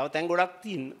නෙමෙයි. තව තැන් ගොඩක්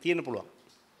තියෙන්න පුළුවන්.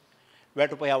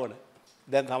 වැටුප යවන.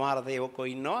 දැන් සමහර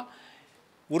සේවකයෝ ඉන්නවා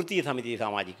වෘත්තීය සමිතියේ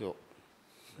සමාජිකයෝ.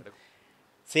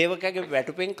 සේවකයාගේ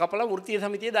වැටුපෙන් කපලා වෘත්තීය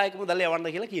සමිතියේ දායක මුදල්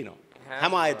යවන්න කියලා කියනවා.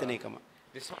 හැම ආයතනයකම.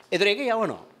 ඒතර ඒක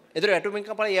යවනවා. ඒතර වැටුපෙන්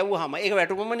කපලා යවුවාම ඒක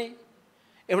වැටුපමනේ.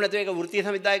 එහෙම නැත්නම් ඒක වෘත්තීය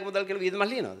සමිති දායක මුදල් කියලා වියදමක්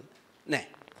ලියනවද? නැහැ.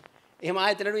 එහෙම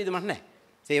ආයතනවල වියදමක් නැහැ.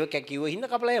 සේවකයා කිව්ව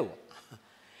හින්දා කපලා යවුවා.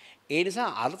 ඒ නිසා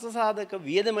අර්ථ සාධක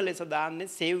වියදම ලෙස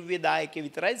දාන්නේ සේව්‍ය දායකයෙ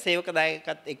විතරයි. සේවක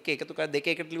දායකත් එක්ක එකතු කර දෙක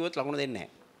එකට ලියුවොත් ලකුණු දෙන්නේ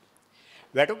නැහැ.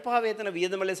 වැටුප්පා වේතන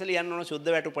වියදම ලෙස ලියන්න ඕන සුද්ධ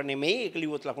වැටුප නෙමෙයි. ඒක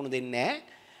ලියුවොත් ලකුණු දෙන්නේ නැහැ.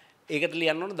 ඒකට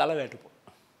ලියන්න ඕන දල වැටුප.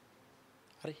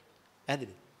 හරි.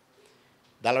 පැහැදිලිද?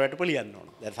 දල වැටුප ලියන්න ඕන.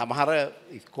 දැන් සමහර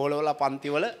ඉස්කෝලවල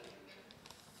පන්තිවල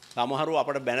සමහරව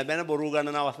අපිට බැන බොරු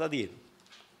ගන්නන අවස්ථා තියෙනවා.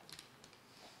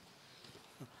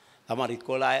 සමහර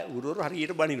ඉස්කෝලේ ගුරුවරු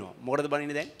හරියට බනිනවා. මොකටද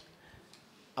බනින්නේ දැන්?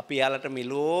 අපි යාලට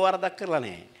මෙලෝ වරදක් කරලා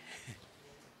නැහැ.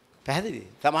 පැහැදිලිද?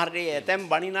 සමහර ඇතැම්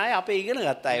බනින අය අපේ ඉගෙන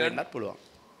ගත්ත අය වෙන්නත් පුළුවන්.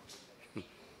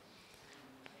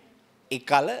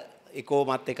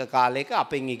 එකෝමත් එක කාලයක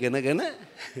අපෙන් ඉගෙනගෙන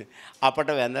අපට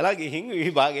වැඳලා ගිහින්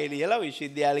විභාගය ලියලා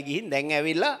විශ්වවිද්‍යාලෙ ගිහින් දැන්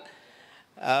ඇවිල්ලා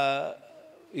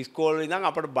ඉස්කෝලේ ඉඳන්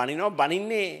අපට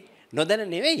බනින්නේ නොදැන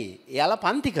නෙවෙයි. එයාලා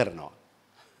පන්ති කරනවා.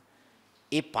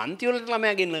 ඒ පන්ති වලට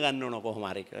ළමයා ගෙන්න ගන්න ඕන කොහොම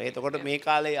හරි කියලා. එතකොට මේ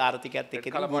කාලේ ආර්ථිකයත්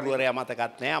එක්ක ගුරුවරයා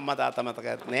මතකත් නැහැ, අම්මා තාත්තා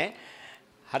මතකත් නැහැ.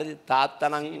 හරි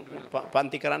තාත්තා නම්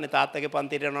පන්ති කරන්නේ තාත්තගේ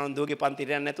පන්තියට යනවා නම් දුවගේ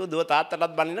පන්තියට යන්නේ නැතුව දුව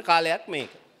තාත්තටත් බනින කාලයක්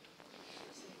මේක.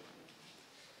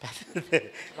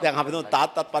 දැන් අපි දුව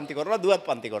තාත්තත් පන්ති කරනවා දුවත්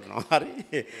පන්ති කරනවා.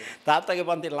 හරි. තාත්තගේ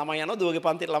පන්තියට ළමයි යනවා දුවගේ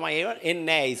පන්තියට ළමයි එන්නේ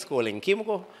නැහැ ඉස්කෝලෙන්.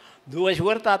 කිමුකෝ දුව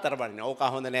ෂුවර් තාත්තට බනිනවා. ඕක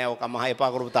හොඳ නෑ. ඕක මහ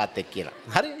එපා කරපු තාත්තෙක් කියලා.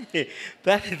 හරි.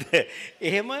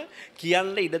 එහෙම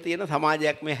කියන්න ඉඩ තියෙන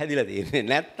සමාජයක් මේ හැදිලා තියෙන්නේ.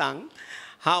 නැත්තම්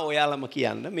ඔයාලම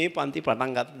කියන්න මේ පන්ති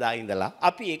පටන් ගත්ත දා ඉඳලා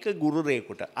අපි එක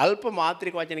ගුරුරයෙකුට අල්ප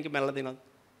මාත්‍රික වචනකින් මැල්ලා දෙනවද?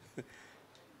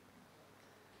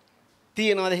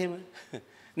 තියනවද එහෙම?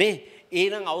 නේ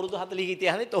එහෙනම් අවුරුදු 40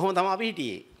 ඉතිහාසෙත් ඔහොම තමයි අපි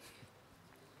හිටියේ.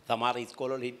 සමහර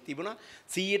ඉස්කෝලවල තිබුණා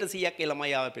 100% ඒ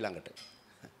ළමයි ආව අපි ළඟට.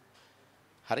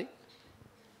 හරි?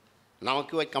 නම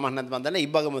කිව්වත් කමක් නැද්ද මන් දන්නේ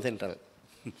ඉබ්බගම සෙන්ටර්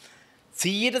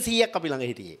 100% අපි ළඟ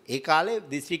හිටියේ. ඒ කාලේ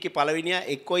දිස්ත්‍රික්කේ පළවෙනියා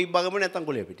එක්කෝ ඉබ්බගම නැත්නම්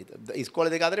කුලියපිටිය.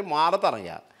 ඉස්කෝලේ දෙක අතරේ මාර තරම්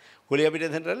යා.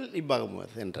 කුලියපිටිය සෙන්ටරල් ඉබ්බගම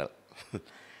සෙන්ටරල්.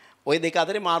 ওই දෙක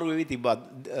අතරේ මාරු වෙවි තිබ්බා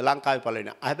ලංකාවේ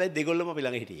පළවෙනියා. හැබැයි දෙගොල්ලම අපි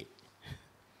ළඟ හිටියේ.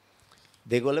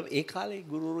 දෙගොල්ලම ඒ කාලේ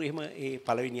ගුරුවරු එහෙම ඒ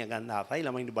පළවෙනියා ගන්න ආසයි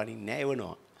ළමයින්ට බනින්නේ නැහැ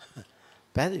එවනවා.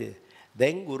 පැහැදිලිද?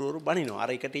 දැන් ගුරුවරු බනිනවා. අර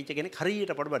එක ටීචර් කෙනෙක්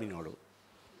හරියට අපට බනිනවලු.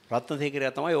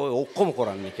 රත්නසේකරයා තමයි ඔය ඔක්කොම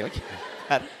කරන්නේ කියලා.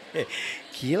 හරි.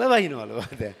 කියලා වහිනවලු.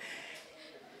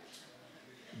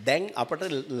 දැන් අපට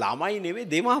ළමයි නෙවෙයි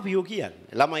දෙමාපියෝ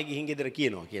කියන්නේ. ළමයි ගිහින් ගෙදර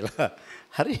කියනවා කියලා.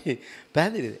 හරි.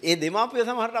 පැහැදිලිද? ඒ දෙමාපියෝ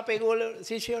සමහරට අපේ ගෝල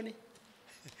ශිෂ්‍යයෝනේ.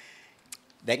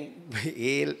 දැන්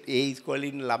ඒ ඉස්කෝලේ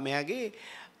ඉන්න ළමයාගේ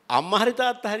අම්මා හරි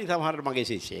තාත්තා හරි සමහරට මගේ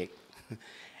ශිෂ්‍යයෙක්.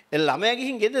 ඒ ළමයා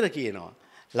ගිහින් ගෙදර කියනවා.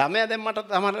 ළමයා දැන් මට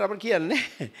සමහරට අපිට කියන්නේ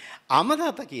අම්මා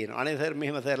තාත්තා කියනවා. අනේ සර්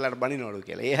මෙහෙම සර්ලාට බනිනවලු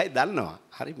කියලා. ඒ අය දන්නවා.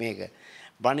 හරි මේක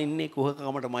බනින්නේ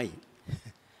කුහකකමටමයි.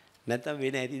 නැත්තම්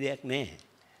වෙන ඇති දෙයක් නැහැ.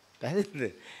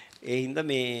 පැහැදිලිද? ඒ හින්දා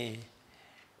මේ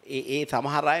ඒ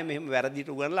සමහර අය මෙහෙම වැරදිට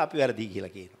උගන්ලා අපි වැරදි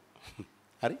කියලා කියනවා.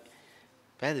 හරි?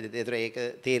 පැහැදිලිද? ඒතර ඒක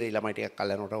තේරෙයි ළමයි ටිකක්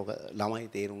කල් යනකොට ඔක ළමයි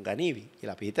තේරුම් ගනීවි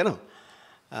කියලා අපි හිතනවා.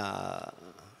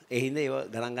 ඒ හින්දා ඒව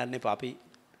ගණන් ගන්න එපා. අපි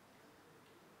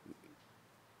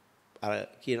අර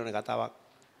කියනෝනේ කතාවක්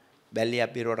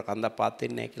බැල්ලියක් බිරුවට කඳක් පාත්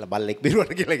වෙන්නේ නැහැ කියලා බල්ලෙක්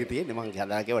බිරුවට කියලා එක තියෙන්නේ මං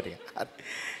හදා කියව ටික.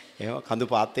 එහෙම කඳු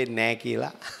පාත් වෙන්නේ නැහැ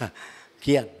කියලා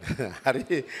කියන්නේ. හරි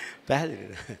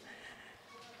පැහැදිලිද?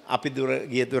 අපි දුර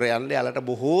ගිය දුර යන්නේ යාලට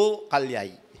බොහෝ කල්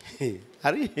යයි.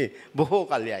 හරි බොහෝ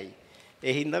කල් යයි.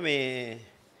 ඒ හින්දා මේ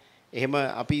එහෙම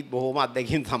අපි බොහොම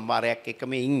අත්දැකීම් සම්භාරයක් එක්ක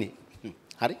මේ ඉන්නේ.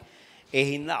 හරි? ඒ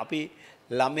හින්දා අපි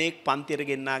ළමෙක් පන්තියට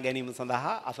ගෙන්නා ගැනීම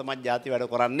සඳහා අසමත් ಜಾති වැඩ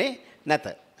කරන්නේ නැත.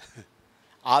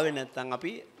 ආවේ නැත්නම්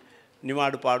අපි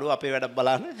නිවාඩු පාඩු අපේ වැඩ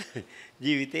බලන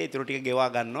ජීවිතේ ඊටු ටික ගෙවා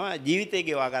ගන්නවා. ජීවිතේ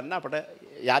ගෙවා ගන්න අපිට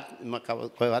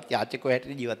කොහෙවත් යාචකෝ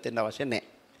හැටියට ජීවත් වෙන්න අවශ්‍ය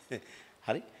නැහැ.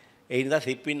 හරි? ඒ හින්දා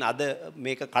සිප්පින් අද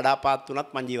මේක කඩාපාත් වුණත්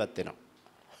මං ජීවත් වෙනවා.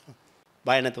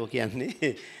 බය නැතෝ කියන්නේ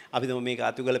අපි තමයි මේක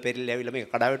අතුගල පෙරිල්ල ඇවිල්ලා මේක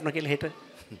කඩා වැටුණා කියලා හෙට.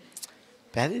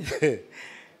 පැහැදිලිද?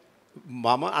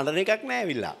 මම අඬන එකක් නෑ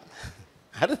ඇවිල්ලා.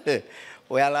 හරිද?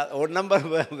 ඔයාලා ඕන නම්බර්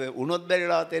උනොත්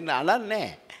බැරිලා තෙන්න අඬන්නේ නෑ.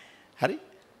 හරි?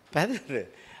 පැහැදිලිද?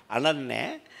 අඬන්නේ නෑ.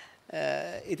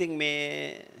 ඉතින් මේ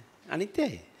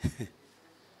අනිත්‍යයි.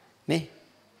 නේ?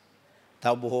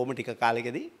 තව බොහොම ටික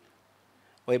කාලෙකදී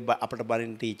ඔය අපට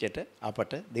බරින් ටීචර්ට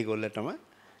අපට දෙගොල්ලටම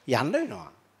යන්න වෙනවා.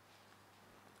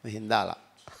 මෙහෙන් දාලා.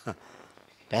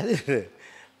 පැහැදිලිද?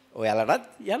 ඔයාලටත්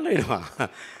යන්න වෙනවා.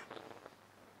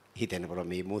 හිතෙනකොට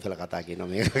මේ මූසල කතා කියනවා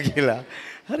මේක කියලා.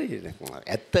 හරි.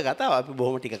 ඇත්ත කතාව අපි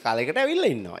බොහොම ටික කාලයකට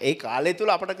ඇවිල්ලා ඉන්නවා. ඒ කාලය තුල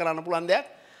අපට කරන්න පුළුවන් දෙයක්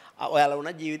ඔයාලා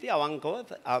වුණා ජීවිතේ අවංකව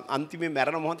අන්තිමේ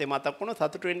මරණ මොහොතේ මතක් වුණා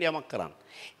සතුට වෙන්න යමක් කරන්න.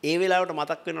 ඒ වෙලාවට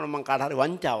මතක් වෙනවා මම කාට හරි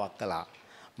වංචාවක් කළා.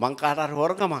 මං කාට හරි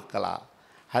හොරකමක් කළා.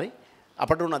 හරි?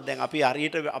 අපට උනත් දැන් අපි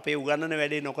හරියට අපේ උගන්නන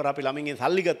වැඩේ නොකර අපි ළමින්ගෙන්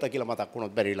සල්ලි ගත්තා කියලා මතක්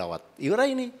වුණොත් බැරි වෙලාවත්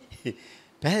ඉවරයිනේ.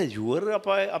 පැහැජුවර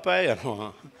අපාය යනවා.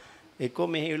 එක්කෝ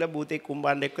මෙහෙ ඉවල භූතේ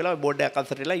කුම්බාණ්ඩෙක් වෙලා බෝඩ් එකක්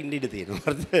අස්සටලා ඉන්න ඉඩ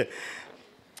තියෙනවා.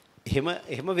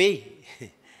 එහෙම වෙයි.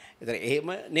 ඒතර එහෙම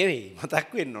නෙවෙයි මතක්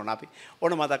වෙන්න ඕන අපි.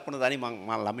 ඕන මතක් වුණා තනි මම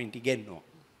ළමින්ට ඉගෙනනවා.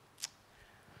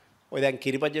 ඔය දැන්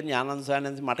කිරිපජන් ඥානන්ද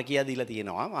සානන්ද මට කියා දීලා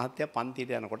තියෙනවා. මහත්තයා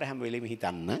පන්තියට යනකොට හැම වෙලෙම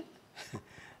හිතන්න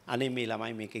අනේ මේ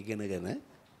ළමයි මේක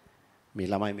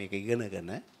ඉගෙනගෙන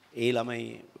ඒ ළමයි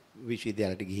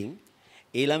විශ්වවිද්‍යාලයට ගිහින්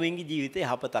ඒ ළමයින්ගේ ජීවිතේ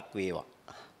යහපතක් වේවා.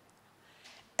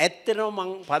 ඇත්තටම මං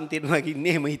පන්තියට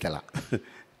නගින්නේ එහෙම හිතලා.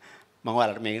 මම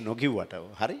ඔයාලට මේ නොකියුවට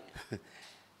හරි.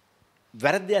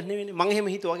 වැරද්දක් නෙවෙයි මං එහෙම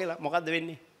හිතුවා කියලා. මොකද්ද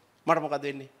වෙන්නේ? මට මොකද්ද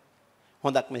වෙන්නේ?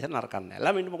 හොඳක් මිස නරකක් නෑ.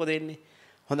 ළමින්ට මොකද වෙන්නේ?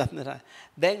 හොඳක් නෑ.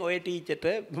 දැන් ඔය ටීචර්ට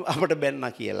අපිට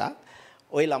බැන්නා කියලා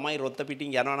ඔය ළමයි රොත්ත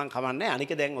පිටින් යනවා නම් කමන්නේ.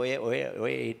 අනික දැන්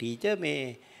ඔය ටීචර් මේ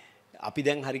අපි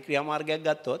දැන් හරි ක්‍රියාමාර්ගයක්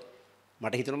ගත්තොත්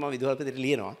මට හිතෙනවා මම විදුහල්පතිට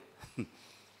ලියනවා.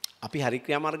 අපි හරි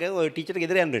ක්‍රියාමාර්ගයක් ඔය ටීචර්ට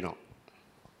ගෙදර යන්න වෙනවා.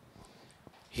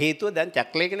 හේතුව දැන්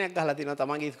චක්ලේඛනයක් ගහලා තිනවා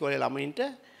තමන්ගේ ඉස්කෝලේ ළමයින්ට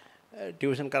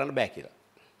ටියුෂන් කරන්න බෑ කියලා.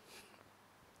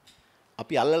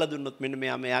 අපි අල්ලලා දුන්නොත් මෙන්න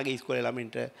මෙයාගේ ඉස්කෝලේ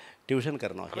ළමයින්ට ටියුෂන්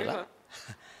කරනවා කියලා.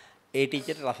 ඒ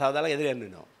ටීචර්ට රසාව දාලා ගෙදර යන්න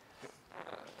වෙනවා.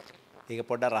 ඒක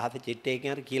පොඩ්ඩක් රහත චිට්ටයකින්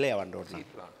හරි කියලා යවන්න ඕන.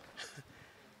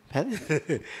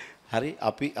 හරි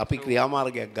අපි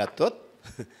ක්‍රියාමාර්ගයක් ගත්තොත්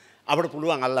අපිට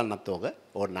පුළුවන් අල්ලන්නත් ඕක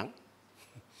ඕනනම්.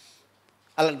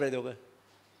 අල්ලන්න බැරිද ඕක?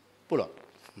 පුළුවන්.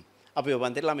 අපි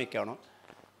ඔබන්තේ ළමෙක් යවනවා.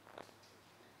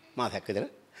 මාසයක් විතර.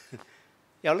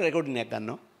 යාළුවෝ රෙකෝඩින් එකක්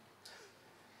ගන්නවා.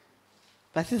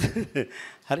 පස්සේ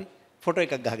හරි ෆොටෝ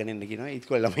එකක් ගහගෙන ඉන්න කියනවා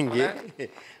ඉස්කෝලේ ළමයින්ගේ.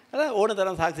 අර ඕන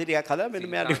තරම් සාක්ෂි ටිකක් හදලා මෙන්න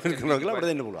මෙයා ඩිෆරන්ස් කරනවා කියලා අපිට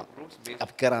දෙන්න පුළුවන්.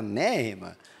 අපි කරන්නේ එහෙම.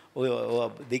 ඔය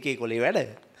දෙකේ කොලේ වැඩ.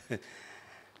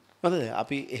 හොඳද?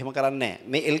 අපි එහෙම කරන්නේ නැහැ.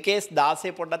 මේ LKS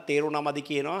 16 පොඩ්ඩක් තේරුණාමද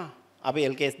කියනවා. අපි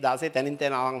LKS 16 තනින්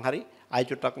තන ආවන් හරි ආයි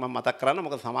චුට්ටක් මම මතක් කරන්න.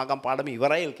 මොකද සමාගම් පාඩම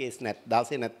ඉවරයි LKS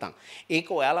 16 නැත්තම්. ඒක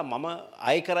ඔයාලා මම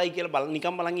ආයි කරයි කියලා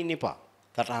නිකන් බලන් ඉන්න එපා.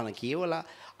 සටහන කියවලා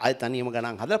ආයි තනියම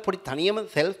ගණන් හදලා පොඩි තනියම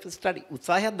self study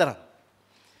උත්සාහයක් දරන්න.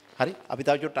 හරි? අපි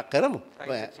තව චුට්ටක් කරමු.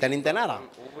 තනින් තන ආරම්.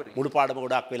 මුළු පාඩම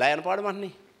ගොඩක් වෙලා යන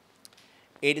පාඩමන්නේ.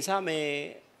 ඒ නිසා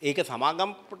මේ ඒක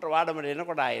සමාගම් පාඩමට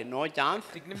එනකොට ආයේ no chance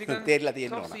තේරිලා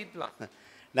තියෙනවා.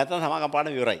 නැත්නම් සමාගම්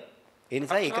පාඩම ඉවරයි. ඒ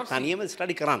නිසා ඒක තනියම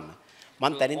ස්ටඩි කරන්න.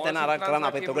 මම තනින් තන ආරක් කරන්න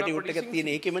අපේ තොගටියුට් එකේ තියෙන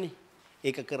ඒකෙමනේ.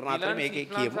 ඒක කරන අතර මේකේ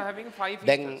කියමු.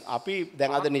 දැන් අපි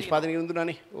දැන් අද නිෂ්පාදනය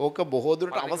කරන ඕක බොහෝ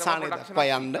දුරට අවසානයේ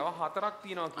දක්වා යන්න හතරක්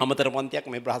තියෙනවා. අමතර පන්තියක්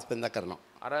මේ බ්‍රහස්පතින්දා කරනවා.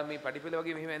 අර මේ පඩිපෙළ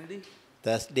වගේ මෙහෙම ඇන්දි.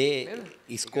 තර්ස්ඩේ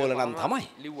ඉස්කෝල නම් තමයි.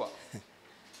 ලිව්වා.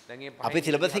 දැන් ඒ අපි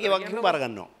සිලබස් එකේ වගේම බාර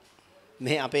ගන්නවා.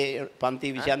 මේ අපේ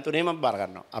පන්ති විෂයන් තුනේම බාර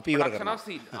ගන්නවා. අපි ඉවර කරනවා.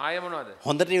 ආය මොනවද?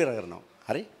 හොඳට ඉවර කරනවා.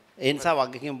 හරි? ඒ නිසා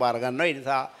වගකීම් බාර ගන්නවා. ඒ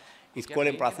නිසා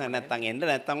ඉස්කෝලෙන් ප්‍රශ්න නැත්තම් එන්න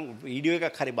නැත්තම් වීඩියෝ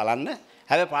එකක් හරි බලන්න.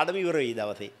 හැබැයි පාඩම ඉවර වෙයි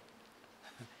දවසේ.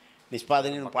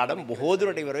 නිෂ්පාදනයේ පාඩම බොහෝ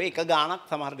දුරට ඉවර වෙයි. එක ගාණක්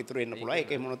සමහරට ඉතුරු වෙන්න පුළුවන්.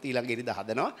 ඒකේ මොනොත් ඊළඟ ඉරිදා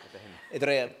හදනවා. ඒතර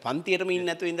පන්තියටම ඉන්නේ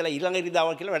නැතුව ඉඳලා ඊළඟ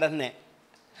ඉරිදාවල් කියලා වැඩක් නැහැ.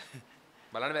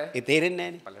 බලන්න බෑ. ඒ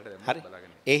තේරෙන්නේ නැහැ නේ. හරි.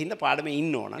 ඒ හින්දා පාඩමේ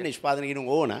ඉන්න ඕන. නිෂ්පාදනය කියන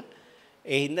ඕන.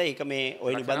 ඒ හින්දා ඒක මේ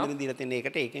ওই නිබන්ධන දීලා තියෙන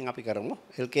එකට ඒකෙන් අපි කරමු.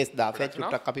 LKS 16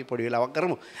 චුට්ටක් අපි පොඩි වෙලාවක්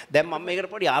කරමු. දැන් මම මේකට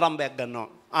පොඩි ආරම්භයක් ගන්නවා.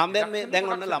 ආම්බෙන් මේ දැන්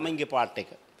ඔන්න ළමයින්ගේ පාර්ට්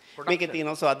එක. මේකේ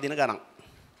තියෙනවා ස්වාධීන ගණන්.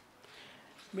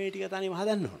 මේ ටික තනියම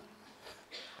හදන්න ඕන.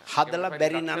 හදලා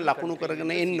බැරි නම් ලකුණු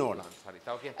කරගෙන එන්න ඕන. හරි.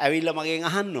 තව කියන්න. ඇවිල්ලා මගෙන්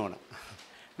අහන්න ඕන.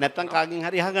 නැත්තම් කාගෙන්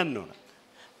හරි අහගන්න ඕන.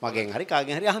 මගෙන් හරි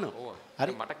කාගෙන් හරි අහනවා.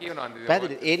 හරි. මට කියනවා අන්තිමට.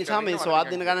 පැහැදිලි. ඒ නිසා මේ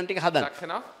ස්වාධීන ගණන් ටික හදන්න.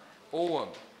 production of ovum.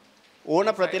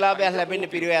 ඕන ප්‍රතිලාභයක් ලැබෙන්නේ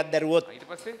පිරිවැයක් දරුවොත්. ඊට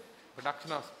පස්සේ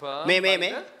production of sperm.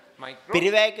 මේ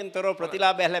පිරිවැයකින් තොරව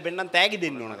ප්‍රතිලාභයක් ලැබෙන්න නම් තෑගි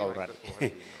දෙන්න ඕන කවුරු හරි.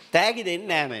 තෑගි දෙන්නේ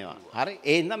නැහැ මේවා. හරි.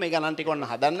 ඒ හින්දා මේ ගණන් ටික ඔන්න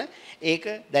හදන්න. ඒක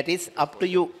that is up to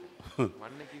you.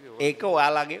 ඒක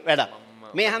ඔයාලගේ වැඩක්.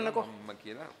 මේ අහන්නකෝ.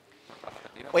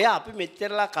 ඔය අපි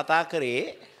මෙච්චරලා කතා කරේ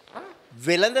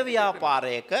වෙළඳ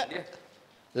ව්‍යාපාරයක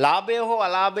ලාභය හෝ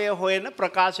අලාභය හොයන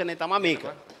ප්‍රකාශනය තමයි මේක.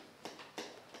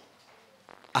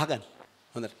 අහගන්න.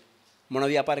 හොඳට. මොන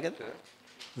ව්‍යාපාරයකද?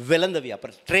 වෙළඳ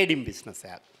ව්‍යාපාර, ට්‍රේඩින් බිස්නස්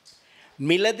එකක්.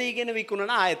 මිලදීගෙන විකුණන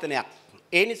ආයතනයක්.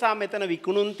 ඒ නිසා මෙතන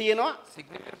විකුණුම් තියෙනවා.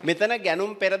 මෙතන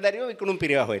ගැනුම් පෙරදැරිව විකුණුම්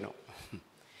පිරිවා හොයනවා.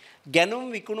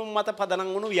 ගැනුම් විකුණුම් මත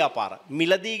පදනම් වුණු ව්‍යාපාර.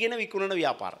 මිලදීගෙන විකුණන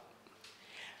ව්‍යාපාර.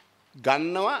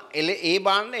 ගන්නවා ඒ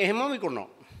බාන්න එහෙම විකුණනවා.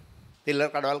 තෙල්ල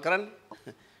කඩවල් කරන්නේ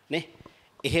නේ.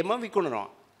 එහෙම විකුණනවා.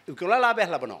 විකුණලා ලාභයක්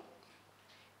ලබනවා.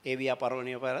 ඒ ව්‍යාපාර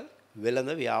වනිය පාර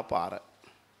වෙළඳ ව්‍යාපාර.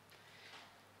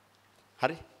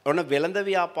 හරි. ඔන්න වෙළඳ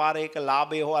ව්‍යාපාරයක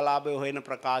ලාභය හෝ අලාභය හොයන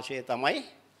ප්‍රකාශය තමයි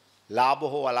ලාභ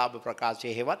හෝ අලාභ ප්‍රකාශය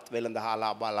හේවත් වෙළඳ හා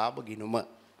ලාභ අලාභ ගිණුම.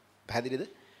 පැහැදිලිද?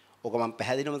 ඔක මම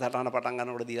පැහැදිලිවම සටහන පටන්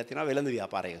ගන්නකොට දීලා තියෙනවා වෙළඳ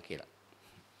ව්‍යාපාරයක කියලා.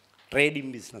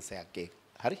 ට්‍රේඩින් බිස්නස් එකක් ඒක.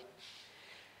 හරි.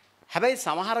 හැබැයි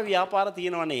සමහර ව්‍යාපාර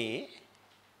තියෙනවනේ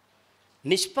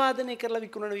නිෂ්පාදනය කරලා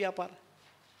විකුණන ව්‍යාපාර.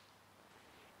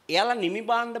 එයාලා නිමි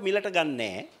භාණ්ඩ මිලට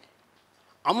ගන්නෑ.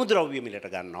 අමුද්‍රව්‍ය මිලට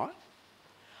ගන්නවා.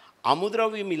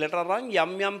 අමුද්‍රව්‍ය මිලට අරන්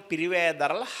යම් යම් පිරිවැය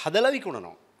දරලා හදලා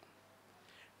විකුණනවා.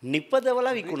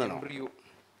 නිපදවලා විකුණනවා.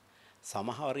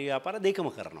 සමහර ව්‍යාපාර දෙකම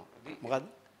කරනවා. මොකද්ද?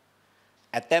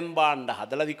 ඇතැම් භාණ්ඩ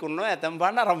හදලා විකුණනවා, ඇතැම්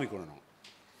භාණ්ඩ අරන් විකුණනවා.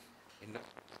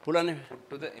 පුළුවන්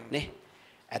නේ?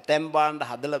 ඇතැම් භාණ්ඩ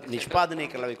හදලා නිෂ්පාදනය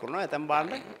කරලා විකුණනවා, ඇතැම්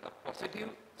භාණ්ඩ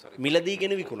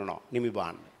මිලදීගෙන විකුණනවා නිමි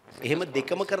භාණ්ඩ. එහෙම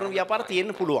දෙකම කරන ව්‍යාපාර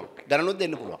තියෙන්න පුළුවන්. දැනුත්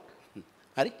දෙන්න පුළුවන්.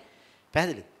 හරි?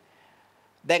 පැහැදිලිද?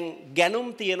 දැන්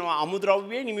ගැනුම් තියෙනවා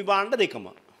අමුද්‍රව්‍ය නිමි භාණ්ඩ දෙකම.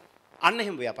 අන්න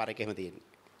එහෙම ව්‍යාපාරයක එහෙම තියෙන්නේ.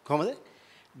 කොහොමද?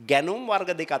 ගැනුම්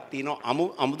වර්ග දෙකක් තියෙනවා.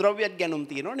 අමුද්‍රව්‍යයක් ගැනුම්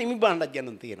තියෙනවා, නිමි භාණ්ඩයක්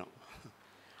ගැනුම් තියෙනවා.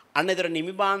 අන්න ඒතර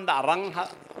නිමි භාණ්ඩ අරන්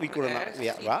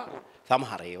විකුණනවා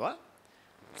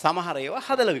සමහර ඒවා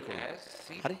හදලා විකුණනවා.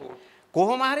 හරි?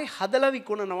 කොහොම හරි හදලා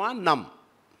විකුණනවා නම්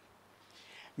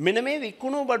මෙන්න මේ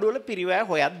විකුණු බඩුවල පිරිවැය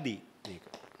හොයද්දී මේක.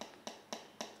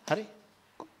 හරි?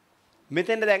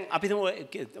 මෙතෙන්ද දැන් අපි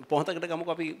පොහොතකට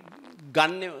ගමුකෝ අපි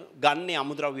ගන්නේ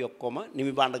අමුද්‍රව්‍ය ඔක්කොම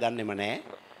නිමි භාණ්ඩ ගන්නෙම නැහැ.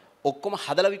 ඔක්කොම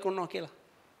හදලා විකුණනවා කියලා.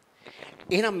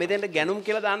 එහෙනම් මෙතෙන්ද ගැනුම්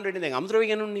කියලා දාන්න වෙන්නේ දැන් අමුද්‍රව්‍ය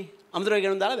ගැනුම්නේ. අමුද්‍රව්‍ය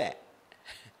ගැනුම් දාලා බෑ.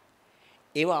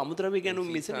 ඒවා අමුද්‍රව්‍ය ගැනුම්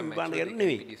මිස නිමි භාණ්ඩ ගැනුම්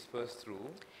නෙවෙයි.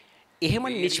 එහෙම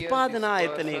නිෂ්පාදන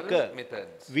ආයතනයක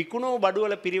විකුණු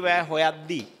බඩුවල පිරිවැය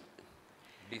හොයද්දී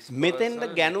මෙතෙන්ද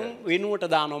ගැනුම් වෙනුවට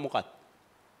දානවා මොකක්ද?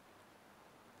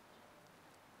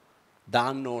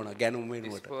 දාන්න ඕන ගැනුම්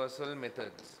වෙනුවට. dispersal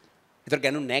methods. ඒතර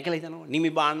ගැනුම් නැහැ කියලා හිතනවා. නිමි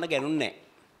භාණ්ඩ ගැනුම් නැහැ.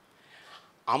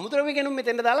 අමුද්‍රව්‍ය ගැනුම්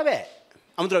මෙතෙන්ද දාලා බෑ.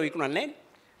 අමුද්‍රව්‍ය විකුණන්නේ නැහැ.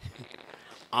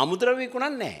 අමුද්‍රව්‍ය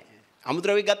විකුණන්නේ නැහැ.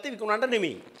 අමුද්‍රව්‍ය ගත්තේ විකුණන්න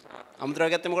නෙමෙයි. අමුද්‍රව්‍ය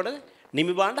ගත්තේ මොකටද?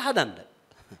 නිමි භාණ්ඩ හදන්න.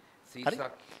 හරි?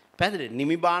 පැහැදිලි.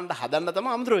 නිමි භාණ්ඩ හදන්න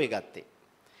තමයි අමුද්‍රව්‍ය ගත්තේ.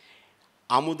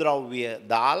 අමුද්‍රව්‍ය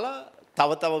දාලා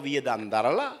තව වියදම්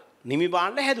දරලා නිමි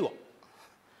භාණ්ඩ හැදුවා.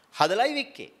 හදලයි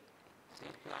වික්කේ.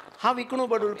 හා විකුණු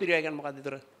බඩුවල පිරිවැය ගන්න මොකද්ද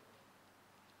ඒතර?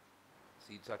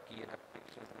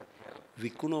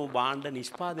 විකුණු භාණ්ඩ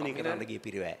නිෂ්පාදනය කරන්න ගිය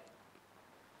පිරිවැය.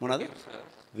 මොනවාද?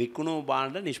 විකුණු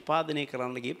භාණ්ඩ නිෂ්පාදනය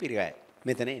කරන්න ගිය පිරිවැය.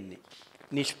 මෙතන එන්නේ.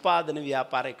 නිෂ්පාදන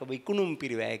ව්‍යාපාරයක විකුණුම්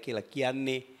පිරිවැය කියලා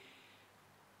කියන්නේ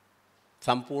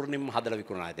සම්පූර්ණයෙන්ම හදලා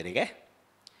විකුණන ආයතනයක.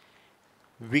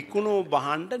 විකුණු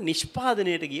භාණ්ඩ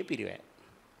නිෂ්පාදනයට ගිය පිරිවැය.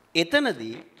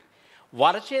 එතනදී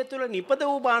වර්ෂය තුල නිපද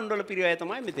වූ භාණ්ඩ වල පිරිවැය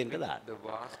තමයි මෙතෙන්ට දාන්නේ. The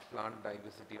vast plant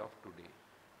diversity of today.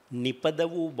 නිපද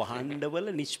වූ භාණ්ඩ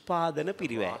වල නිෂ්පාදන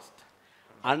පිරිවැය.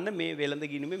 අන්න මේ වෙළඳ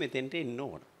ගිණුමේ මෙතෙන්ට එන්න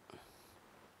ඕන.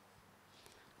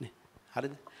 නේ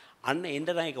හරිද? අන්න එන්න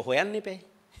නම් ඒක හොයන්න එපා.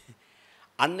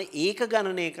 අන්න ඒක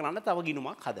ගණනය කරන්න තව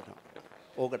ගිණුමක් හදනවා.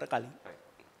 ඕකට කලින්.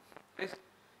 Please.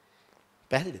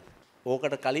 පැහැදිලිද?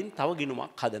 ඕකට කලින් තව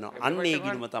ගිණුමක් හදනවා. අන්න ඒ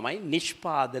ගිණුම තමයි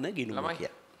නිෂ්පාදන ගිණුම ළමයි.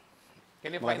 කියන්නේ.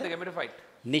 Can you find the gamified?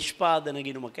 නිෂ්පාදන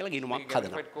ගිණුම කියලා ගිණුමක් හදනවා.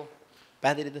 Gamified ko.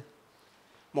 පැහැදිලිද?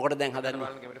 මොකටද දැන්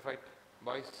හදන්නේ? Gamified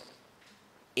boys.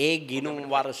 ඒ ගිණුම්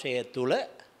වර්ෂය තුල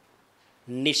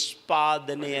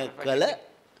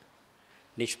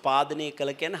නිෂ්පාදනය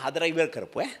කළ කියන්නේ හදලා ඉවර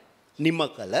කරපු නිම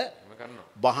කළ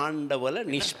භාණ්ඩවල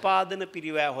නිෂ්පාදන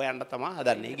පිරිවැය හොයන්න තමයි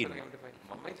හදන්නේ ගිණුම.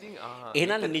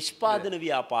 එහෙනම් නිෂ්පාදන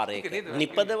ව්‍යාපාරයක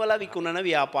නිපදවල විකුණන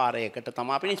ව්‍යාපාරයකට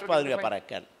තමයි අපි නිෂ්පාදන ව්‍යාපාරයක්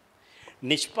කියන්නේ.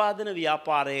 නිෂ්පාදන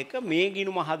ව්‍යාපාරයක මේ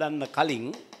ගිණුම හදන්න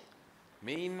කලින්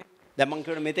මේ ඉන්නේ දැන් මම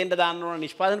කියනවා මෙතෙන්ට දාන්න ඕන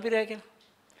නිෂ්පාදන පිරිවැය කියලා.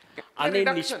 අනේ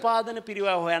නිෂ්පාදන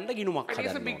පිරිවැය හොයන්න ගිණුමක්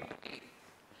හදන්න ඕන.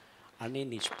 අනේ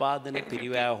නිෂ්පාදන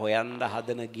පිරිවැය හොයන්න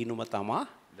හදන ගිණුම තමයි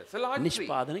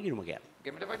නිෂ්පාදන ගිණුම කියන්නේ.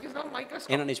 gamified is not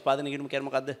microscope. එහෙනම් නිෂ්පාදන ගිණුම කියන්නේ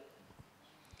මොකද්ද?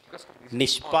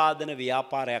 නිෂ්පාදන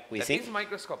ව්‍යාපාරයක් That විසින් is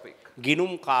microscopic.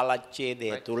 ගිණුම්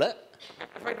කාලච්ඡේදය තුල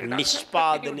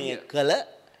නිෂ්පාදනය කළ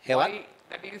හෙවත් Why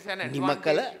that is an නිම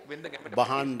කළ advantage when the gamified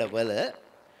භාණ්ඩවල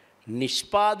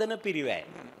නිෂ්පාදන පිරිවැය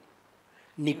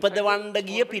නිපදවන්න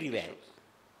ගිය පිරිවැය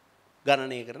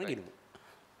ගණනය කරන ගිණුම.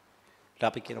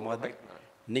 අපි කියන මොකද්ද?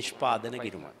 නිෂ්පාදන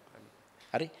ගිණුම.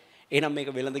 හරි? එහෙනම් මේක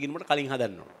වෙළඳ ගිණුමට කලින්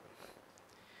හදන්න ඕන.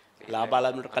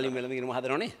 ලාභාලාභයට කලින් වෙළඳ ගිණුම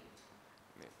හදනවනේ.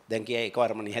 දැන් කියයි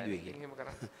එකවරම නේ හැදුවේ කියලා. එහෙම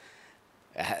කරා.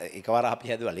 එකවර අපි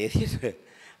හැදුවා ලේසියට.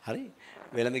 හරි?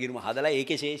 වෙළඳ ගිණුම හදලා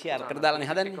ඒකේ ශේෂය අරකට දාලානේ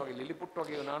හදන්නේ. වගේ ලිලිපුට්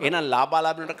වගේ වුණා එහෙනම්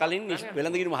ලාභාලාභයට කලින්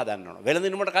වෙළඳ ගිණුම හදන්න ඕන. වෙළඳ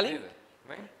ගිණුමට කලින් නේද?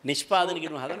 නිෂ්පාදන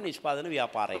ගිණුම හදන නිෂ්පාදන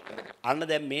ව්‍යාපාරයක. අන්න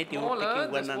දැන් මේ ටියුට් එකේ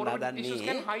උගන්වන්න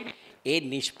හදන්නේ ඒ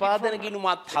නිෂ්පාදන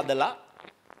ගිණුමත් හදලා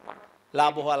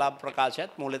ලාභ හෝ අලාභ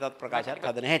ප්‍රකාශයත් මූල්‍ය තත් ප්‍රකාශයත්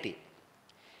හදන හැටි.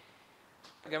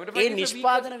 ඒ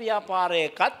නිෂ්පාදන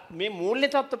ව්‍යාපාරයකත් මේ මූල්‍ය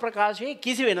තත්ත්ව ප්‍රකාශයේ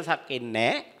කිසි වෙනසක් එන්නේ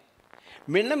නැහැ.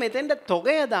 මෙන්න මෙතෙන්ට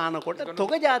තොගය දානකොට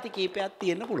තොග ಜಾති කීපයක්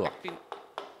තියෙන්න පුළුවන්.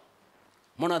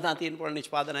 මොනවද තියෙන්න පුළුවන්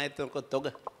නිෂ්පාදන ආයතනක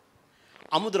තොග?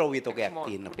 අමුද්‍රව්‍ය තොගයක්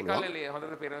තියෙන්න පුළුවන්.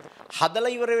 හදලා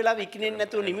ඉවර වෙලා විකිණෙන්නේ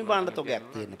නැතුව නිමි භාණ්ඩ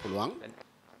තොගයක් තියෙන්න පුළුවන්.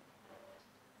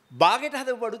 බාගෙට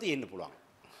හදපු බඩු තියෙන්න පුළුවන්.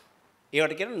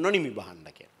 ඒවට කියන නොනිමි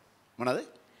භාණ්ඩ කියලා.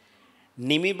 මොනවද?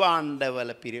 නිමි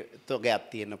භාණ්ඩවල තොගයක්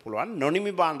තියෙන්න පුළුවන්,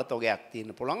 නොනිමි භාණ්ඩ තොගයක්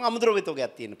තියෙන්න පුළුවන්, අමුද්‍රව්‍ය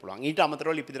තොගයක් තියෙන්න පුළුවන්. ඊට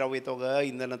අමතරව ලිපි ද්‍රව්‍ය තොග,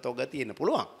 ඉන්ධන තොග තියෙන්න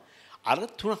පුළුවන්. අර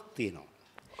තුනක් තියෙනවා.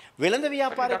 වෙළඳ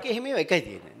ව්‍යාපාරයක එහෙම එකයි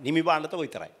තියෙන්නේ. නිමි භාණ්ඩ තොග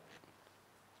විතරයි.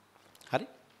 හරි?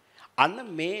 අන්න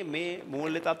මේ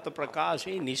මූල්‍ය තත්ත්ව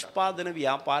ප්‍රකාශයේ නිෂ්පාදන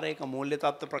ව්‍යාපාරයක මූල්‍ය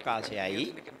තත්ත්ව ප්‍රකාශයයි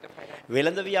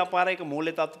වෙළඳ ව්‍යාපාරයක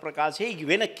මූල්‍ය තත්ත්ව ප්‍රකාශයේ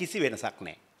වෙන කිසි වෙනසක්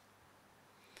නැහැ.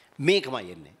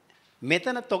 මේකමයි එන්නේ.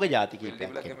 මෙතන තොග ಜಾති කීපයක්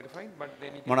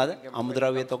මොනවාද?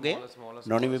 අමුද්‍රව්‍ය තොගේ,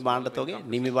 නොනිමි භාණ්ඩ තොගේ,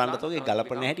 නිමි භාණ්ඩ තොගේ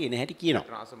ගලපන හැටි එන හැටි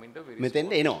කියනවා.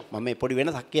 මෙතෙන්ද එනවා. මම මේ පොඩි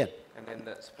වෙනසක්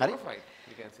කියන්නේ. හරි?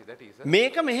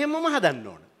 මේක මෙහෙමම හදන්න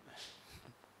ඕන.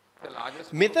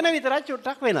 මෙතන විතරක්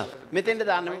චුට්ටක් වෙනස්. මෙතෙන්ද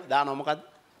දානවා මොකද්ද?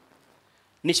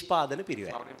 නිෂ්පාදන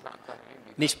පිරිවැය.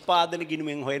 නිෂ්පාදන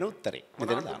ගිණුමෙන් හොයන උත්තරේ.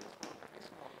 මෙතන දානවා.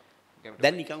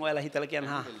 දැන් නිකන් ඔයාලා හිතලා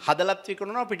කියන්නේ හදලත්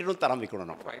විකුණනවා පිටිනුත් තරම්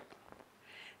විකුණනවා.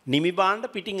 නිමි භාණ්ඩ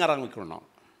පිටින් අරන් විකුණනවා.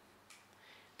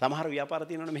 සමහර ව්‍යාපාර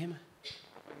තියෙනවනේ මෙහෙම.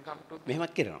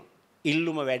 මෙහෙමත් කරනවා.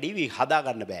 ඉල්ලුම වැඩි හදා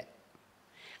ගන්න බෑ.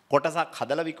 කොටසක්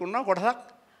හදලා විකුණනවා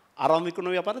කොටසක් අරන්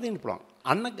විකුණන ව්‍යාපාර දෙන්න පුළුවන්.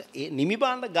 අන්න ඒ නිමි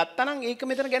භාණ්ඩ ගත්තා නම් ඒක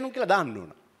මෙතන ගණන් කියලා දාන්න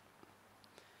ඕන.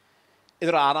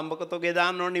 ඒතර ආරම්භක තොගේ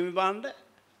දාන්න ඕන නිමි භාණ්ඩ.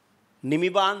 නිමි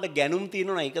භාණ්ඩ ගැනුම්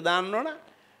තියෙනවා ඒක දාන්න ඕන.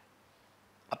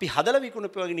 අපි හදලා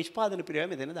විකුණපු වගේ නිෂ්පාදන පිරිවැය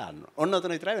මෙතන දාන්න ඕන. ඔන්න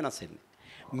ඔතන විතරයි වෙනස් වෙන්නේ.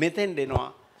 මෙතෙන් දෙනවා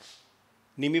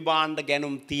නිමි භාණ්ඩ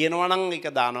ගැනුම් තියෙනවා නම් ඒක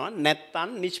දානවා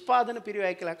නැත්නම් නිෂ්පාදන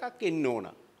පිරිවැය කියලා එකක් එන්න ඕන.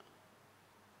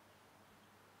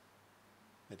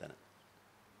 මෙතන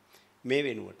මේ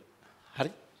වෙනුවට.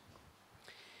 හරි?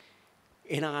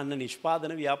 එහෙනම් අන්න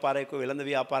නිෂ්පාදන ව්‍යාපාරයක වෙළඳ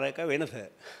ව්‍යාපාරයක වෙනස.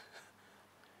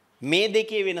 මේ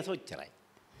දෙකේ වෙනස ඔච්චරයි.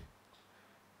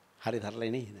 හරි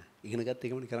තරලයි නේද? ඉගෙන ගත්ත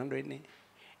එකමනේ කරන්න වෙන්නේ.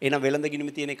 එහෙනම් වෙළඳ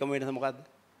ගිණුමේ තියෙන එකම වෙනස මොකද්ද?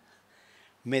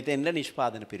 මෙතෙන්ද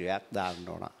නිෂ්පාදන පිරිවැයක් දාන්න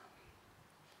ඕන.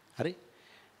 හරි?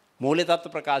 මූල්‍ය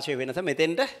තත්ත්ව ප්‍රකාශයේ වෙනස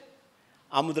මෙතෙන්ට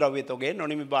අමුද්‍රව්‍ය තොගේ,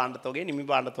 නොනිමි භාණ්ඩ තොගේ, නිමි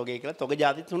භාණ්ඩ තොගේ කියලා තොග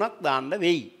ಜಾති තුනක් දාන්න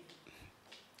වෙයි.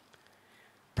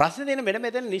 ප්‍රශ්නේ තියෙන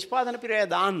මෙතන නිෂ්පාදන පිරිවැය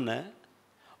දාන්න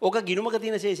ඕක ගිණුමක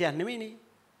තියෙන ශේෂයක් නෙමෙයිනේ.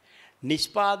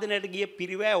 නිෂ්පාදනයට ගිය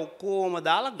පිරිවැය ඔක්කොම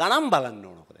දාලා ගණන් බලන්න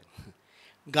ඕන ඔක දැන්.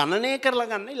 ගණනය කරලා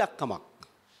ගන්න ඉලක්කමක්.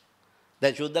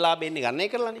 දැන් සුද්ධ ලාභය එන්නේ ගණනය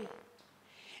කරලානේ.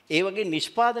 ඒ වගේ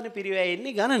නිෂ්පාදන පිරිවැය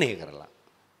එන්නේ ගණනය කරලා.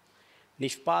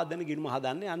 නිෂ්පාදන ගිණුම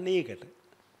හදන්නේ අන්න ඒකට.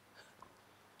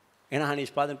 එහෙනම්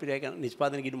නිෂ්පාදන පිරිවැය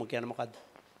නිෂ්පාදන ගිණුම කියන්නේ මොකද්ද?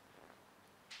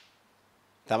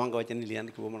 තමන්ගේ වචනේ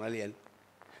ලියන්න කිව්ව මොනවද ලියන්නේ?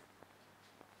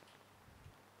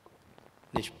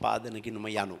 නිෂ්පාදන ගිණුම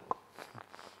යනු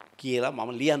කියලා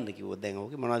මම ලියන්න කිව්වොත් දැන්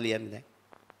ඕකේ මොනවද ලියන්නේ දැන්?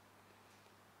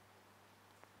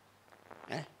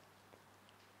 ඈ?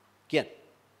 කියන්නේ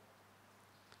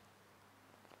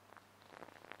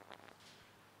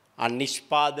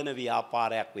අනිෂ්පාදන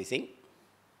ව්‍යාපාරයක් විසින්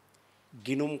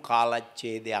ගිනුම්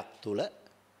කාලච්ඡේදයක් තුල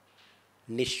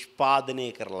නිෂ්පාදනය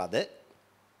කරලද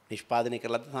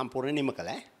සම්පූර්ණ නිම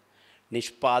කළ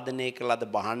නිෂ්පාදනය කළද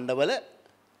භාණ්ඩවල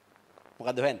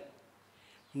මොකද වෙන්නේ?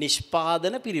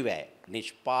 නිෂ්පාදන පිරිවැය.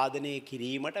 නිෂ්පාදනය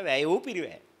කිරීමට වැය වූ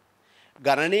පිරිවැය.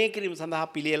 ගණනය කිරීම සඳහා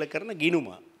පිළියෙල කරන ගිණුම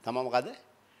තමයි මොකද?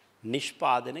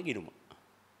 නිෂ්පාදන ගිණුම.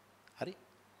 හරි?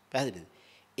 පැහැදිලිද?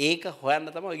 ඒක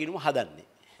හොයන්න තමයි ගිණුම හදන්නේ.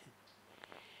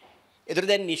 ඒතර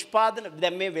දැන් නිෂ්පාදන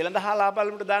දැන් මේ වෙළඳහාලා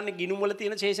බලමුට දාන්නේ ගිණුම් වල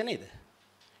තියෙන ශේෂ නේද?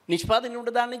 නිෂ්පාදන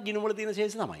වලට දාන්නේ ගිණුම් වල තියෙන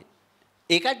ශේෂ තමයි.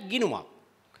 ඒකත් ගිණුමක්.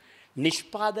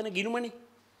 නිෂ්පාදන ගිණුමනේ.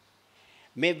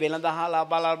 මේ වෙළඳහාලා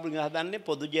බලන්න හදන්නේ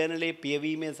පොදු ජර්නලයේ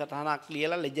පියවීමේ සටහනක්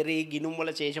ලියලා ලෙජරේ ගිණුම්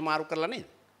වල ශේෂ මාරු කරලා නේද?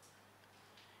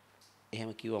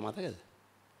 එහෙම කිව්වා මතකද?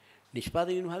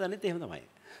 නිෂ්පාදන ගිණුම හදන්නෙත් එහෙම තමයි.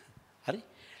 හරි?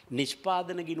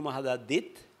 නිෂ්පාදන ගිණුම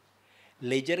හදද්දිත්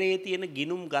ලෙජරේ තියෙන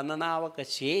ගිණුම් ගණනාවක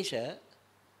ශේෂ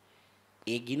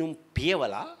ඒ ගිණුම්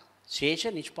පියවලා ශේෂ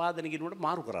නිෂ්පාදන ගිණුමට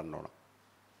මාරු කරන්න ඕන.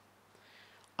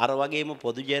 අර වගේම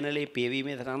පොදු ජර්නලයේ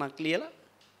පියවීමේ සටහනක් ලියලා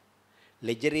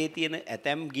ලෙජරේ තියෙන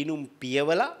ඇතැම් ගිණුම්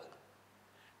පියවලා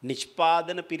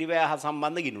නිෂ්පාදන පිරිවැය හා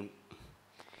සම්බන්ධ ගිණුම්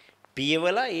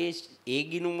පියවලා ඒ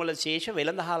ගිණුම් වල ශේෂ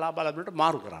වෙළඳහාලා බලවලට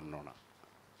මාරු කරන්න ඕන.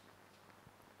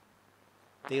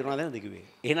 තේරුණාද නේද කිව්වේ?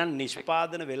 එහෙනම්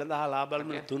නිෂ්පාදන වෙළඳහාලා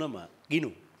බලන තුනම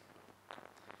ගිණුම්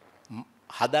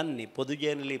හදන්නේ පොදු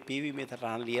ජර්නලයේ පියවීමේ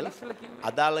සටහන ලියලා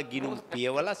අදාළ ගිණුම්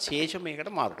පියවලා ශේෂ මේකට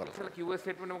මාරු කරලා. ඉස්සෙල්ලා කිව්ව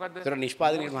ස්ටේට්මන්ට් මොකද්ද? ඒතර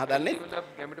නිෂ්පාදන ගිණුම හදන්නේ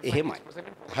එහෙමයි.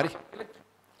 හරි.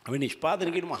 අපි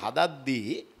නිෂ්පාදන ගිණුම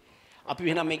හදද්දී අපි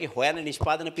වෙන මේකේ හොයන්නේ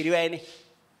නිෂ්පාදන පිරිවැයනේ.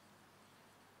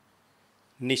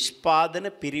 නිෂ්පාදන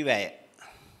පිරිවැය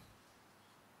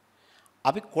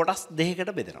අපි කොටස්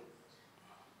දෙකකට බෙදනවා.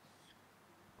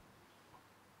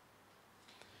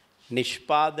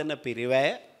 නිෂ්පාදන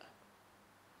පිරිවැය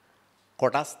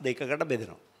කොටස් දෙකකට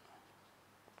බෙදනවා.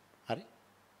 හරි?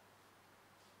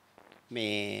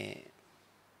 මේ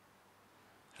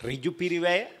ඍජු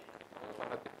පිරිවැය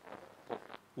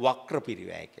වක්‍ර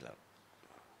පිරිවැය කියලා.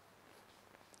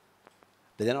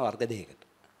 බෙදෙන වර්ග දෙකකට.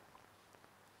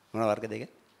 මොන වර්ග දෙක?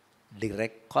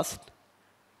 direct cost,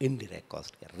 indirect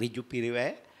cost. ඍජු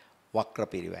පිරිවැය, වක්‍ර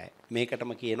පිරිවැය.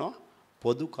 මේකටම කියනවා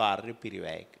පොදු කාර්ය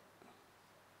පිරිවැය.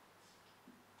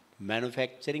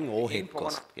 manufacturing overhead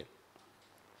cost කියලා.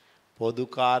 පොදු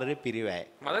කාර්ය පිරිවැය.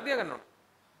 මම තියාගන්න ඕන.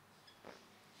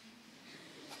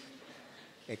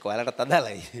 ඒක ඔයාලට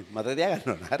අදාළයි. මත තියාගන්න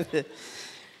ඕන. හරිද?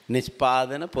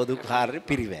 නිෂ්පාදන පොදු කාර්ය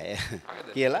පිරිවැය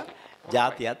කියලා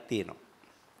જાතියක් තියෙනවා.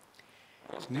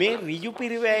 මේ ඍජු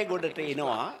පිරිවැය ගොඩට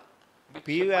එනවා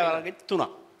පිරිවැය වර්ග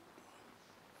තුනක්.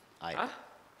 ආයි.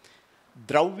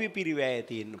 ද්‍රව්‍ය පිරිවැය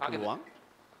තියෙන්න පුළුවන්.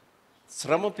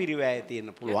 ශ්‍රම පිරිවැය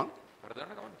තියෙන්න පුළුවන්.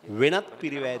 වෙනත්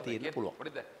පිරිවැය තියෙන්න පුළුවන්.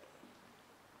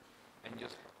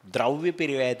 ද්‍රව්‍ය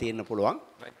පිරිවැය තියෙන්න පුළුවන්.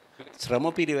 ශ්‍රම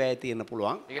පිරිවැය තියෙන්න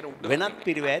පුළුවන්. වෙනත්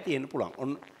පිරිවැය තියෙන්න පුළුවන්.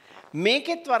 ඔන්න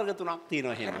මේකෙත් වර්ග තුනක්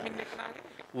තියෙනවා එහෙම.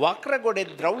 වක්‍ර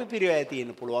ගොඩේ ද්‍රව්‍ය පිරිවැය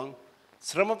තියෙන්න පුළුවන්.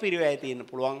 ශ්‍රම පිරිවැය තියෙන්න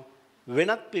පුළුවන්.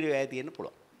 වෙනත් පිරිවැය තියෙන්න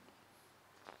පුළුවන්.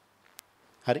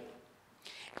 හරි?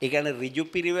 ඒ කියන්නේ ඍජු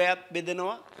පිරිවැයත්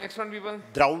බෙදෙනවා. Next one people.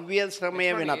 ද්‍රව්‍ය ශ්‍රමය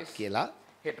වෙනත් කියලා.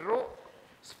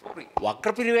 Heterosporic.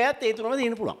 වක්‍ර පිරිවැයත් ඒ තුනම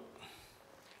තියෙන්න පුළුවන්.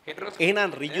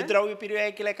 එහෙනම් ඍජු ද්‍රව්‍ය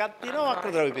පිරිවැය කියලා එකක් තියෙනවා.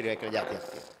 වක්‍ර ද්‍රව්‍ය පිරිවැය කියලා જાතියක්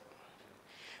තියෙනවා.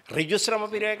 ඍජු ශ්‍රම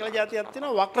පිරිවැය කියලා જાතියක්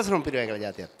තියෙනවා. වක්‍ර ශ්‍රම පිරිවැය කියලා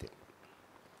જાතියක් තියෙනවා.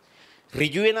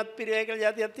 ඍජු වෙනත් පිරිවැය කියලා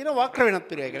જાතියක් තියෙනවා. වක්‍ර වෙනත්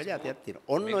පිරිවැය කියලා જાතියක් තියෙනවා.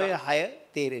 ඔන්න ඔය 6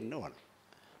 තේරෙන්න ඕන.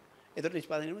 එතකොට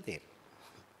නිෂ්පාදනයේම තේරෙනවා.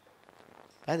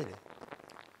 හරිද?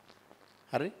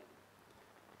 හරි?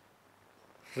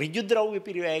 ඍජු ද්‍රව්‍ය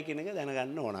පිරිවැය කියන එක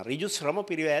දැනගන්න ඕන. ඍජු ශ්‍රම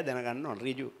පිරිවැය දැනගන්න ඕන.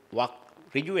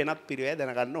 ඍජු වෙනත් පිරිවැය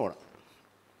දැනගන්න ඕන.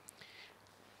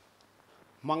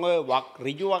 මම ඔය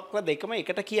ඍජු වක්‍ර දෙකම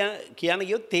එකට කියන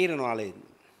ගියොත් තේරෙනවා ලේද?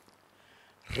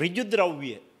 ඍජු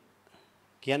ද්‍රව්‍ය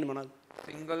කියන්නේ මොනවද?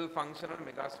 Single functional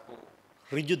megaspore.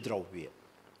 ඍජු ද්‍රව්‍ය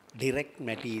direct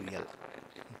material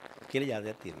කියලා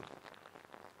જાතියක් තියෙනවා.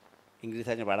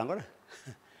 ඉංග්‍රීසියෙන් පාඩම් කරා.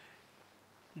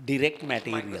 direct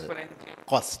material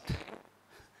cost.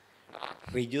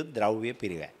 ඍජු ද්‍රව්‍ය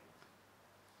පිරිවැය.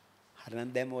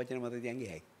 හරිනම් දැන් මේ වචනේ මත තියන්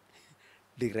ගියයි.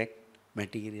 direct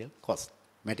material cost.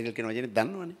 material කියන වචනේ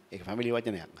දන්නවනේ. ඒක ෆැමිලි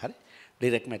වචනයක්. හරි?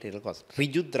 direct material cost.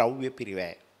 ඍජු ද්‍රව්‍ය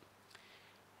පිරිවැය.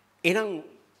 එහෙනම්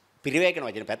පිරිවැය කියන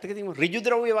වචනේ පැත්තක තියමු. ඍජු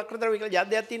ද්‍රව්‍ය වක්‍ර ද්‍රව්‍ය කියලා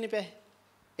જાතියක් තියෙන්නේ පෑ.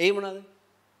 ඒ මොනවාද?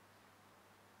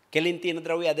 කෙලින් තියෙන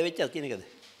ද්‍රව්‍ය අද වෙච්ච කියන එකද?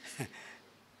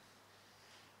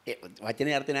 ඒ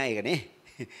වචනේ අර්ථය නෑ ඒක නේ.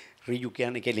 ඍජු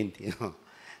කියන්නේ කෙලින් තියෙනවා.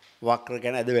 වක්‍ර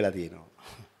කියන්නේ ඇද වෙලා තියෙනවා.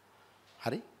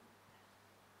 හරි?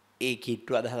 ඒ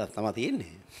කිට්ටු අදහසක් තමයි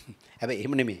තියෙන්නේ. හැබැයි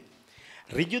එහෙම නෙමෙයි.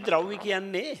 ඍජු ද්‍රව්‍ය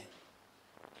කියන්නේ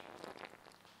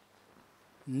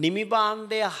නිමි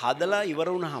භාණ්ඩය හදලා ඉවර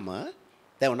වුණාම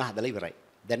දැන් උන හදලා ඉවරයි.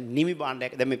 දැන් නිමි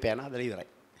භාණ්ඩයක් දැන් මේ පෑන හදලා ඉවරයි.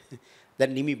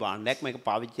 දැන් නිමි භාණ්ඩයක් මේක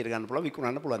පාවිච්චි කර ගන්න පුළුවන්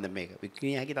විකුණන්න පුළුවන් දැන් මේක.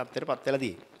 වික්‍රිය හැකි තත්ත්වයටපත් වෙලා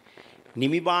තියෙන්නේ.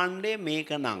 නිමි භාණ්ඩය මේක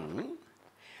නම්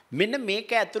මෙන්න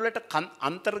මේක ඇතුළට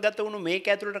අන්තර්ගත වුණු මේක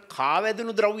ඇතුළට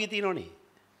කාවැදුණු ද්‍රව්‍ය තියෙනවනේ.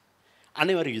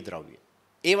 අනිවාර්ය ද්‍රව්‍ය.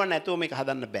 ඒව නැතුව මේක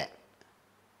හදන්න බෑ.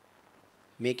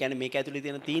 මේ කියන්නේ මේක ඇතුලේ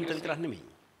තියෙන තීන්ත විතරක් නෙමෙයි.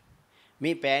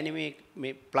 මේ පෑනේ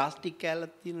මේ ප්ලාස්ටික්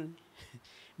කෑල්ලක් තියෙනනේ.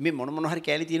 මේ මොන හරි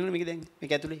කෑලි තියෙනවනේ මේක දැන්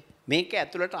මේක ඇතුලේ. මේක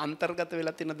ඇතුලට අන්තර්ගත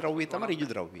වෙලා තියෙන ද්‍රව්‍ය තමයි ඍජු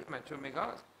ද්‍රව්‍ය.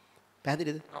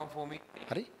 පැහැදිලිද?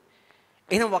 හරි.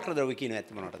 එහෙනම් වක්‍ර ද්‍රව්‍ය කියන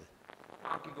ඇත්ත මොනවටද?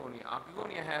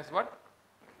 Archigonia has what?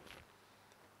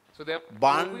 So they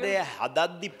භාණ්ඩය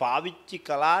හදද්දි පාවිච්චි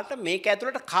කළාට මේක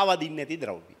ඇතුලට කාවදින්න නැති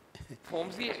ද්‍රව්‍ය.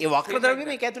 ඒ වක්‍ර ද්‍රව්‍ය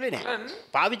මේක ඇතුලේ නෑ.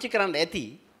 පාවිච්චි කරන්න ඇති.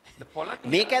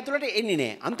 මේක ඇතුලට එන්නේ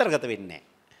නෑ. අන්තර්ගත වෙන්නේ නෑ.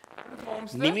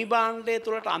 නිමි භාණ්ඩය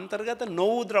තුලට අන්තර්ගත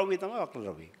නොවූ ද්‍රව්‍ය තමයි වක්‍ර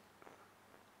ද්‍රව්‍ය.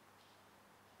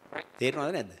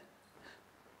 තේරෙනවද නැද්ද?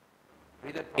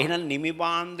 එහෙනම් නිමි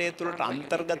භාණ්ඩය තුලට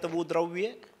අන්තර්ගත වූ ද්‍රව්‍ය,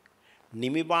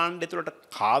 නිමි භාණ්ඩය තුලට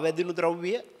කාවැදිනු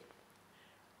ද්‍රව්‍ය,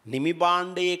 නිමි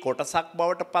භාණ්ඩයේ කොටසක්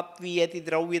බවට පත් වී ඇති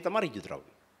ද්‍රව්‍ය තමයි ඍජු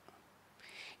ද්‍රව්‍ය.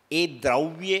 ඒ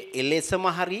ද්‍රව්‍ය එලෙසම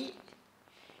හරි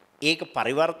ඒක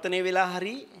පරිවර්තනය වෙලා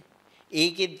හරි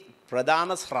ඒකේ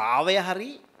ප්‍රධාන ශ්‍රාවය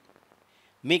හරි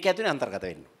මේක ඇතුලේ අන්තර්ගත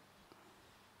වෙන්න ඕන.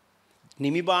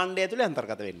 නිමි භාණ්ඩය ඇතුලේ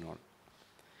අන්තර්ගත වෙන්න ඕන.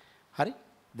 හරි?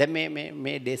 දැන්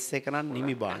මේ ඩෙස් එක නම්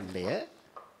නිමි භාණ්ඩය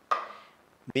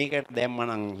මේකට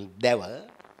දැම්මනම් දැව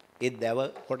ඒ දැව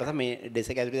කොටස මේ ඩෙස්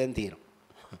එක ඇතුලේ දැන් තියෙනවා.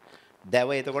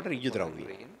 දැව එතකොට ඍජු ද්‍රව්‍ය.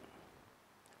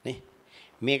 නේ?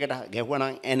 මේකට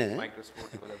ගැහුවනම් එන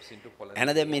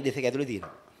දැන් මේ ඩෙස් එක ඇතුලේ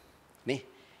තියෙනවා. නේ?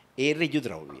 ඒ ඍජු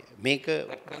ද්‍රව්‍ය. මේක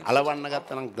අලවන්න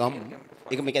ගත්තනම් ගම්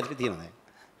ඒක මේක ඇතුලේ තියෙනවා දැන්.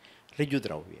 ඍජු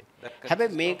ද්‍රව්‍ය.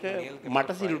 හැබැයි මේක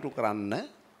මට සිලුටු කරන්න,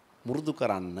 මුරුදු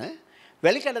කරන්න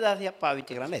වැලි කඩදාසියක්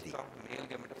පාවිච්චි කරන්න ඇති.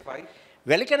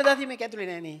 වැලි කඩදාසිය මේක ඇතුලේ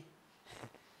නෑ නේ.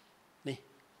 නේ.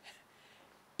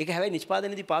 ඒක හැබැයි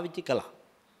නිෂ්පාදනයේදී පාවිච්චි කළා.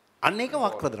 අන්න ඒක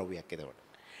වක්‍ර ද්‍රව්‍යයක් එතකොට.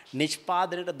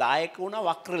 නිෂ්පාදනයට දායක වුණා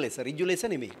වක්‍ර ලෙස, ඍජු ලෙස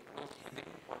නෙමෙයි.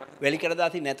 වැලි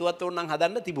කඩදාසිය නැතුවත් ඕනනම්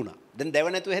හදන්න තිබුණා. දැන් දැව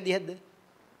නැතුව හැදියද්ද?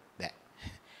 බෑ.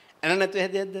 එන නැතුව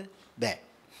හැදියද්ද? බෑ.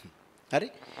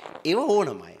 හරි? ඒව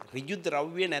ඕනමයි. ඍජු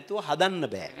ද්‍රව්‍ය නැතුව හදන්න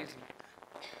බෑ.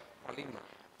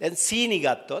 දැන් සීනි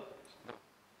ගත්තොත්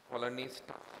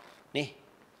නේ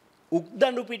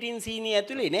උක්දඬු පිටින් සීනි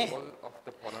ඇතුලේ නෑ.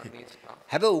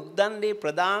 හැබැයි උක්දණ්ඩේ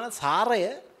ප්‍රධාන සාරය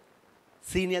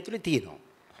සීනි ඇතුලේ තියෙනවා.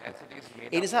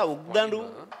 ඒ නිසා උක්දඬු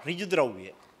ඍජු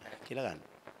ද්‍රව්‍ය කියලා ගන්න.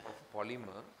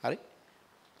 හරි?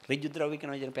 ඍජු ද්‍රව්‍ය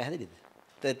කියන වචනේ පැහැදිලිද?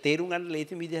 තේරුම් ගන්න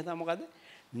ලේසි විදිහ තමයි මොකද්ද?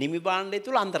 නිමි භාණ්ඩය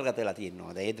තුල අන්තර්ගත වෙලා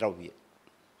තියෙනවා. ඒ ද්‍රව්‍ය.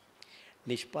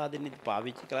 නිෂ්පාදනයේදී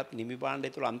පාවිච්චි කළත් නිමි භාණ්ඩය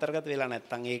තුල අන්තර්ගත වෙලා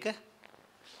නැත්නම් ඒක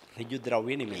ඍජු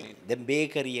ද්‍රව්‍ය නෙමෙයි. දැන්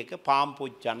බේකරි එක පාන්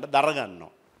පුච්චන්න දර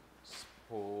ගන්නවා.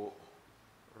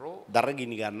 දර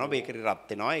ගිනි ගන්නවා බේකරි රත්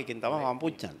වෙනවා. ඒකෙන් තමයි පාන්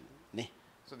පුච්චන්නේ. නේ?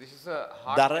 So this is a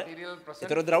hard material present.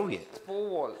 ඒතර ද්‍රව්‍ය. Spore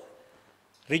wall.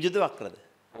 ඍජුද වක්‍රද?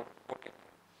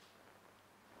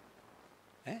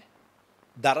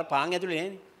 දර පාන් ඇතුලේ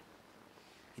නෑනේ.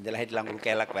 ඉඳලා හිට ලඟුරු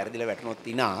කැලක් වැරදිලා වැටුනොත්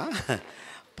ඉනා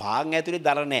පාන් ඇතුලේ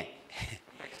දර නෑ.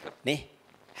 නේ?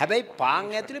 හැබැයි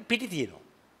පාන් ඇතුලේ පිටි තියෙනවා.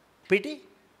 පිටි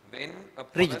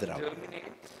ඍජු ද්‍රව්‍ය.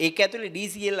 ඒක ඇතුලේ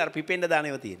DCl අර පිපෙන්න දාන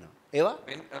ඒවා තියෙනවා. ඒවා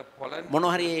මොන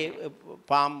හරි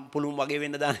පාම් පුළුම් වගේ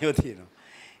වෙන්න දාන ඒවා තියෙනවා.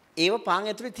 ඒව පාන්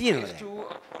ඇතුලේ තියෙනවා.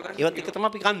 ඒවත් එක තමයි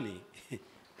අපි කන්නේ.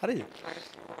 හරිද?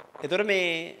 ඒතර මේ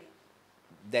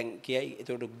දැන් කියයි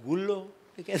ඒතකොට ගුල්ලෝ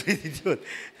ඒක ඇතුලේ තියෙනවා.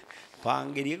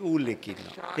 පාන් ගෙඩියක ඌල්ලෙක්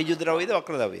ඉන්නවා. ඍජු ද්‍රව්‍යද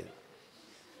වක්‍ර ද්‍රව්‍යද?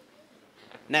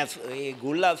 නෑ ඒ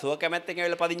ගුල්ලා සුව කැමැත්තෙන්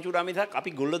ඇවිල්ලා පදිංචි උඩා මිසක්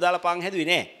අපි ගුල්ලෝ දාලා පාන් හැදුවේ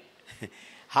නෑ.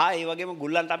 හා ඒ වගේම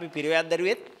ගුල්ලන්ට අපි පිරවයක්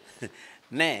දැරුවෙත්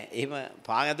නෑ. එහෙම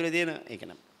පාන් ඇතුලේ තියෙන ඒක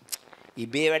නම්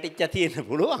ඉබේ වැටිච්චා තියෙන්න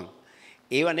පුළුවන්.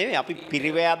 ඒව නෙවෙයි අපි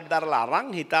පිරවයක් දරලා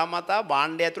අරන් හිතාමතා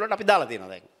භාණ්ඩය ඇතුලට අපි දාලා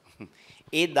තියෙනවා දැන්.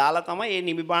 ඒ දාලා තමයි මේ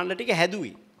නිමි භාණ්ඩ ටික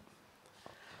හැදුවේ.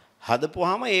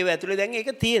 හදපුවාම ඒව ඇතුලේ දැන්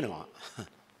ඒක තියෙනවා.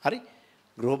 හරි?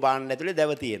 ගෘහ භාණ්ඩ ඇතුලේ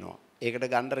දැව තියෙනවා. ඒකට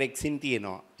ගන්න රෙක්සින්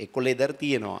තියෙනවා. එක්ක ලෙදර්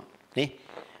තියෙනවා. නේ?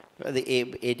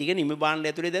 ඒ ටික නිමි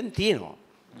භාණ්ඩ ඇතුලේ දැන් තියෙනවා.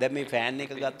 දැන් මේ ෆෑන්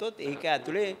එක ගත්තොත් ඒක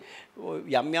ඇතුලේ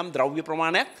යම් ද්‍රව්‍ය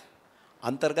ප්‍රමාණයක්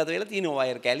අන්තර්ගත වෙලා තියෙනවා.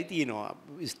 වයර් කැලි තියෙනවා,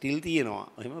 ස්ටිල් තියෙනවා,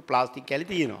 එහෙම ප්ලාස්ටික් කැලි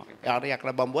තියෙනවා. යාට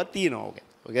යකඩ බම්බුවක් තියෙනවා ඔක.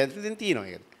 ඔක ඇතුලෙන් තියෙනවා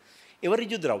ඒක. ඒව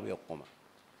ඍජු ද්‍රව්‍ය ඔක්කොම.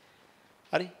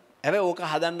 හරි? හැබැයි ඕක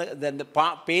හදන්න දැන්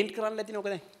පේන්ට් කරන්න ඇතිනේ ඕක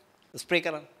දැන්. ස්ප්‍රේ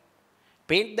කරන්න.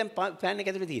 පේන්ට් දැන් ෆෑන් එක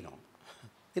ඇතුලේ තියෙනවා.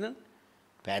 තියෙනවද?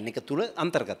 ෆෑන් එක තුල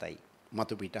අන්තර්ගතයි.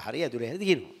 මතු පිට හරි ඇතුලේ හරි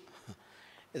තියෙනවා.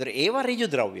 ඒතර ඒවා ඍජු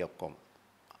ද්‍රව්‍ය ඔක්කොම.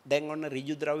 දැන් ඔන්න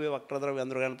ඍජු ද්‍රව්‍ය වක්‍ර ද්‍රව්‍ය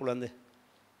අඳුර ගන්න පුළුවන්ද?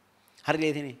 හරි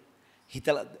ලේසිනේ.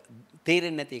 හිතලා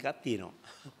තේරෙන්නේ නැති එකක් තියෙනවා.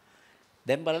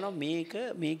 දැන් බලනවා මේක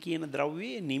මේ කියන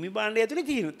ද්‍රව්‍යයේ නිමි භාණ්ඩය ඇතුලේ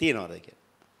තියෙනවද කියලා.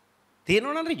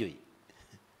 තියෙනවා නම් ඍජුයි.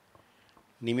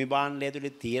 නිමි භාණ්ඩය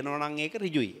ඇතුලේ තියෙනවා නම් ඒක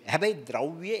ඍජුයි. හැබැයි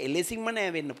ද්‍රව්‍ය එලෙසින්ම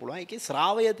නෑ වෙන්න පුළුවන්. ඒකේ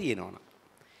ශ්‍රාවය තියෙනවා නම්.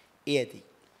 ඒ ඇති.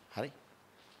 හරි.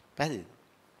 පැහැදිලිද?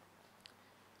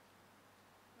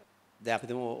 දැන් අපි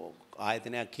තුමු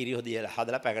ආයතනයක් කිරි හොදිය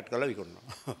හදලා පැකට් කරලා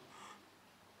විකුණනවා.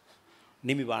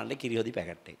 නිමි භාණ්ඩේ කිරි හොදි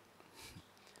පැකට් එක.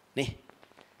 නේ?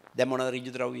 දැන් මොනවද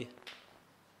ඍජු ද්‍රව්‍ය?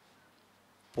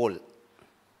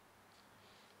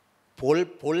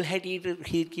 පොල් හැටියට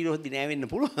කිරි හොදි නෑ වෙන්න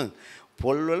පුළුවන්.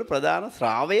 පොල් වල ප්‍රධාන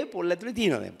ශ්‍රාවය පොල් ඇතුලේ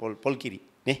තියෙනවා දැන්. පොල් කිරි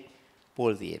නේ?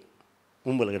 පොල් තියෙන.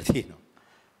 උඹලකට තියෙනවා.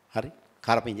 හරි?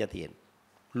 කරපිංජා තියෙන.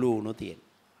 ලුණු තියෙන.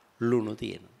 ලුණු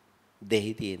තියෙන.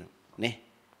 දෙහි තියෙන. නේ?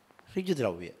 ඍජු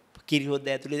ද්‍රව්‍ය. කිරි හොද්ද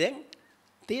ඇතුලේ දැන්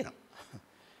තියෙනවා.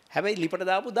 හැබැයි ලිපට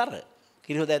දාපු දර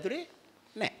කිරි හොද්ද ඇතුලේ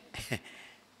නෑ.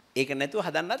 ඒක නැතුව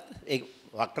හදන්නත් ඒක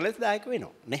වක්‍රලෙස් දායක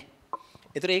වෙනවා නේ.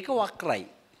 ඒතර ඒක වක්‍රයි.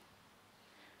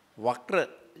 වක්‍ර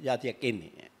જાතියක්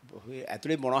එන්නේ.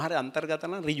 ඇතුලේ මොනවා හරි අන්තර්ගත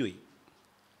නම් ඍජුයි.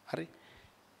 හරි.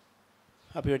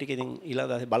 අපි ඔය ටික ඉතින් ඊළඟ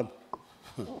දවසේ බලමු.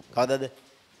 කවදාද?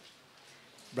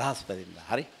 බ්‍රහස්පතින්දා.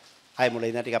 හරි. ආයෙ මුලින්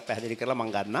ඉඳන් ටිකක් පැහැදිලි කරලා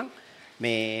මම ගන්නම්.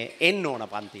 මේ එන්න ඕන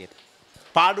පන්තියට.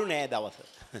 පාඩු නෑ දවස.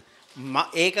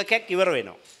 ඒකකයක් ඉවර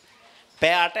වෙනවා.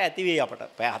 පැය 8 ඇති වෙයි අපට.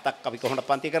 පැය 7ක් අපි කොහොමද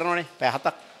පන්ති කරනවනේ? පැය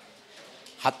 7ක්.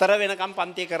 4 වෙනකම්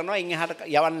පන්තිය කරනවා. ඉන් එහාට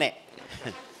යවන්නේ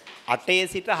නෑ. 8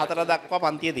 සිට 4 දක්වා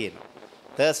පන්තිය තියෙනවා.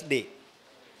 තර්ස්ඩේ.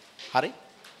 හරි?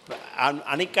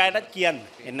 අනික් අයටත් කියන්න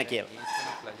එන්න කියලා.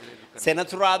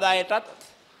 සෙනසුරාදායටත්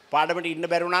පාඩමට ඉන්න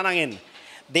බැරුණා නම් එන්න.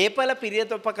 දීපල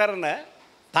පිරියත උපකරණ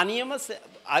තනියම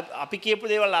අපි කියපු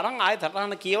දේවල් අරන් ආයෙ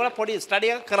තරහන කියවලා පොඩි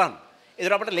ස්ටඩි එකක් කරන්න.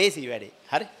 ඒතර අපිට ලේසි වැඩේ.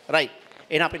 හරි? රයිට්.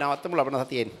 එහෙනම් අපි නවත්තමු ලබන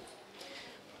සතියේ.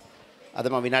 අද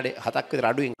මම විනාඩි 7ක් විතර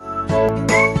අඩුවෙන්